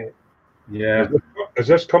good kit. Yeah. Is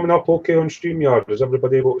this coming up okay on StreamYard? Is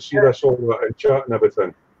everybody able to see this all in chat and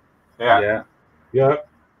everything? Yeah. That's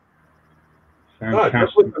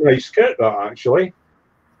a nice kit, that actually.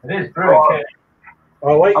 It is brilliant kit.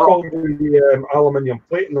 I like all the aluminium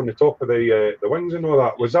plating on the top of the wings and all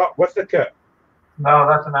that. Was that with the kit? No,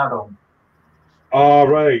 that's an add-on.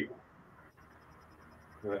 Right.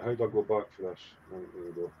 How do I go back for this? Right, there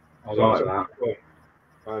we go. I like that.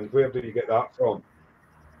 And where did you get that from?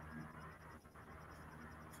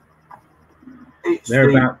 It's They're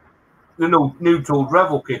about. the new tooled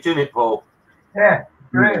Revel kit, isn't it, Paul? Yeah,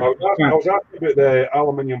 brilliant. I was asking about the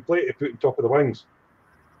aluminium plate to put on top of the wings.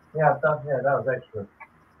 Yeah, that was excellent.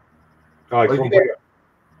 Aye, Well, from yeah. here.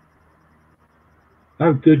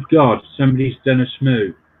 Oh, good God! Somebody's done a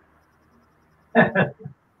Smoo.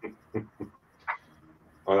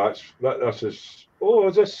 Oh, this is. Oh,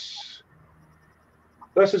 is this?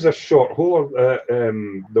 This is a short hauler.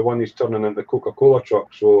 The one he's turning into the Coca-Cola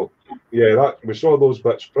truck. So yeah, that we saw those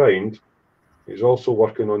bits primed. He's also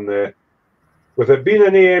working on the. With it being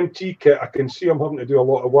an AMT kit, I can see I'm having to do a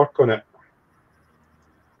lot of work on it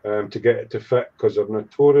to get it to fit, because they're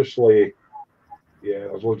notoriously,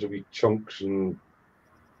 there's loads of wee chunks and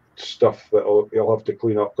stuff that you'll have to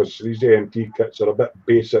clean up, because these AMT kits are a bit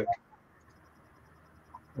basic.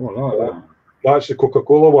 Oh, I like that. That's the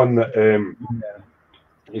Coca-Cola one that Yeah.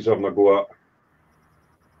 he's having a go at.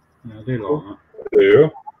 Yeah, I do like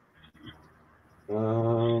that.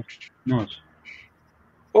 There. Nice.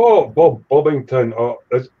 Oh, Bob Bobbington.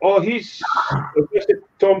 Is this the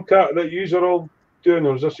Tomcat that you are all doing,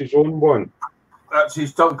 or is this his own one? That's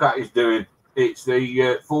his Tomcat he's doing. It's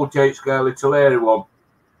the 48 scale Italeri one.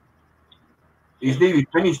 He's nearly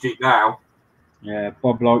finished it now. Yeah,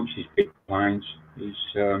 Bob likes his big planes. He's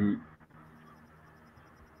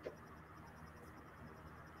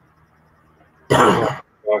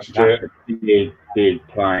That's a big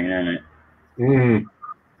plane, isn't it? Mm.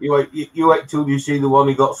 You wait till you see the one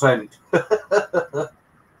he got sent.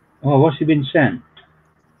 Oh, what's he been sent?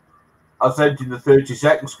 I sent him the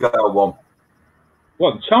 32nd scale one.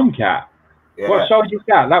 What, the Tomcat? Yeah. What size is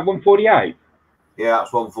that? That 148? Yeah,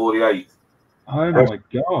 that's 148. Oh my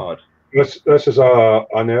God. This is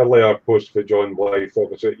an earlier post for John Blythe.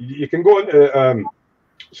 Obviously, you can go into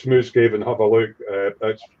Smoo's Cave and have a look.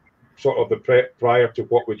 It's sort of the prior to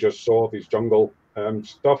what we just saw, these jungle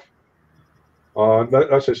stuff.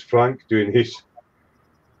 This is Frank doing his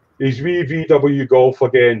wee VW Golf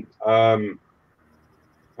again,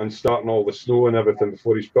 and starting all the snow and everything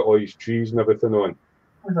before he's put all his trees and everything on.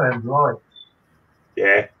 Right.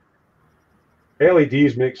 Yeah.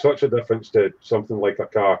 LEDs make such a difference to something like a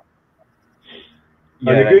car.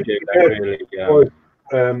 Yeah, and they do. They really do.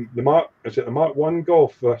 The Mark 1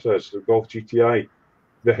 Golf, this is the Golf GTI.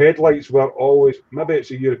 The headlights were always, maybe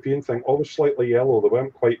it's a European thing, always slightly yellow. They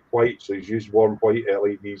weren't quite white, so he's used warm white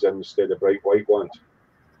LEDs instead of bright white ones.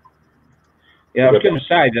 Yeah, I was going to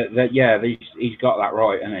say that he's got that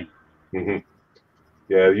right, hasn't he? Mm-hmm.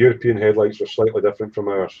 Yeah, the European headlights are slightly different from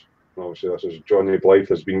ours. Obviously, this is Johnny Blythe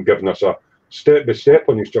has been giving us a step-by-step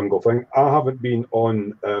on his jungle thing. I haven't been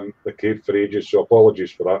on the cave for ages, so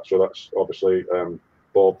apologies for that. So that's obviously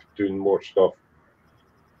Bob doing more stuff.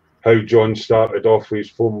 How John started off with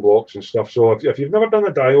his foam blocks and stuff. So if you've never done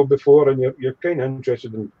a dial before and you're kind of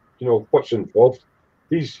interested in what's involved,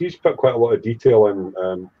 he's put quite a lot of detail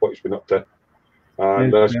in what he's been up to.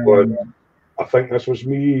 And I think this was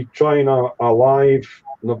me trying a live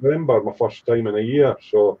November, my first time in a year.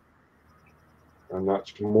 So, and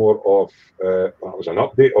that's more of that was an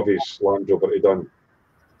update of his Land Rover he done.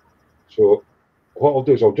 So what I'll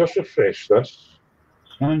do is I'll just refresh this.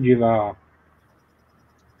 Slangivar.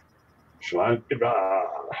 Yeah,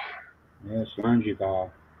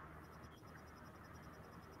 Slangivar.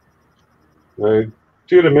 Now,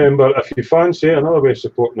 do remember, if you fancy another way of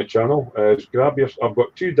supporting the channel, is grab your. I've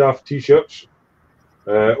got 2 Daft t-shirts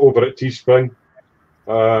over at Teespring.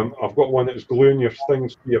 I've got one that's gluing your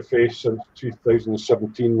things to your face since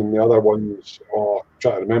 2017, and the other one's, I'm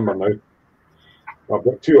trying to remember now. I've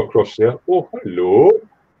got 2 across there. Oh, hello.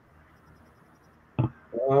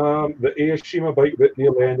 The Ashima bike that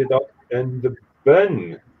nearly ended up in the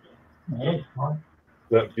bin.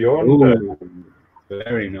 That Bjorn did.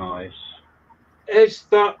 Very nice. Is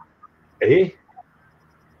that Yeah,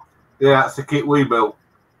 that's the kit we built.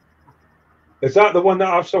 Is that the one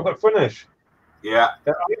that I've still got finished? Yeah.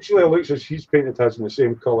 It actually looks as he's painted his in the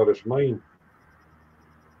same colour as mine.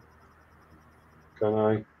 Can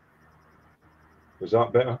I? Is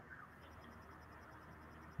that better?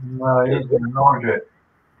 No, he's going to enlarge it.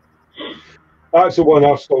 That's the one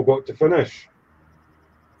I've still got to finish.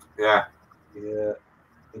 Yeah. Yeah.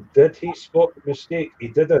 Did he spot the mistake? He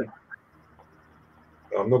didn't.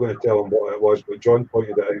 I'm not going to tell him what it was, but John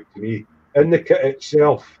pointed it out to me. In the kit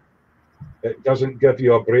itself, it doesn't give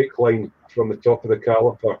you a brake line from the top of the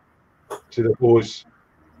caliper to the hose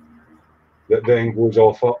that then goes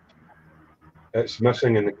off up. It's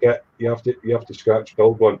missing in the kit. You have to scratch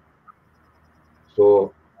build one.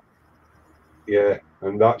 So yeah,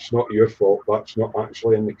 and that's not your fault. That's not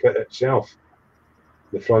actually in the kit itself.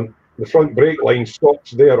 The front brake line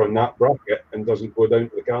stops there on that bracket and doesn't go down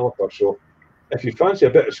to the caliper. So if you fancy a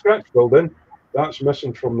bit of scratch building, that's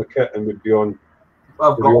missing from the kit and would be on.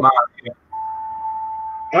 I've got mine.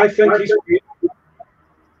 I think he's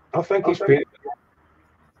painted.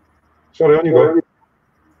 Sorry, on you go.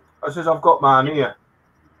 I says I've got mine here.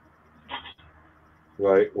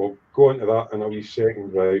 Right, we'll go into that in a wee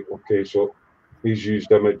second. Right, okay, so he's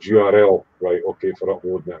used image URL. Right, okay, for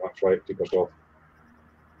uploading it. That's right, take us off.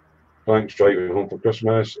 Thanks, driving home for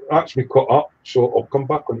Christmas. That's me cut up, so I'll come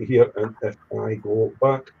back onto here, and if I go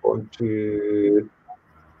back onto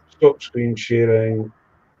stop screen sharing,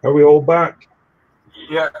 are we all back?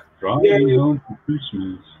 Yeah. Driving home for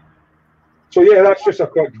Christmas. So yeah, that's just a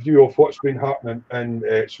quick view of what's been happening in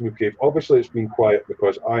Smoo Cave. Obviously, it's been quiet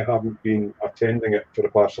because I haven't been attending it for the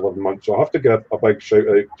past 11 months. So I have to give a big shout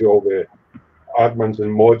out to all the admins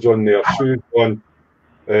and mods on there. Sue's one,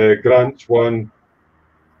 Grant's one,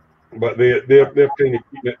 but they're kind of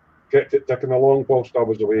kept it ticking along whilst I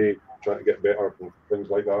was away trying to get better and things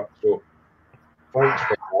like that. So thanks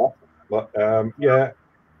for that. But yeah,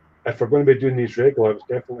 if we're going to be doing these regular, it's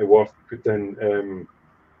definitely worth putting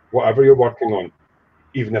whatever you're working on,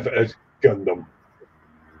 even if it is Gundam.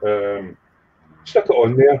 Stick it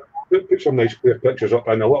on there, put some nice clear pictures up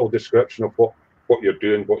and a little description of what you're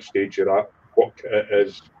doing, what stage you're at, what kit it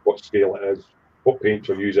is, what scale it is, what paints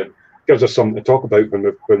you're using. Gives us something to talk about when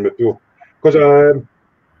we do. Because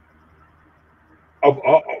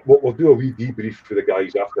we'll do a wee debrief for the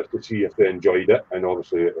guys after to see if they enjoyed it, and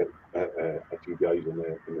obviously if you guys in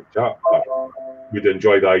the chat would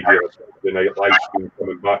enjoy the idea of the night live stream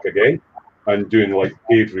coming back again and doing like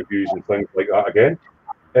paid reviews and things like that again.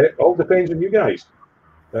 It all depends on you guys.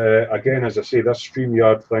 Again, as I say, this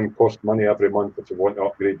StreamYard thing costs money every month if you want to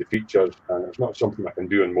upgrade the features, and it's not something I can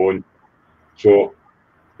do on my own. So,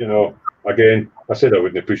 you know, again, I said I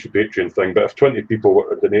wouldn't push the Patreon thing, but if 20 people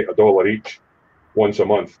were to donate $1 each once a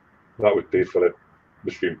month, that would pay for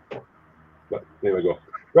the stream. But there we go.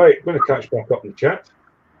 Right, I'm going to catch back up in the chat.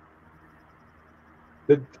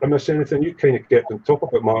 Did I miss anything? You kind of kept on top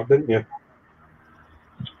of it, Mark, didn't you?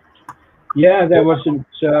 Yeah, there wasn't.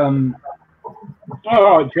 All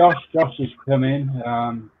right, Josh has come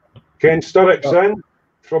in. Ken Sturrock's in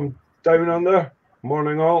from down under.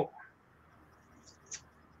 Morning, all.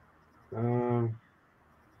 I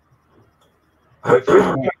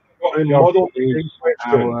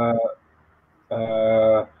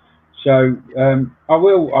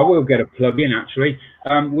will get a plug in actually.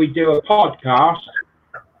 We do a podcast.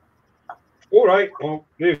 All right. Oh,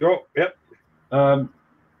 there you go. Yep.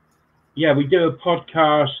 Yeah, we do a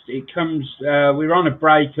podcast. It comes. We're on a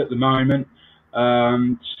break at the moment,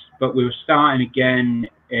 but we were starting again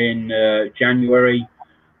in January.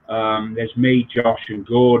 There's me, Josh, and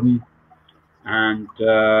Gordon, and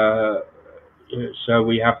so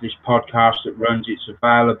we have this podcast that runs. It's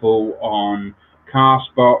available on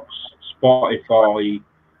Castbox, Spotify.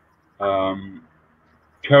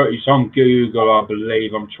 It's on Google, I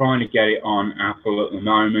believe. I'm trying to get it on Apple at the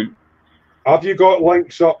moment. Have you got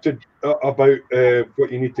links up to about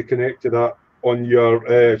what you need to connect to that on your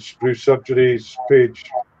Sprue Surgeries page?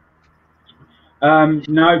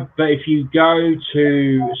 No, but if you go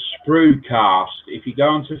to Spruecast, if you go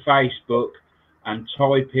onto Facebook and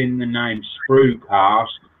type in the name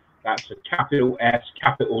Spruecast, that's a capital S,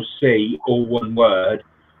 capital C, all one word.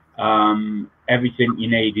 Everything you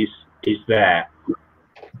need is there.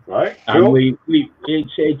 Right. And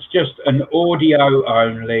it's just an audio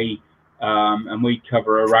only, and we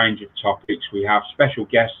cover a range of topics. We have special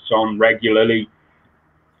guests on regularly,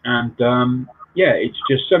 and yeah, it's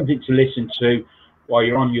just something to listen to while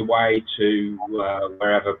you're on your way to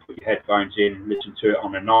wherever. Put your headphones in, listen to it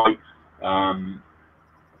on a night.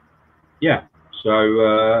 Yeah,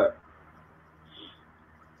 so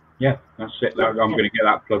yeah, that's it. I'm going to get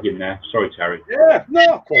that plug in there. Sorry, Terry. Yeah,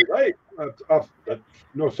 no, quite right. I've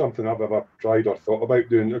not something I've ever tried or thought about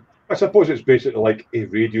doing. I suppose it's basically like a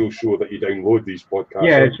radio show that you download these podcasts.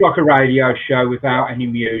 Yeah, it's like a radio show without any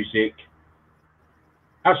music.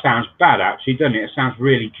 That sounds bad, actually, doesn't it? It sounds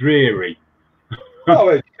really dreary.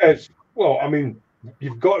 Well, it's well, I mean,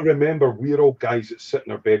 you've got to remember we're all guys that sit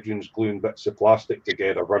in our bedrooms gluing bits of plastic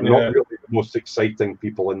together. We're not really the most exciting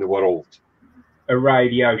people in the world. A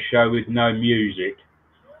radio show with no music.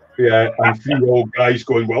 Yeah, and three old guys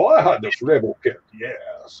going, well, I had this rebel kit.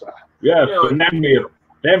 Yes. Yes, and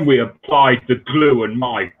then we applied the glue, and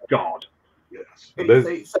my God. Yes.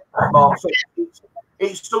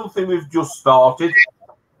 It's something we've just started,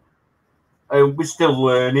 and we're still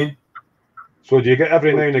learning. So do you get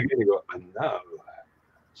every now and again you go, and now,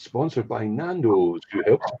 sponsored by Nando's, who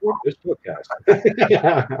helps support this podcast.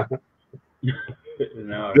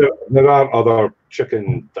 No. There are other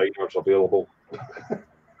chicken diners available.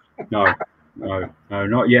 No, no, no,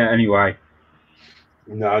 not yet. Anyway.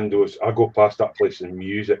 Nando's. I go past that place and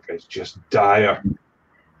music is just dire.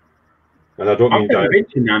 And I don't mean I've never dire. been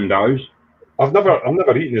to Nando's. I've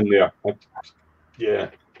never eaten in there. Yeah,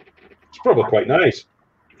 it's probably quite nice.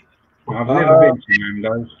 I've never been to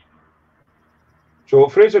Nando's. So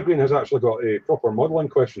Fraser Green has actually got a proper modelling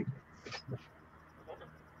question.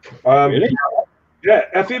 Really? Yeah,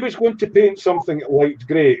 if he was going to paint something light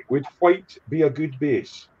grey, would white be a good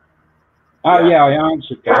base? Oh yeah, I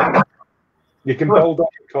answered that. You can build up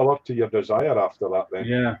the colour to your desire after that then.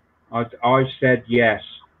 Yeah, I said yes,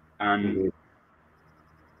 and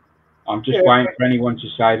I'm just waiting for anyone to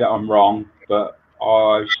say that I'm wrong, but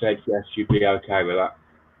I said yes, you'd be okay with that.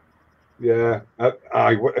 Yeah,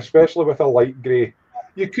 especially with a light grey.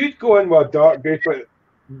 You could go in with a dark grey, but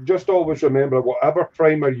just always remember, whatever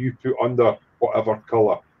primer you put under whatever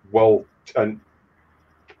colour will tint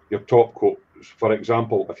your top coat. For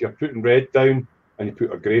example, if you're putting red down and you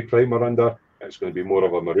put a grey primer under, it's going to be more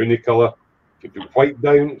of a maroony colour. If you put white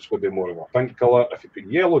down, it's going to be more of a pink colour. If you put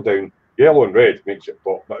yellow down, yellow and red makes it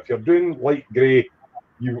pop. But if you're doing light grey,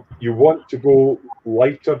 you want to go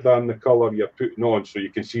lighter than the colour you're putting on, so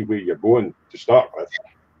you can see where you're going to start with,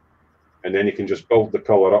 and then you can just build the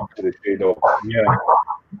colour up to the shade of. Yeah.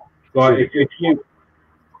 Right. If you.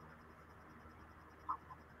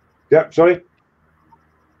 Yeah. Sorry.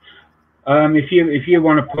 If you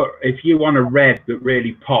want a red that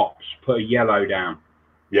really pops, put a yellow down.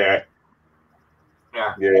 Yeah.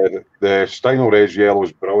 Yeah. Yeah. The Steinel Res yellow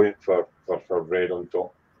is brilliant for red on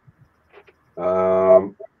top.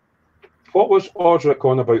 What was Osric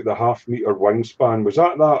on about the half-metre wingspan? Was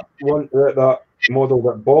that one that model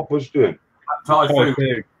that Bob was doing?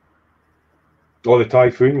 Typhoon. Oh, the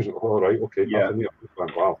Typhoons. All right. Okay. Yeah. Half-metre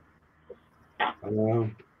wingspan. Wow.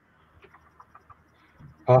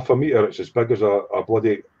 Half a metre. It's as big as a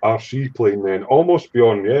bloody RC plane. Then almost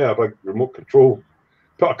beyond. Yeah, a big remote control.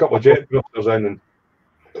 Put a couple of jet drifters in and.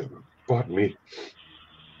 Pardon me.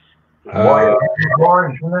 Why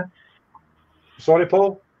orange, isn't it? Sorry,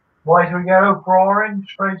 Paul? White or yellow for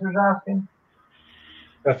orange, Fraser's asking.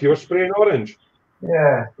 If you're spraying orange?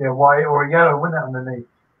 Yeah, white or yellow, wouldn't it, underneath?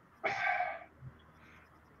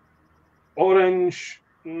 Orange,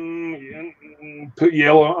 put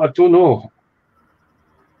yellow, I don't know.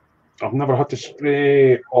 I've never had to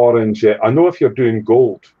spray orange yet. I know if you're doing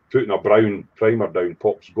gold, putting a brown primer down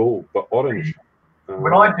pops gold, but orange.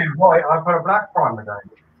 When I do white, I put a black primer down.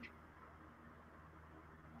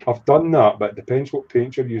 I've done that, but it depends what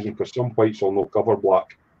paint you're using, because some whites will no cover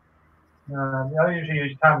black. I usually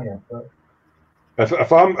use Tamiya. But...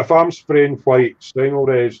 If I'm spraying white, Steinel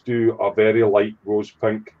Res do a very light rose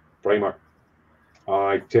pink primer.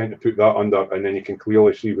 I tend to put that under, and then you can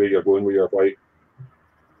clearly see where you're going with your white.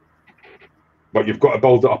 But you've got to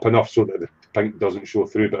build it up enough so that the pink doesn't show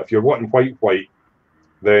through. But if you're wanting white,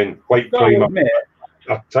 then white primer,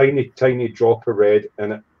 a tiny drop of red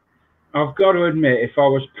in it. I've got to admit, if I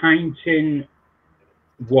was painting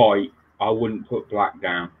white, I wouldn't put black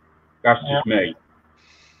down. That's just me.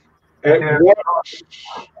 It works.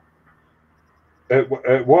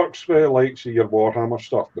 It works with the likes of your Warhammer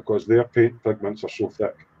stuff because their paint pigments are so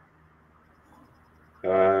thick.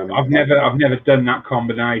 I've never done that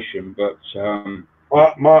combination, but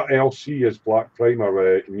my LC is black primer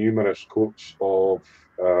with numerous coats of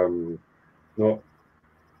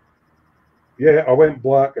Yeah, I went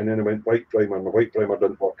black and then I went white primer. My white primer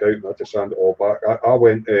didn't work out and I had to sand it all back. I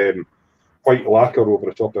went white lacquer over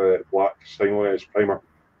the top of black Steinel Res primer.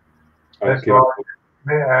 That's right.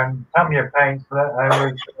 Tamiya paints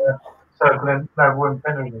that circling, no wooden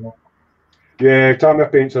finish in it. Yeah, Tamiya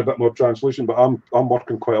paints are a bit more translucent, but I'm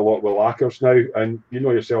working quite a lot with lacquers now, and you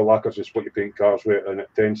know yourself, lacquers is what you paint cars with, and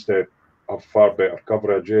it tends to have far better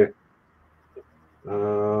coverage. Yeah.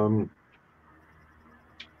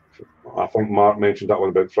 I think Mark mentioned that one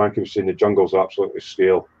about Frankie was saying the jungle's absolutely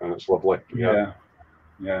scale and it's lovely. Yeah,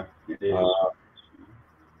 it is.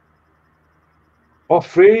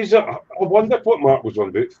 Fraser, I wondered what Mark was on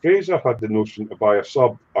about. Fraser had the notion to buy a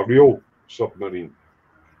real submarine.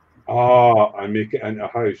 And make it into a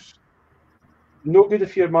house. No good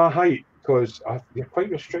if you're my height, because you're quite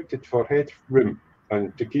restricted for headroom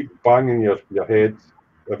and to keep banging your head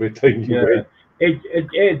every time you went.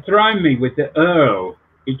 It thrown me with the Earl.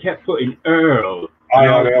 He kept putting Earl.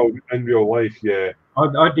 IRL in real life, yeah.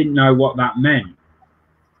 I didn't know what that meant.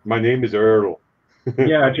 My name is Earl.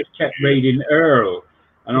 Yeah, I just kept reading Earl.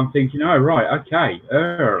 And I'm thinking, oh, right, okay,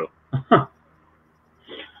 Earl. I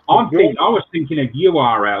was thinking of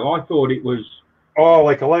URL. I thought it was... Oh,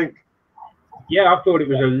 like a link? Yeah, I thought it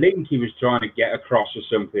was a link he was trying to get across or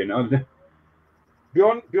something.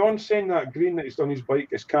 beyond saying that green that he's done his bike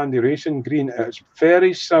is Candy Racing green, it's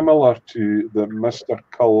very similar to the Mr.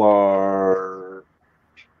 Colour,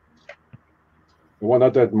 the one I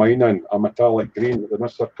did mine in, a metallic green, the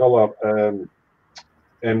Mr. Colour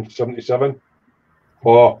M77.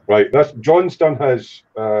 Oh, right. This John's done his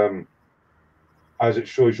as it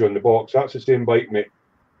shows you on the box. That's the same bike, mate.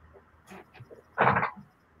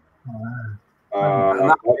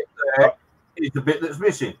 That is the bit that's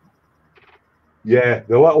missing. Yeah,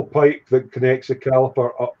 the little pipe that connects the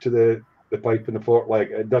caliper up to the pipe in the fork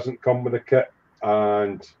leg. It doesn't come with a kit,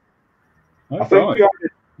 and I think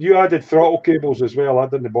you added throttle cables as well,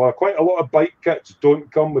 didn't you? Quite a lot of bike kits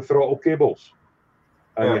don't come with throttle cables,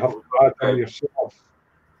 and you have to add them yourself.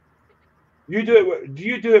 You do it. Do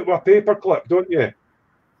you do it with a paper clip, don't you?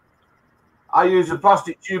 I use a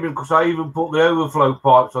plastic tubing because I even put the overflow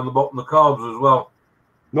pipes on the bottom of the carbs as well.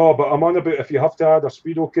 No, but I'm on about if you have to add a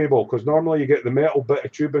speedo cable, because normally you get the metal bit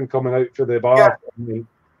of tubing coming out for the bar. Yeah.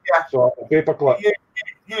 So a paper clip.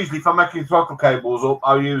 Usually, if I'm making throttle cables up,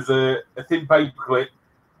 I'll use a thin paper clip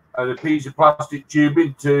and a piece of plastic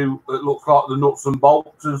tubing that looks like the nuts and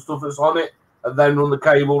bolts and stuff that's on it, and then run the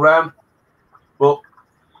cable round. But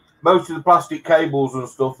most of the plastic cables and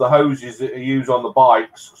stuff, the hoses that are used on the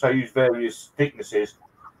bikes, so I use various thicknesses.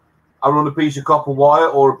 I run a piece of copper wire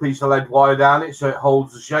or a piece of lead wire down it so it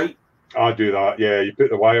holds the shape. I do that, yeah. You put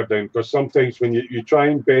the wire down because sometimes when you try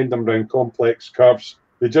and bend them around complex curves,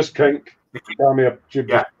 they just kink. Tell me a tube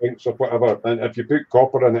kinks or whatever. And if you put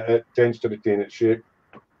copper in it, it tends to retain its shape.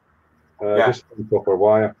 Just copper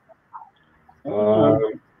wire.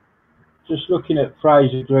 Just looking at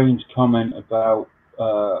Fraser Green's comment about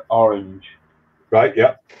orange. Right,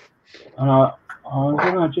 yeah. And I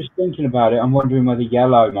don't know, just thinking about it, I'm wondering whether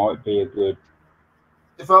yellow might be a good.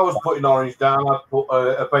 If I was putting orange down, I'd put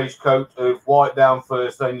a base coat of white down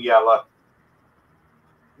first, then yellow,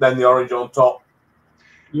 then the orange on top.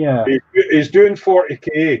 Yeah. He's doing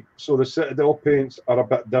 40k, so the Citadel paints are a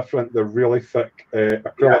bit different. They're really thick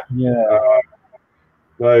acrylic. Yeah.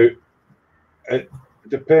 Now, it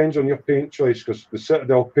depends on your paint choice because the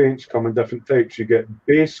Citadel paints come in different types. You get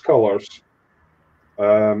base colours.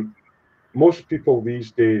 Most people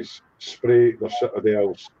these days spray their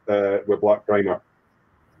Citadels with black primer.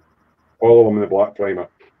 All of them in the black primer.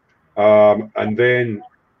 And then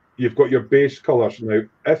you've got your base colours. Now,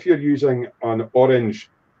 if you're using an orange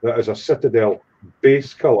that is a Citadel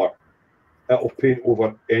base colour, it'll paint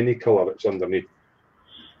over any colour that's underneath.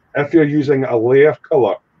 If you're using a layer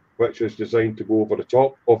colour, which is designed to go over the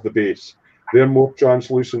top of the base, they're more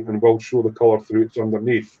translucent and will show the colour through it's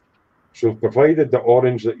underneath. So provided the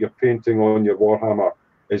orange that you're painting on your Warhammer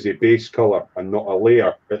is a base colour and not a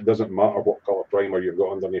layer, it doesn't matter what colour primer you've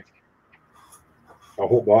got underneath. I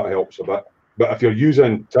hope that helps a bit. But if you're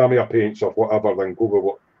using Tamiya paints or whatever, then go with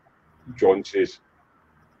what John says.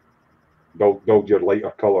 Build your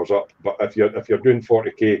lighter colours up. But if you're doing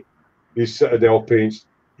 40k, these Citadel paints,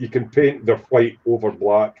 you can paint their white over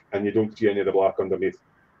black and you don't see any of the black underneath.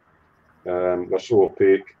 They're so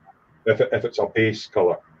opaque. If it's a base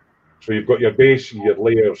colour. So you've got your base, your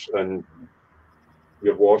layers, and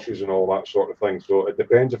your washes and all that sort of thing. So it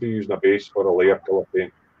depends if you're using a base or a layer colour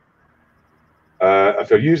paint. If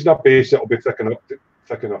you're using a base, it'll be thick enough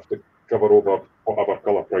to cover over whatever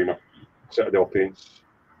colour primer. Citadel paints.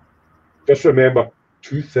 Just remember,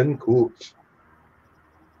 2 thin coats.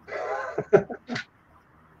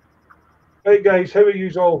 Right, guys, how are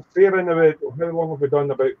you all faring? How long have we done?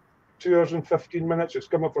 About 2 hours and 15 minutes. It's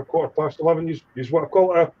come up for 11:15. You want to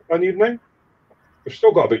call it an evening? We've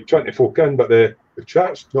still got about 20 folk in, but the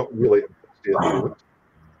chat's not really.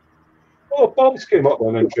 Oh, Bob's came up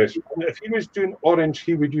with an interesting one. If he was doing orange,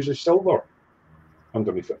 he would use a silver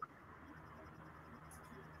underneath it.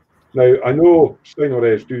 Now, I know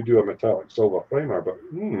Steiner's do a metallic silver primer, but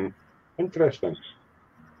interesting.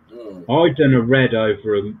 I done a red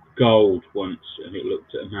over a gold once, and it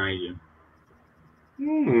looked amazing.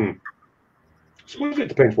 I suppose it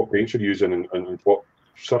depends what paints you're using and what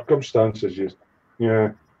circumstances you.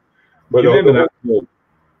 Yeah. But Do you remember that?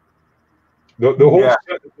 The whole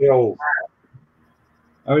Citadel.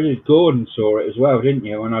 Oh, Gordon saw it as well, didn't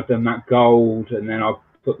you? When I done that gold and then I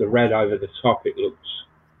put the red over the top, it looks.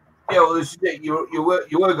 Yeah, well, this is it. You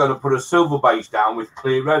were going to put a silver base down with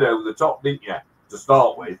clear red over the top, didn't you? To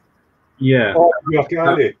start with. Yeah. Oh,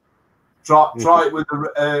 candy. Try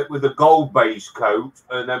it with a gold base coat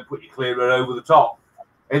and then put your clear red over the top.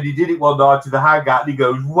 And he did it one night to the hangout and he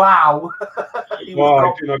goes, "Wow!"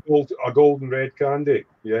 A gold and red candy.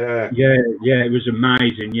 Yeah. Yeah, it was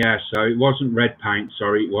amazing. Yeah, so it wasn't red paint.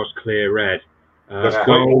 Sorry, it was clear red.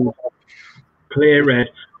 Gold, clear red.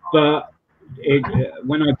 But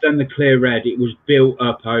when I'd done the clear red, it was built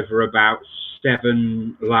up over about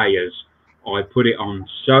 7 layers. I put it on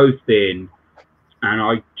so thin, and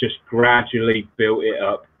I just gradually built it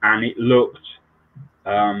up, and it looked,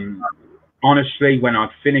 honestly, when I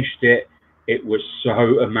finished it, it was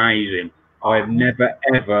so amazing. I've never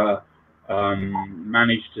ever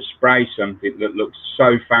managed to spray something that looks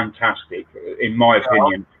so fantastic, in my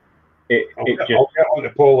opinion. I'll get on to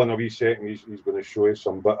Paul in a wee second. He's going to show you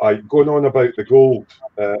some. But going on about the gold,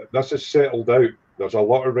 this is settled out. There's a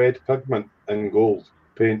lot of red pigment in gold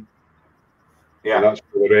paint. Yeah, and that's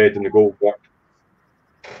where the red and the gold work.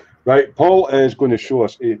 Right, Paul is going to show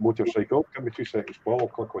us a motorcycle. Give me 2 seconds, Paul. I'll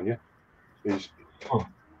click on you. He's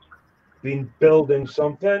been building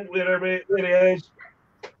something. Where he is.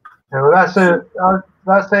 No, that's a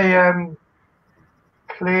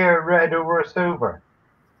clear red over a silver.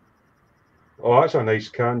 Oh, that's a nice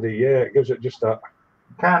candy. Yeah, it gives it just that.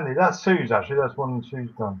 Candy. That's Sue's, actually. That's one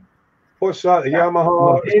Sue's done. What's that? The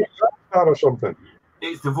Yamaha or something?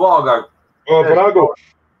 It's the Virago. Oh, Virago.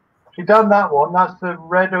 She done that one. That's the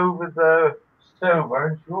red over the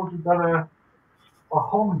silver. She also done a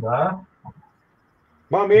Honda.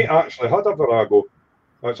 My mate actually had a Virago.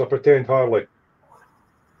 That's a pretend Harley.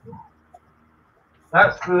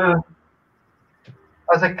 That's a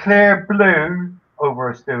clear blue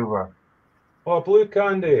over a silver. Oh, blue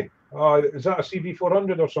candy. Oh, is that a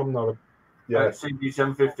CB400 or something? Yeah, CB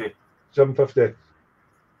 750. 750.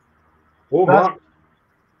 Oh, Mark.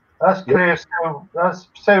 That's clear silver. That's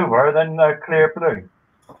silver, then clear blue.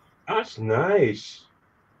 That's nice.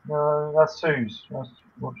 That's Sue's. That's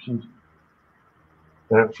what she's.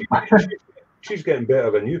 She's getting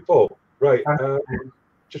better than you, Paul. Right.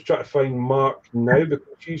 Just trying to find Mark now because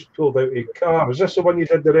she's pulled out a car. Is this the one you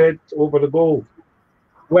did the red over the gold?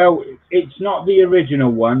 Well, it's not the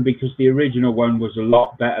original one, because the original one was a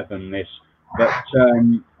lot better than this. But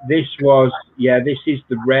this was, this is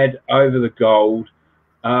the red over the gold.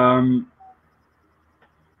 And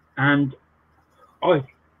I'm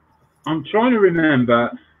trying to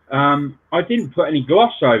remember, I didn't put any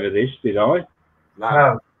gloss over this, did I?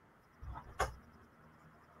 No.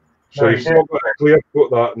 So you still got to clear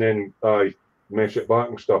coat that and then mesh it back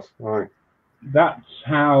and stuff. Aye. That's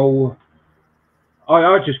how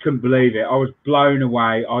I just couldn't believe it. I was blown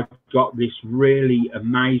away. I got this really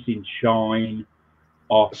amazing shine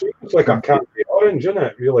off. It's like a candy orange, isn't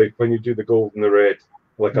it? Really, when you do the gold and the red,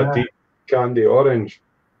 like a deep candy orange.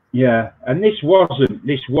 Yeah, and this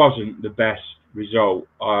wasn't the best result.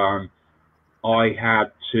 I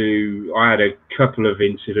had a couple of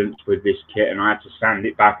incidents with this kit, and I had to sand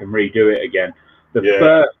it back and redo it again. The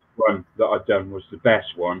first one that I'd done was the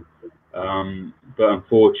best one, but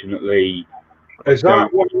unfortunately. Is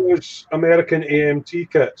that one of those American AMT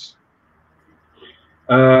kits?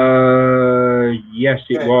 Yes,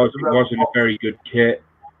 it was. It wasn't a very good kit.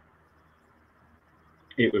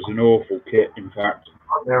 It was an awful kit, in fact.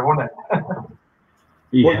 There, wasn't it?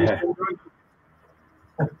 Yeah.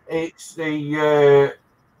 It's the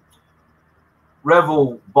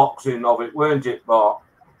Revel boxing of it, weren't it, Bart?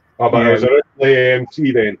 Oh, but it was originally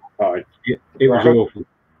AMT then. Aye. It was awful.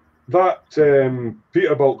 That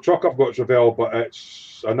Peterbilt truck I've got is Revel, but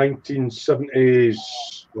it's a 1970s.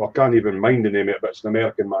 Well, I can't even mind the name of it, but it's an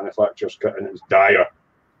American manufacturer's kit, and it's dire.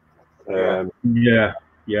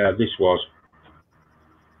 This was.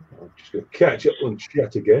 I'm just going to catch up on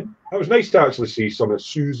shit again. It was nice to actually see some of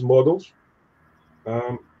Sue's models.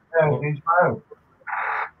 Candy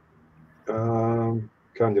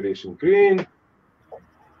Racing Green.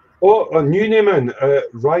 Oh, a new name in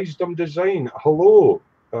Risdom Design. Hello.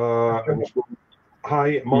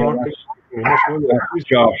 Hi, Mark. That's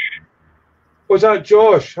Josh. Was that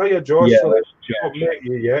Josh? Hiya, Josh. Yeah, so that's Josh. I've not met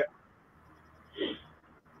you yet.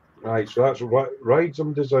 Right, so that's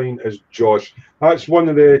Risdom Design is Josh. That's one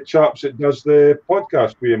of the chaps that does the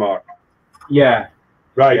podcast with you, Mark. Yeah.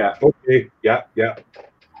 Right. Yeah. Okay. Yeah.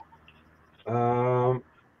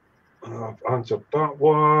 I've answered that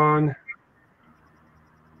one.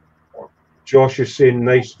 Josh is saying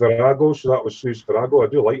nice Virago, so that was Sue's Virago. I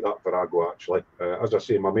do like that Virago, actually. As I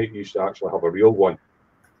say, my mate used to actually have a real one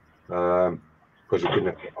because he couldn't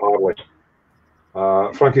have a Harley.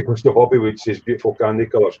 Frankie Costa Hobbywood says beautiful candy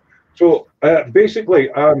colours. So basically,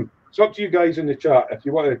 it's up to you guys in the chat. If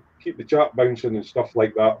you want to keep the chat bouncing and stuff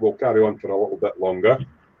like that, we'll carry on for a little bit longer.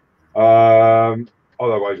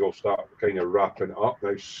 Otherwise, we'll start kind of wrapping it up.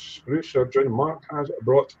 Now, Spruce Surgeon Mark has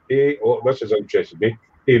brought this is interesting me,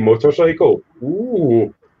 a motorcycle.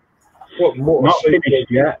 Ooh, what motorcycle? Not finished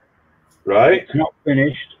yet. Right. It's not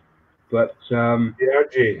finished, but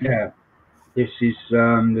yeah. This is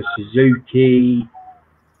the Suzuki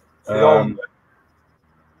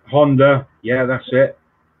Honda, yeah, that's it.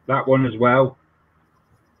 That one as well.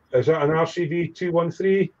 Is that an RCV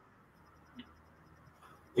 213?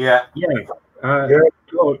 Yeah. Yeah. Yeah.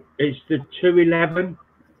 God, it's the 211.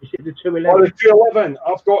 Is it the Oh, 211? the 211.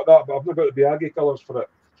 I've got that, but I've not got the Biaggi colours for it.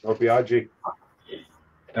 Or Biaggi.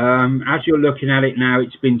 As you're looking at it now,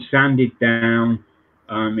 it's been sanded down.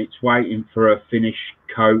 It's waiting for a finish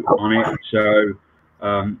coat on it, so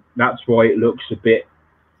that's why it looks a bit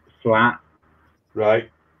flat. Right.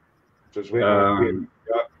 Just waiting.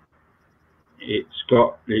 It's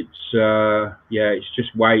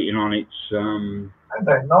just waiting on its.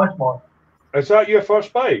 Okay, nice one. Is that your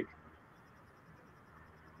first bike?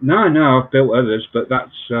 No, I've built others, but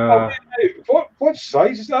that's. What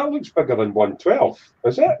size is that? That looks bigger than 112.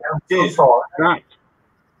 Is it? That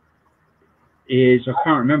is. I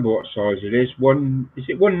can't remember what size it is. Is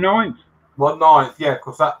it 1/9? 1/9, yeah,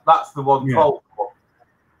 because that's the 112 one.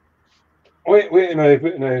 Wait a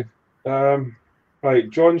minute. Right,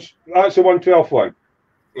 John's. That's the 112 one.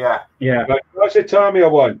 Yeah. Yeah. Right, that's the Tamiya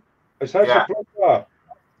one. Is that Yeah. a Protar?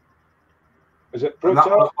 Is it And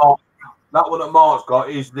Protar? that one that Mark's got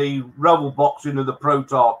is the rebel boxing of the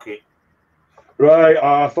Protar kit. Right,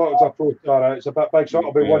 I thought it was a Protar. It's a bit big, so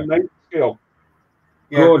it'll be 1/9 scale.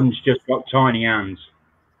 Yeah. Gordon's just got tiny hands.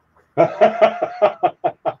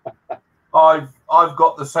 I've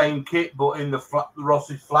got the same kit, but in the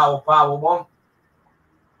Ross's Flower Power one.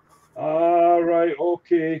 Ah, right,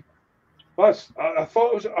 okay. I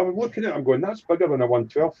thought it was. I was looking at it. I'm going. That's bigger than a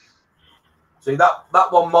 112. See that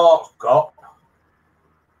one Mark's got.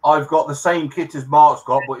 I've got the same kit as Mark's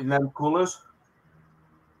got, but in them colours.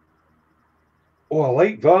 Oh, I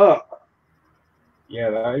like that. Yeah,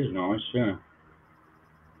 that is nice. Yeah.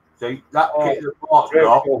 See that kit that Mark's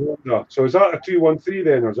got. So is that a 213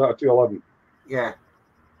 then, or is that a 211? Yeah.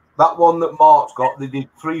 That one that Mark's got, they did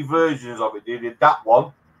 3 versions of it. They did that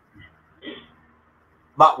one,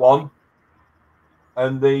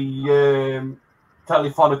 and the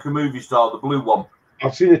Telefonica Movie Star, the blue one.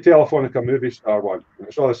 I've seen the Telefonica Movie Star one.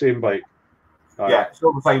 It's all the same bike. Yeah, it's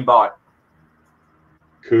all the same bike.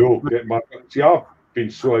 Cool. See, I've been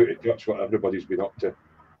so out of touch what everybody's been up to.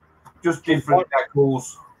 Just different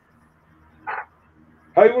decals.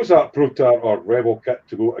 How was that Protar or Rebel kit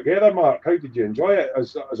to go together, Mark? How did you enjoy it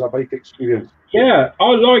as a bike experience? Yeah,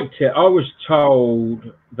 I liked it. I was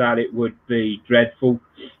told that it would be dreadful,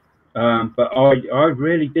 but I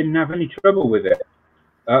really didn't have any trouble with it.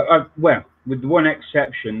 Well, with the one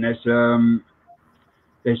exception, there's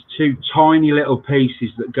 2 tiny little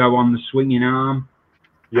pieces that go on the swinging arm,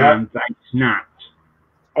 and they snapped.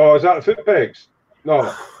 Oh, is that the foot pegs?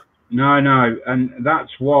 No. No, and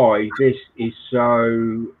that's why this is so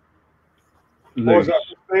loose. Oh, is that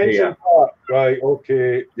suspension part? Right,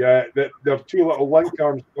 okay. Yeah, there are 2 little link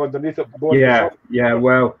arms underneath it. Yeah,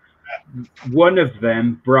 well, one of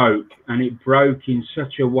them broke, and it broke in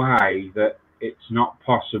such a way that it's not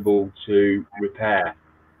possible to repair.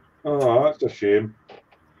 Oh, that's a shame.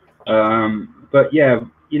 But yeah,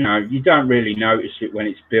 you don't really notice it when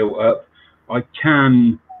it's built up. I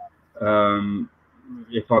can,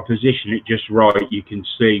 if I position it just right, you can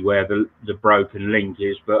see where the broken link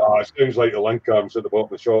is. But it sounds like the link arms at the bottom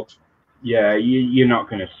of the shocks. Yeah, you're not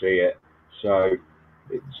going to see it. So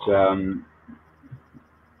it's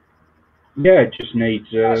it just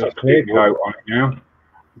needs a clear coat on it now.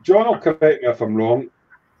 John will correct me if I'm wrong.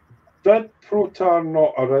 Did Protar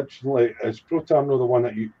not originally, is Protar not the one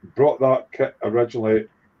that you brought that kit originally,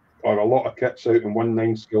 or a lot of kits out in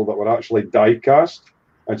 1/9 scale that were actually die cast,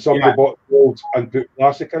 and somebody bought gold and put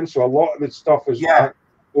plastic in, so a lot of the stuff is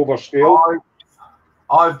overscaled?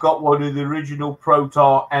 I've got one of the original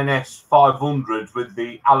Protar NS 500s with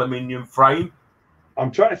the aluminium frame. I'm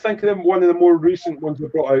trying to think of them. One of the more recent ones they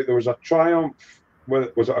brought out, there was a Triumph.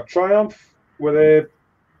 Was it a Triumph with a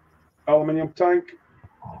aluminium tank?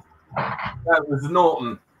 That was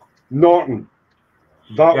Norton.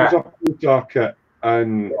 That was a Protar kit,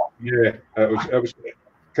 and it was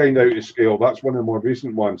kind of out of scale. That's one of the more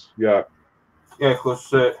recent ones. Yeah,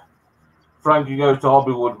 because Frankie goes to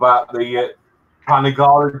Hobbywood about the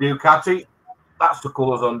Panigale Ducati. That's the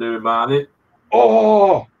colours I'm doing, man.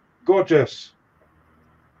 Oh, gorgeous.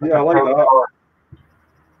 Yeah, I like that.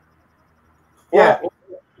 Yeah.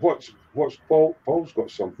 What's Paul's got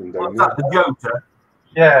something down there. The Jota?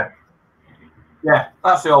 Yeah. Yeah,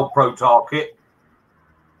 that's the old Protar kit.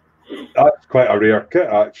 That's quite a rare kit,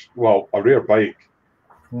 actually. Well, a rare bike.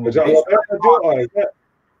 Is it a Laverda Jota? Is it?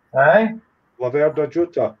 Hey? Laverda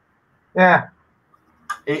Jota. Yeah.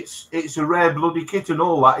 It's a rare bloody kit and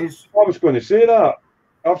all that is. I was going to say that.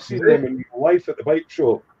 I've seen them in real life at the bike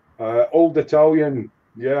show. Old Italian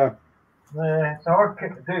Yeah. It's a hard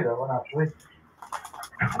kit to do that one, actually.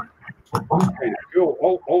 Kind of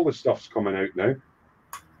cool. All the stuff's coming out now.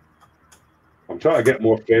 I'm trying to get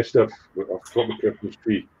more festive. I've got my Christmas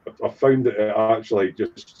tree. I found that it actually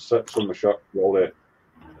just sits on my shirt with all the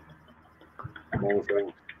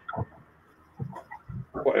things.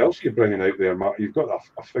 What else are you bringing out there, Mark? You've got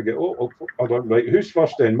a figure. Oh, hold on. Right. Who's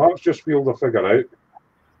first then? Mark's just wheeled a figure out.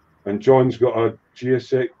 And John's got a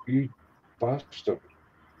GSX bastard.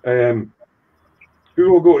 Who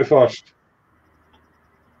will go to first?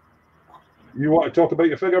 You want to talk about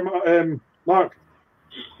your figure, Mark?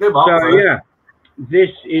 So yeah, this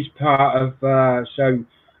is part of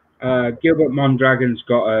Gilbert Mondragon's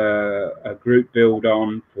got a group build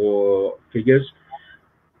on for figures,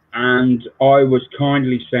 and I was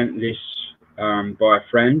kindly sent this by a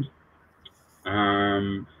friend,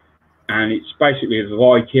 and it's basically the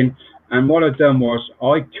Viking. And what I've done was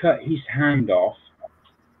I cut his hand off,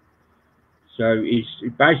 so he's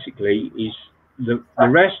basically the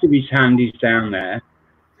rest of his hand is down there,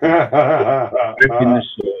 gripping the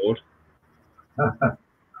sword.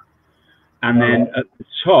 And then at the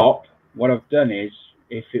top, what I've done is,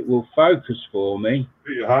 if it will focus for me,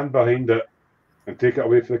 put your hand behind it and take it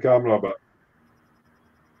away from the camera a bit.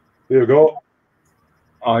 There you go.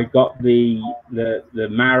 I got the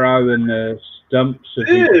marrow and the stumps of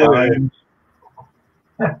his bones.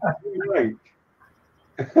 Right.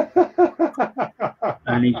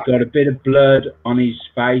 And he's got a bit of blood on his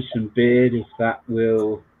face and beard, if that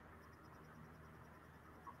will.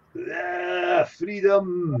 Yeah,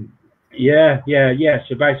 freedom. Yeah.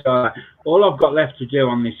 So basically, all I've got left to do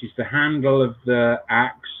on this is the handle of the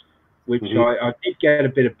axe, which I did get a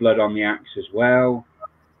bit of blood on the axe as well.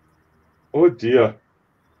 Oh dear.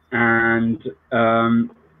 And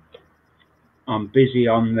I'm busy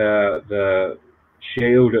on the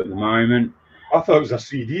shield at the moment. I thought it was a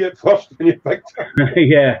CD at first when you picked it.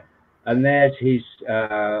 Yeah, and there's his.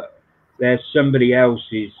 There's somebody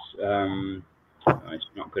else's. It's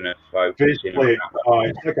not going to focus. Faceplate.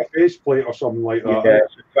 It's like a faceplate or something like that. Yeah,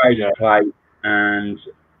 it's a faceplate, and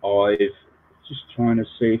I've just trying to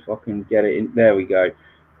see if I can get it in. There we go.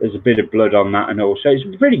 There's a bit of blood on that, and also it's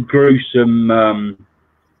a pretty gruesome.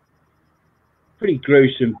 Pretty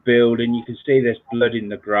gruesome build, and you can see there's blood in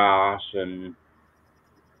the grass and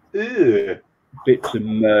bits of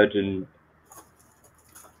mud, and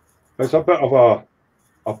it's a bit of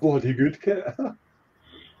a bloody good kit.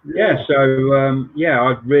 yeah. So yeah,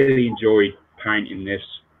 I really enjoyed painting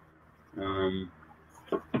this, and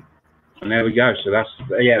there we go. So that's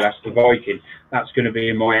the Viking. That's going to be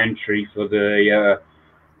in my entry for the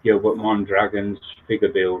Gilbert Mondragon's figure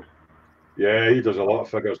build. Yeah, he does a lot of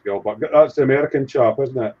figures, Gilbert. That's the American chap,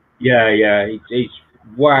 isn't it? Yeah. He's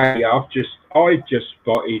way. I just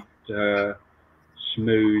spotted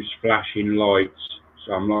Smoo's flashing lights,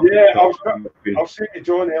 so I'm like. Yeah, I was saying to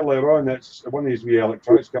John earlier on, it's one of these wee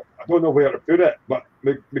electronics. I don't know where to put it, but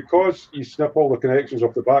because you snip all the connections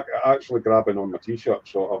off the back, it's actually grabbing on my t-shirt.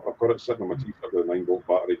 So I've got it sitting on my t-shirt with a 9-volt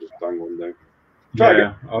battery just dangling down.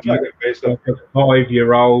 Yeah, like a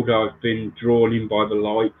 5-year-old, I've been drawn in by the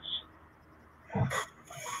lights.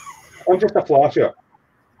 I'm just a flasher.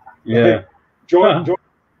 Yeah. John,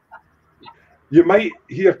 you might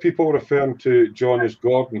hear people referring to John as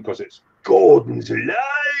Gordon because it's Gordon's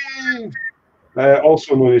Alive,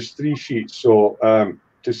 also known as Three Sheets. So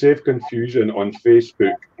to save confusion on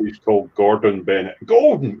Facebook, he's called Gordon Bennett.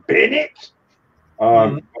 Gordon Bennett?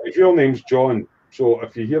 His real name's John. So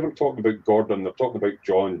if you hear them talking about Gordon, they're talking about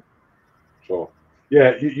John. So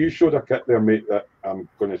yeah, you showed a kit there, mate, that I'm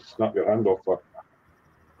going to snap your hand off for.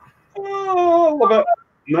 Oh, love it.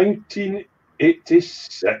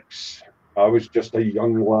 1986. I was just a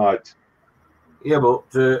young lad. Yeah, but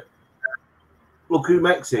look who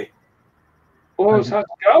makes it. Oh, it's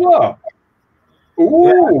Haskala.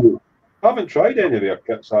 Oh, I haven't tried any of their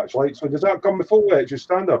kits actually. So does that come with full edge as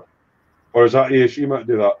standard? Or is that Ashima to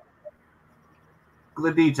do that?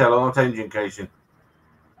 The detail on that engine casing.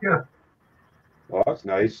 Yeah. Oh, that's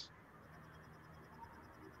nice.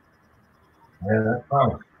 Yeah, that's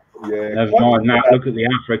fine. Yeah. Never mind that. Look at the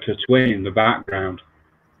Africa twin in the background.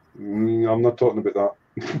 I'm not talking about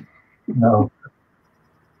that. No.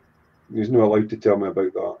 He's not allowed to tell me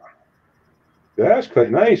about that. Yeah, that's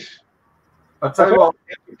quite nice. I'll tell you what.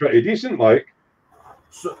 Pretty decent, like.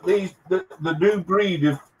 So the new breed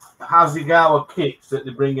of Hasegawa kits that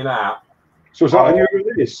they're bringing out. So is that a new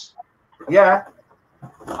release? Yeah.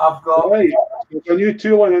 I've got. Right. It's a new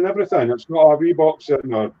tooling and everything. It's not a Reebok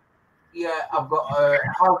sitting or. Yeah, I've got a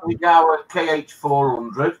Hasegawa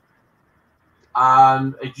KH400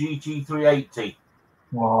 and a GT380.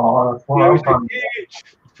 Oh, that's Now, is fun. the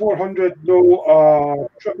H400 no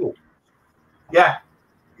triple. Yeah.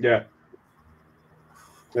 Yeah.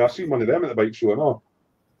 Yeah, I've seen one of them at the bike show, I know.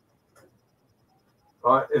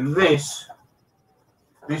 Right, and this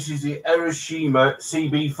is the Hiroshima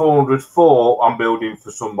CB404 I'm building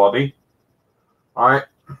for somebody. Right.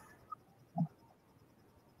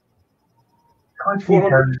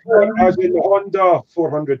 404 as in the Honda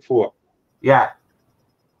 404. Yeah.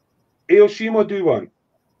 Hiroshima do one.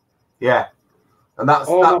 Yeah. And that's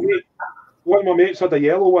one of my mates had a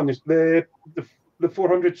yellow one. It's the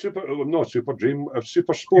 400 Super, no Super Dream,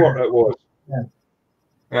 Super Sport it was. Yeah.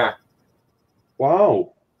 Yeah.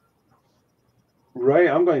 Wow. Right,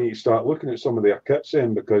 I'm going to need to start looking at some of their kits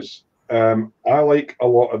then, because I like a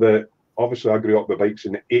lot of the. Obviously, I grew up with bikes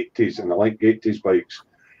in the 80s, and I like 80s bikes.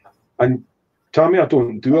 And Tamiya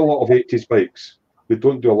don't do a lot of 80s bikes. They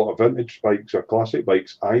don't do a lot of vintage bikes or classic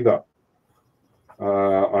bikes either.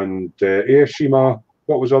 And Hiroshima,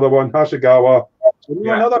 what was the other one? Hasegawa.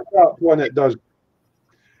 Yeah. Another crap one it does.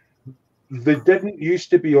 They didn't used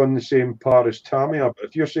to be on the same par as Tamiya, but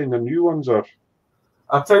if you're saying the new ones are.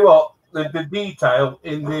 I'll tell you what, the detail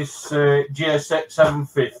in this GSX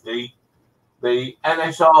 750, the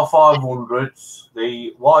NSR 500s,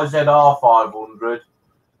 the YZR 500.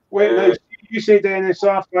 Wait, now, you said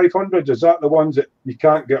NSR 500s. Is that the ones that you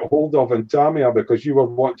can't get hold of in Tamiya because you were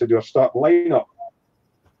wanting to do a start lineup?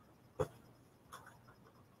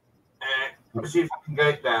 Let's see if I can get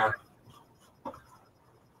it down.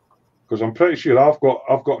 Because I'm pretty sure I've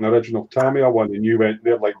got an original Tamiya one, and you went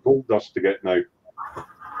there like gold dust to get now.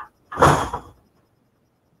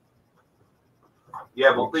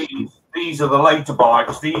 Yeah, but these are the later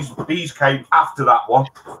bikes. These came after that one.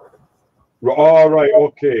 Oh, right,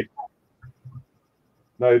 okay.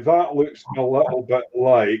 Now that looks a little bit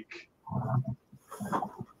like.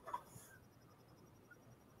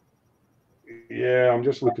 Yeah, I'm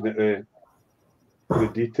just looking at the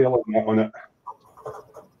detail on it.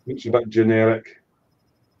 Looks a bit generic.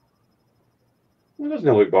 It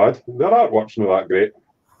doesn't look bad. Their artwork's not that great.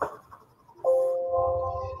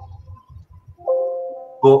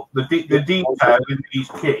 But the detail in these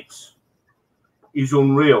kits is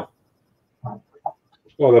unreal.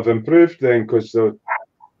 Well, they've improved then, because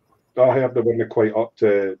I heard they weren't quite up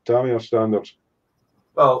to Tamiya standards.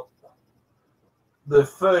 Well, the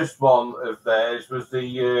first one of theirs was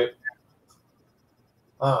the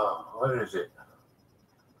where is it?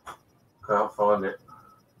 Can't find it.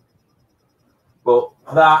 But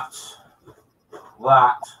that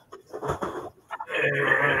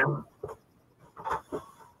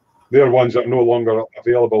They're ones that are no longer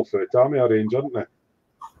available for the Tamiya range, aren't they?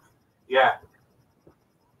 Yeah.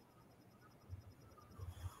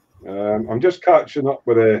 I'm just catching up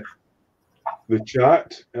with the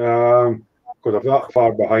chat because I'm that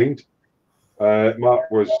far behind. Mark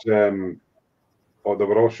was, they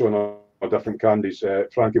were all showing a different candies.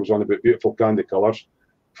 Frankie was on about beautiful candy colours.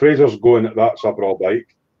 Fraser's going at that's a raw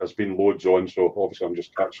bike. There's been loads on, so obviously I'm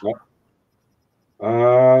just catching up.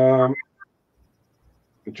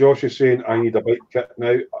 Josh is saying I need a bike kit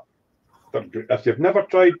now. If you've never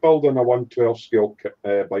tried building a 112 scale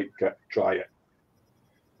bike kit, try it.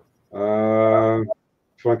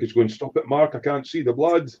 Frankie's going, stop it, Mark. I can't see the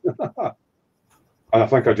blood. And I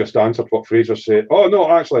think I just answered what Fraser said. Oh, no,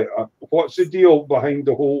 actually, what's the deal behind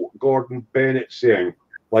the whole Gordon Bennett saying?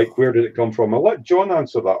 Like, where did it come from? I'll let John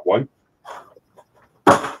answer that one.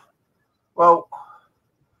 Well,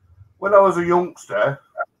 when I was a youngster,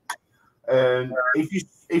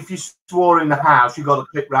 if you swore in the house, you got to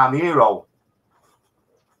clip round the ear hole.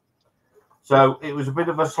 So it was a bit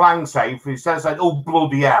of a slang saying. If he says like, "Oh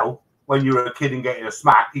bloody hell," when you were a kid and getting a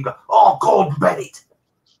smack, you go, "Oh, Gordon Bennett."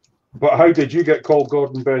 But how did you get called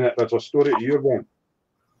Gordon Bennett? There's a story to your one.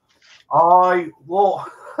 I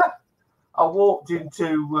walked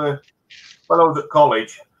into when I was at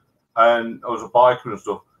college, and I was a biker and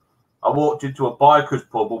stuff. I walked into a biker's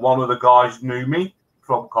pub, and one of the guys knew me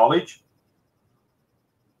from college,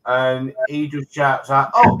 and he just shouts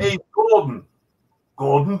out, "Oh, hey,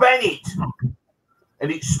 Gordon Bennett,"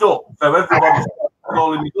 and it stuck. So everyone was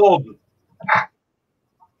calling me Gordon.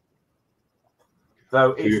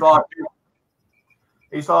 So it's like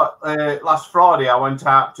last Friday I went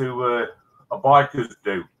out to a biker's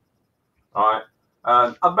do, right?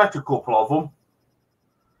 And I met a couple of them,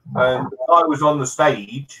 and the guy was on the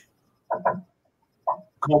stage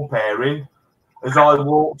comparing as I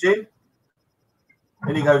walked in,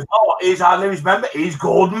 and he goes, "Oh, here's our newest member. He's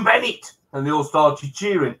Gordon Bennett," and they all started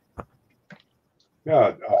cheering.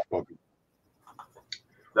 Yeah,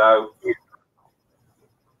 So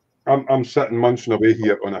I'm sitting munching away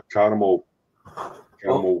here on a caramel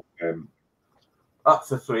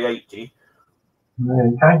That's a 380. Yeah,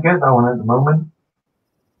 you can't get that one at the moment.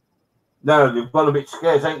 No, they've got a bit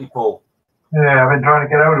scarce, ain't you, Paul? Yeah, I've been trying to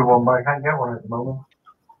get out of one, but I can't get one at the moment.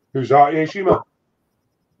 Who's that, Ashima?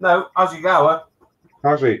 No, Hasegawa.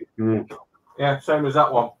 Has he? Mm. Yeah, same as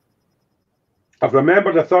that one. I've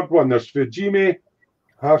remembered the third one. There's Fujimi,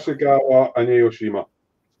 Hasegawa, and Aoshima.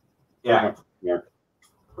 Yeah. Yeah.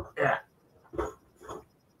 Yeah.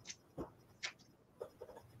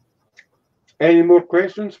 Any more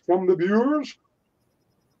questions from the viewers?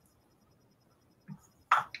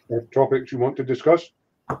 Or topics you want to discuss?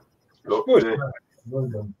 Look, Well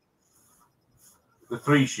done. the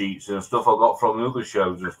 3 sheets and stuff I got from the other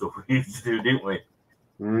shows and stuff we used to do, didn't we?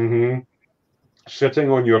 Mm-hmm. Sitting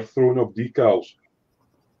on your throne of decals.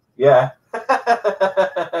 Yeah.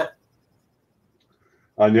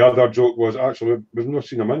 And the other joke was, actually, we've not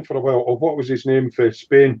seen him in for a while. Oh, what was his name for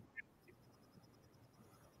Spain?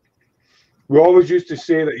 We always used to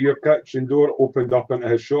say that your kitchen door opened up into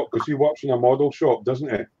his shop because he works in a model shop, doesn't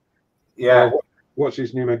he? Yeah. What's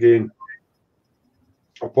his name again?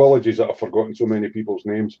 Apologies that I've forgotten so many people's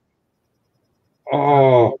names.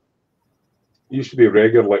 Oh, he used to be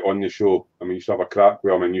regularly on the show. I mean, he used to have a crack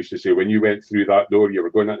with him and used to say, when you went through that door, you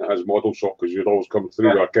were going into his model shop because you'd always come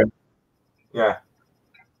through with a kid. Yeah.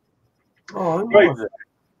 Oh, who Right. was it?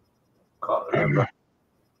 Can't remember.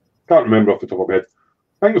 Can't remember off the top of my head.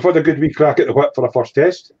 I think we've had a good wee crack at the whip for a first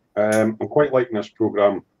test. I'm quite liking this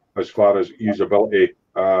programme as far as usability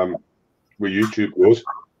with YouTube goes.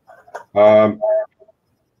 I'd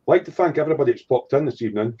like to thank everybody that's popped in this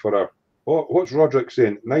evening for our. Oh, what's Roderick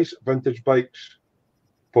saying? Nice vintage bikes,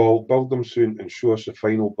 Paul. Build them soon and show us the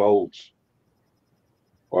final builds.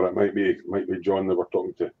 Or it might be John that we're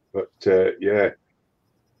talking to. But yeah,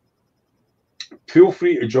 feel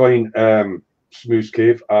free to join Smoo's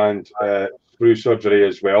Cave and Sprue Surgery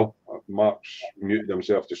as well. Mark's muted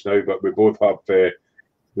himself just now, but we both have the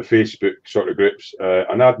Facebook sort of groups.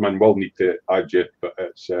 An admin will need to add you, but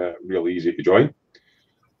it's really easy to join.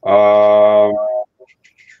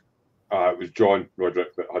 It was John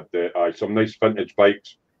Roderick that had some nice vintage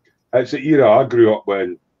bikes. It's the era I grew up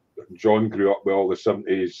when. John grew up with all the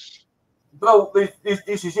 70s. Well, this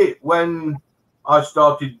is it. When I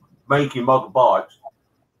started making model bikes,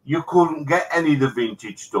 you couldn't get any of the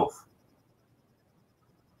vintage stuff.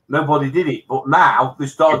 Nobody did it. But now they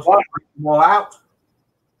started to bring them all out.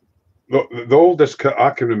 The oldest kit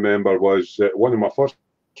I can remember was one of my first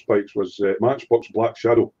bikes was Matchbox Black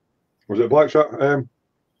Shadow. Was it Black Shadow?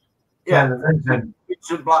 Yeah,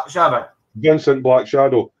 Vincent Black Shadow. Vincent Black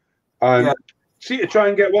Shadow. And yeah. See to try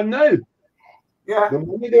and get one now. Yeah. The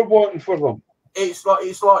money they're wanting for them. It's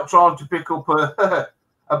like trying to pick up a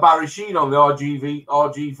Barry Sheen on the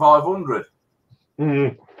RG 500.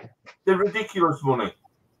 Mm. They're ridiculous money.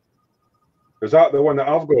 Is that the one that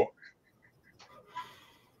I've got?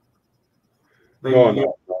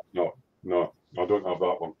 No, I don't have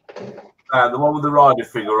that one. The one with the rider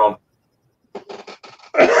figure on.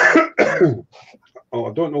 Oh,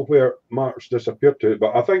 I don't know where Mark's disappeared to,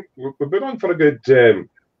 but I think we've been on for a good 2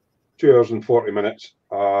 hours and 40 minutes.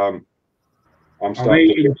 I'm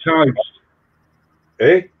eating toast.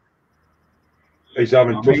 Eh? He's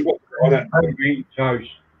having toast. What's on it? I'm eating toast.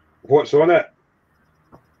 What's on it?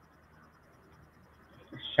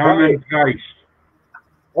 Salmon paste.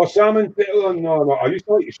 Oh, salmon paste. Oh, no. I used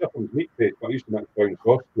to like your Shefflin's meat paste, but I used to make brown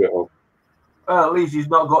sauce to it all. Well, at least he's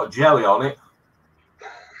not got jelly on it.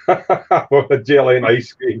 Or the jelly and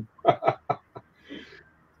ice cream.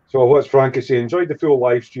 So what's Frankie saying? Enjoyed the full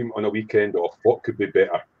live stream on a weekend off. What could be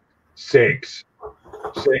better? Sex.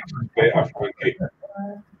 Sex is better, Frankie.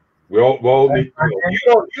 We all need.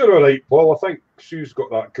 You're all right, Paul. I think Sue's got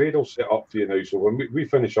that cradle set up for you now. So when we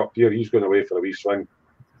finish up here, he's going away for a wee swing.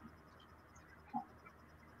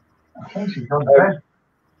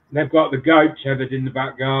 They've got the goats tethered in the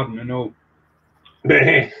back garden and all.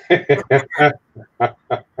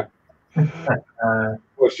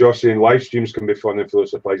 What's Josh saying? Live streams can be fun and full of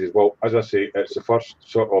surprises. Well, as I say, it's the first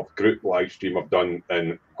sort of group live stream I've done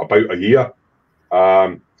in about a year.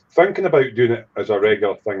 Thinking about doing it as a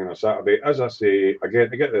regular thing on a Saturday. As I say,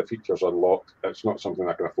 again, to get the features unlocked, it's not something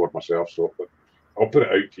I can afford myself. So I'll put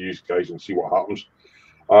it out to you guys and see what happens.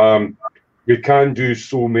 We can do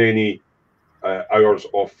so many hours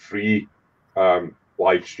of free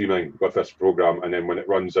live streaming with this program, and then when it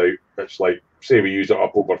runs out, it's like, say we use it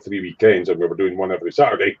up over 3 weekends and we were doing one every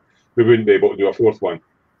Saturday, we wouldn't be able to do a fourth one.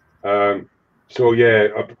 So yeah,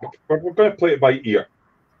 we're going to play it by ear.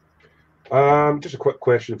 Just a quick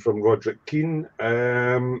question from Roderick Keane.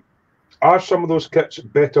 Are some of those kits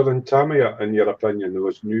better than Tamiya in your opinion,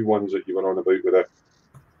 those new ones that you were on about with it?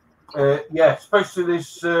 Yeah, especially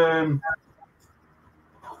this. That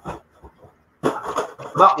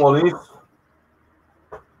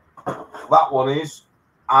one is,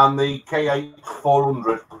 and the K8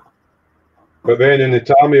 400. But then in the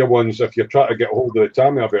Tamiya ones, if you're trying to get hold of the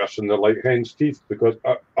Tamiya version, they're like hen's teeth, because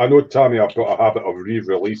I know Tamiya have got a habit of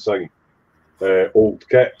re-releasing old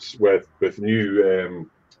kits with new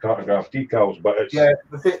cartograph decals, but it's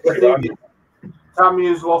the thing is,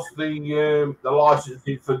 Tamiya's lost the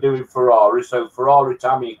licensing for doing Ferrari, so Ferrari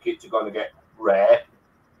Tamiya kits are going to get rare.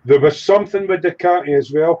 There was something with Ducati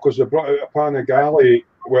as well, because they brought out a Panigale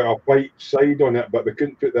with a white side on it, but they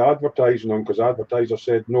couldn't put the advertising on because the advertiser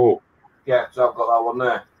said no. Yeah, so I've got that one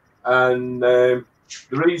there. And the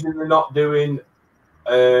reason they're not doing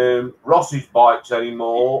Rossi's bikes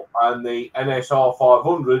anymore and the NSR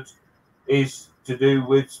 500s is to do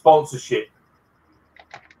with sponsorship.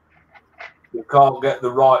 You can't get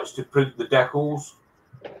the rights to print the decals.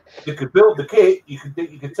 You could build the kit, you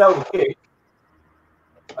could sell the kit,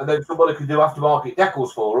 and then somebody could do aftermarket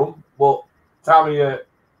decals for them. But Tamiya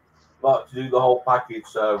like to do the whole package,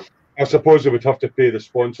 so. I suppose they would have to pay the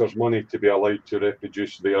sponsors money to be allowed to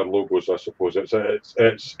reproduce their logos. I suppose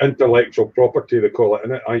it's intellectual property, they call it,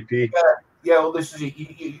 isn't it? IP. Yeah. Well, this is it.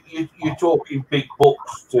 You're talking big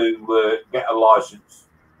bucks to get a license.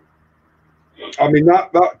 I mean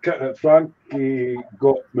that kit that Frankie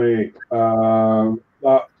got me.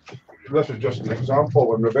 This is just an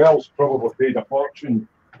example, and Rebel's probably paid a fortune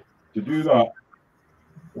to do that.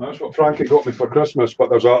 And that's what Frankie got me for Christmas. But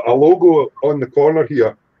there's a logo on the corner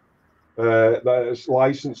here. That is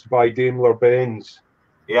licensed by Daimler-Benz.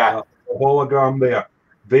 Yeah. A hologram there.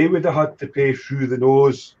 They would have had to pay through the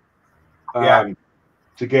nose to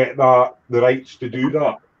get the rights to do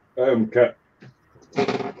that kit.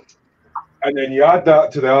 And then you add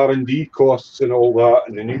that to the R&D costs and all that,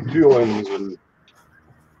 and the new toolings, and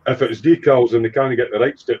if it's decals and they can't get the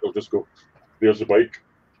rights to it, they'll just go, there's the bike.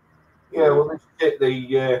 Yeah, well, this is it.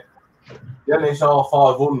 The NSR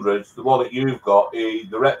 500s, the one that you've got, the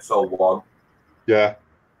Repsol one. Yeah.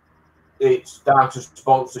 It's down to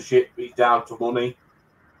sponsorship. It's down to money.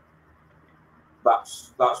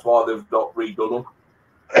 That's why they've not redone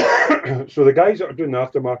them. So the guys that are doing the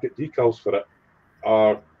aftermarket decals for it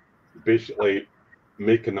are basically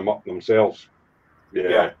making them up themselves.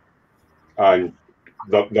 Yeah. And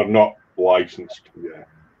they're not licensed. Yeah.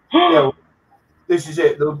 Yeah. This is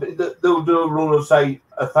it. They'll do a run of, say,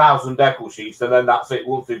 1,000 decal sheets, and then that's it.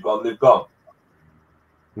 Once they've gone, they've gone.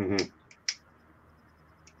 Mm-hmm.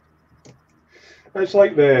 It's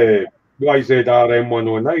like the YZR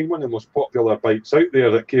M109, one of the most popular bikes out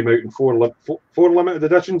there that came out in four limited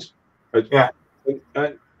editions. Yeah.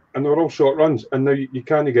 And they're all short runs, and now you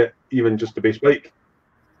can't get even just the base bike.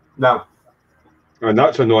 No. And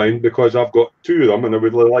that's annoying because I've got two of them, and I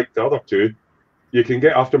would really like the other two. You can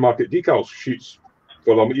get aftermarket decal sheets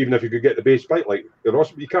for them, even if you could get the base bike. Like the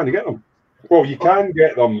Ross, you can't get them. Well, you can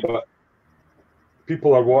get them, but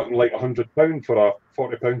people are wanting like £100 for a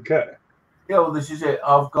 £40 kit. Yeah, well, this is it.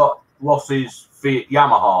 I've got Ross's Fiat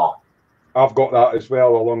Yamaha. I've got that as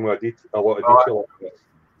well, along with a lot of detail. Right.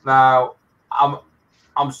 Now,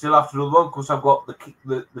 I'm still after another one because I've got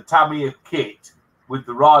the Tamiya kit with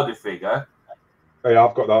the rider figure. Yeah,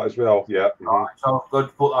 I've got that as well. Yeah. Right, so I'm going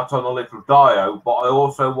to put that on a little dio, but I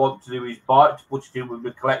also want to do his bike to put it in with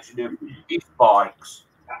my collection of his bikes.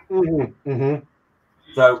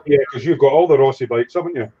 So yeah, because you've got all the Rossi bikes,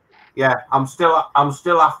 haven't you? Yeah, I'm still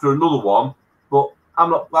after another one, but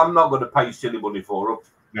I'm not going to pay silly money for them.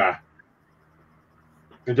 Nah.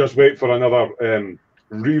 And just wait for another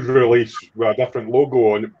re-release with a different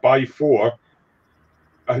logo on it. Buy 4,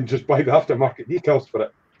 and just buy the aftermarket decals for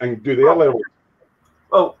it, and do the air level.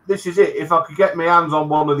 Well, this is it. If I could get my hands on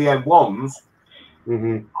one of the M1s, I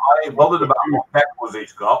ain't bothered about what decals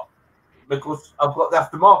it's got because I've got the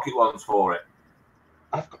aftermarket ones for it.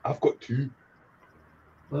 I've got 2.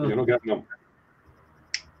 You're not getting them.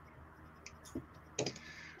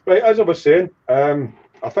 Right, as I was saying,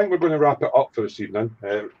 I think we're going to wrap it up for this evening.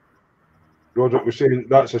 Roderick was saying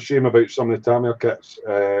that's a shame about some of the Tamiya kits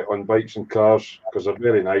on bikes and cars because they're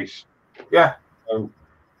very nice. Yeah.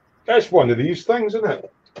 It's one of these things, isn't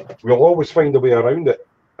it? We'll always find a way around it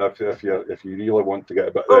if you really want to get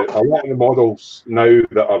it. But a lot of the models now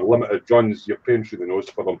that are limited runs, you're paying through the nose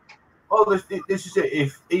for them. Well, this is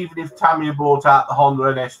it. Even if Tamiya brought out the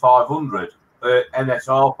Honda NS 500,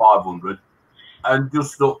 NSR 500, and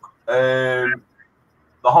just stuck the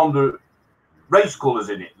Honda race colours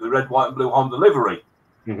in it, the red, white, and blue Honda livery,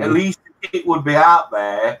 at least it would be out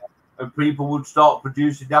there, and people would start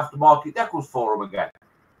producing the aftermarket decals for them again.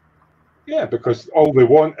 Yeah, because all they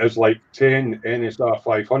want is like 10 NSR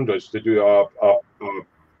 500s to do a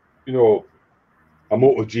you know, a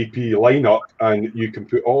MotoGP lineup, and you can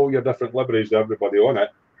put all your different liveries of everybody on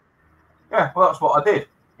it. Yeah, well, that's what I did.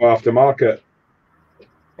 Aftermarket.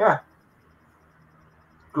 Yeah.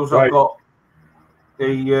 Because Right. I've got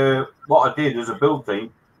the what I did as a build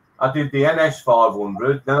team. I did the NS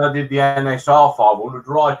 500, then I did the NSR 500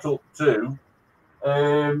 right up to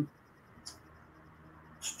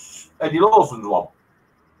Eddie Lawson's one.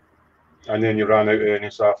 And then you ran out of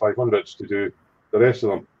NSR 500s to do the rest of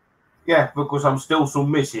them. Yeah, because I'm still some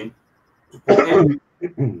missing to put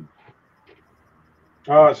in.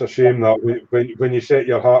 Oh, it's a shame that when you set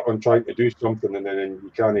your heart on trying to do something and then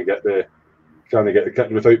you can't get the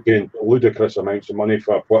kit without paying ludicrous amounts of money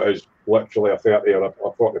for what is literally a 30 or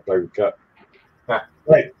a 40 pound kit. Yeah.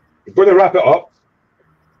 Right, we're going to wrap it up.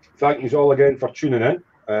 Thank you all again for tuning in.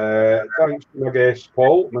 Thanks to my guest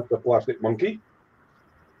Paul, Mr. Plastic Monkey.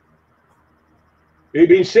 He'd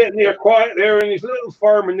been sitting there quiet there in his little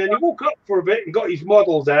farm, and then he woke up for a bit and got his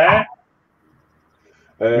models out.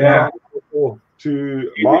 Yeah.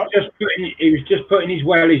 To Mark. He was just putting his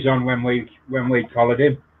wellies on when we collared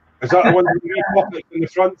him. Is that the one with the pockets in the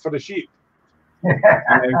front for the sheep?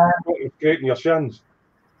 Scraping your shins.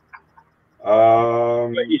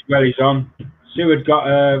 Put his wellies on. Sue had got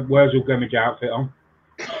a Wurzel Gummidge outfit on.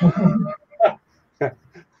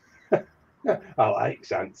 I like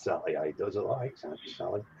Aunt Sally. I does. I like Aunt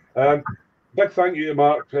Sally. Big thank you to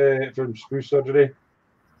Mark from Smoo Surgery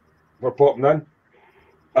for popping in.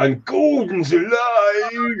 And Golden's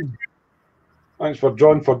alive. Thanks for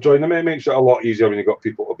John for joining me. It makes it a lot easier when you've got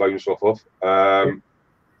people to bounce off of.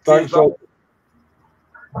 Thanks also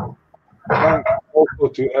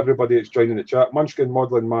to everybody that's joining the chat. Munchkin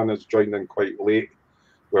Modelling Man has joined in quite late.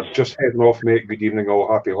 We're just heading off, mate. Good evening, all.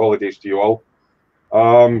 Happy holidays to you all.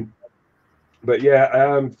 But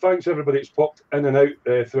yeah, thanks everybody that's popped in and out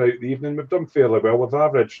throughout the evening. We've done fairly well. We've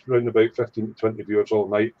averaged around about 15 to 20 viewers all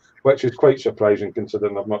night, which is quite surprising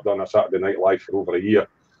considering I've not done a Saturday Night Live for over a year.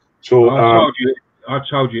 So I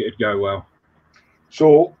told you it'd go well.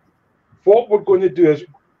 So what we're going to do is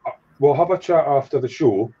we'll have a chat after the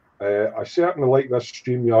show. I certainly like this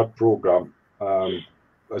StreamYard program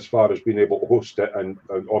as far as being able to host it, and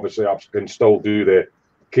obviously I can still do the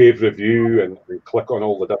cave review and click on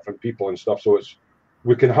all the different people and stuff. So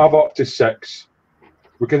we can have up to 6.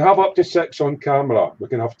 We can have up to 6 on camera. We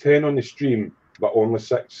can have 10 on the stream, but only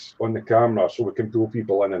 6 on the camera, so we can pull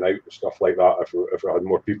people in and out and stuff like that if we had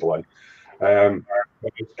more people in.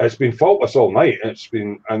 It's been faultless all night.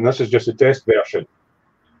 And this is just a test version.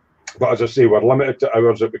 But as I say, we're limited to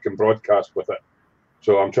hours that we can broadcast with it.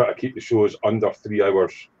 So I'm trying to keep the shows under 3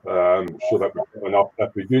 hours so that we've got enough.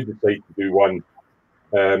 If we do decide to do one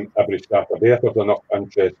every Saturday, if there's enough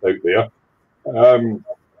interest out there,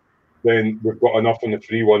 then we've got enough on the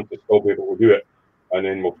free one to still be able to do it. And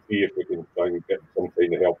then we'll see if we can try and get some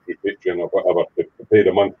kind of help through Patreon or whatever to pay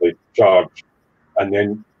the monthly charge. And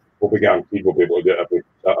then we'll be guaranteed we'll be able to do it every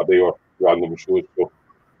Saturday or random shows. So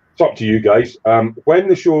it's up to you guys. When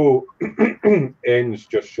the show ends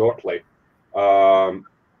just shortly,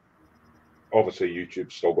 obviously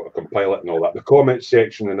YouTube's still got to compile it and all that. The comment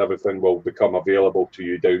section and everything will become available to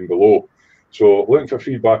you down below. So looking for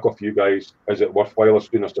feedback off you guys. Is it worthwhile us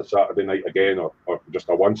doing this a Saturday night again, or just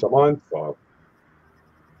a once a month, or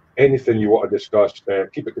anything you want to discuss?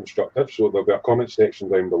 Keep it constructive. So there'll be a comment section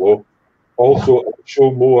down below. Also,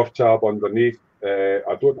 show more tab underneath.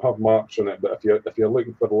 I don't have marks on it, but if you're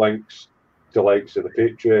looking for links to likes of the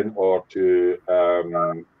Patreon or to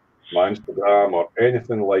my Instagram or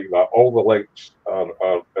anything like that, all the links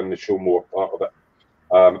are in the show more part of it,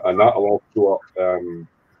 and that'll all show up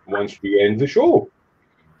once we end the show.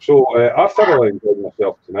 So I thoroughly enjoyed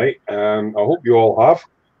myself tonight. I hope you all have.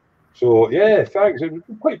 So yeah, thanks. It was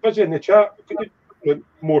quite busy in the chat.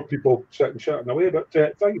 More people sitting chatting away, but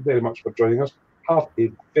thank you very much for joining us. Have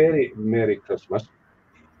a very Merry Christmas,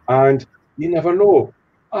 and you never know,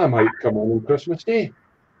 I might come on Christmas Day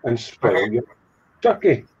and spoil your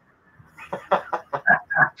turkey.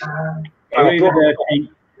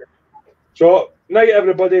 So night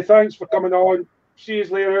everybody, thanks for coming on. See you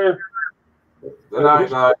later. Good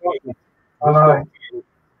night.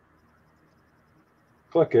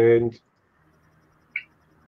 Click end.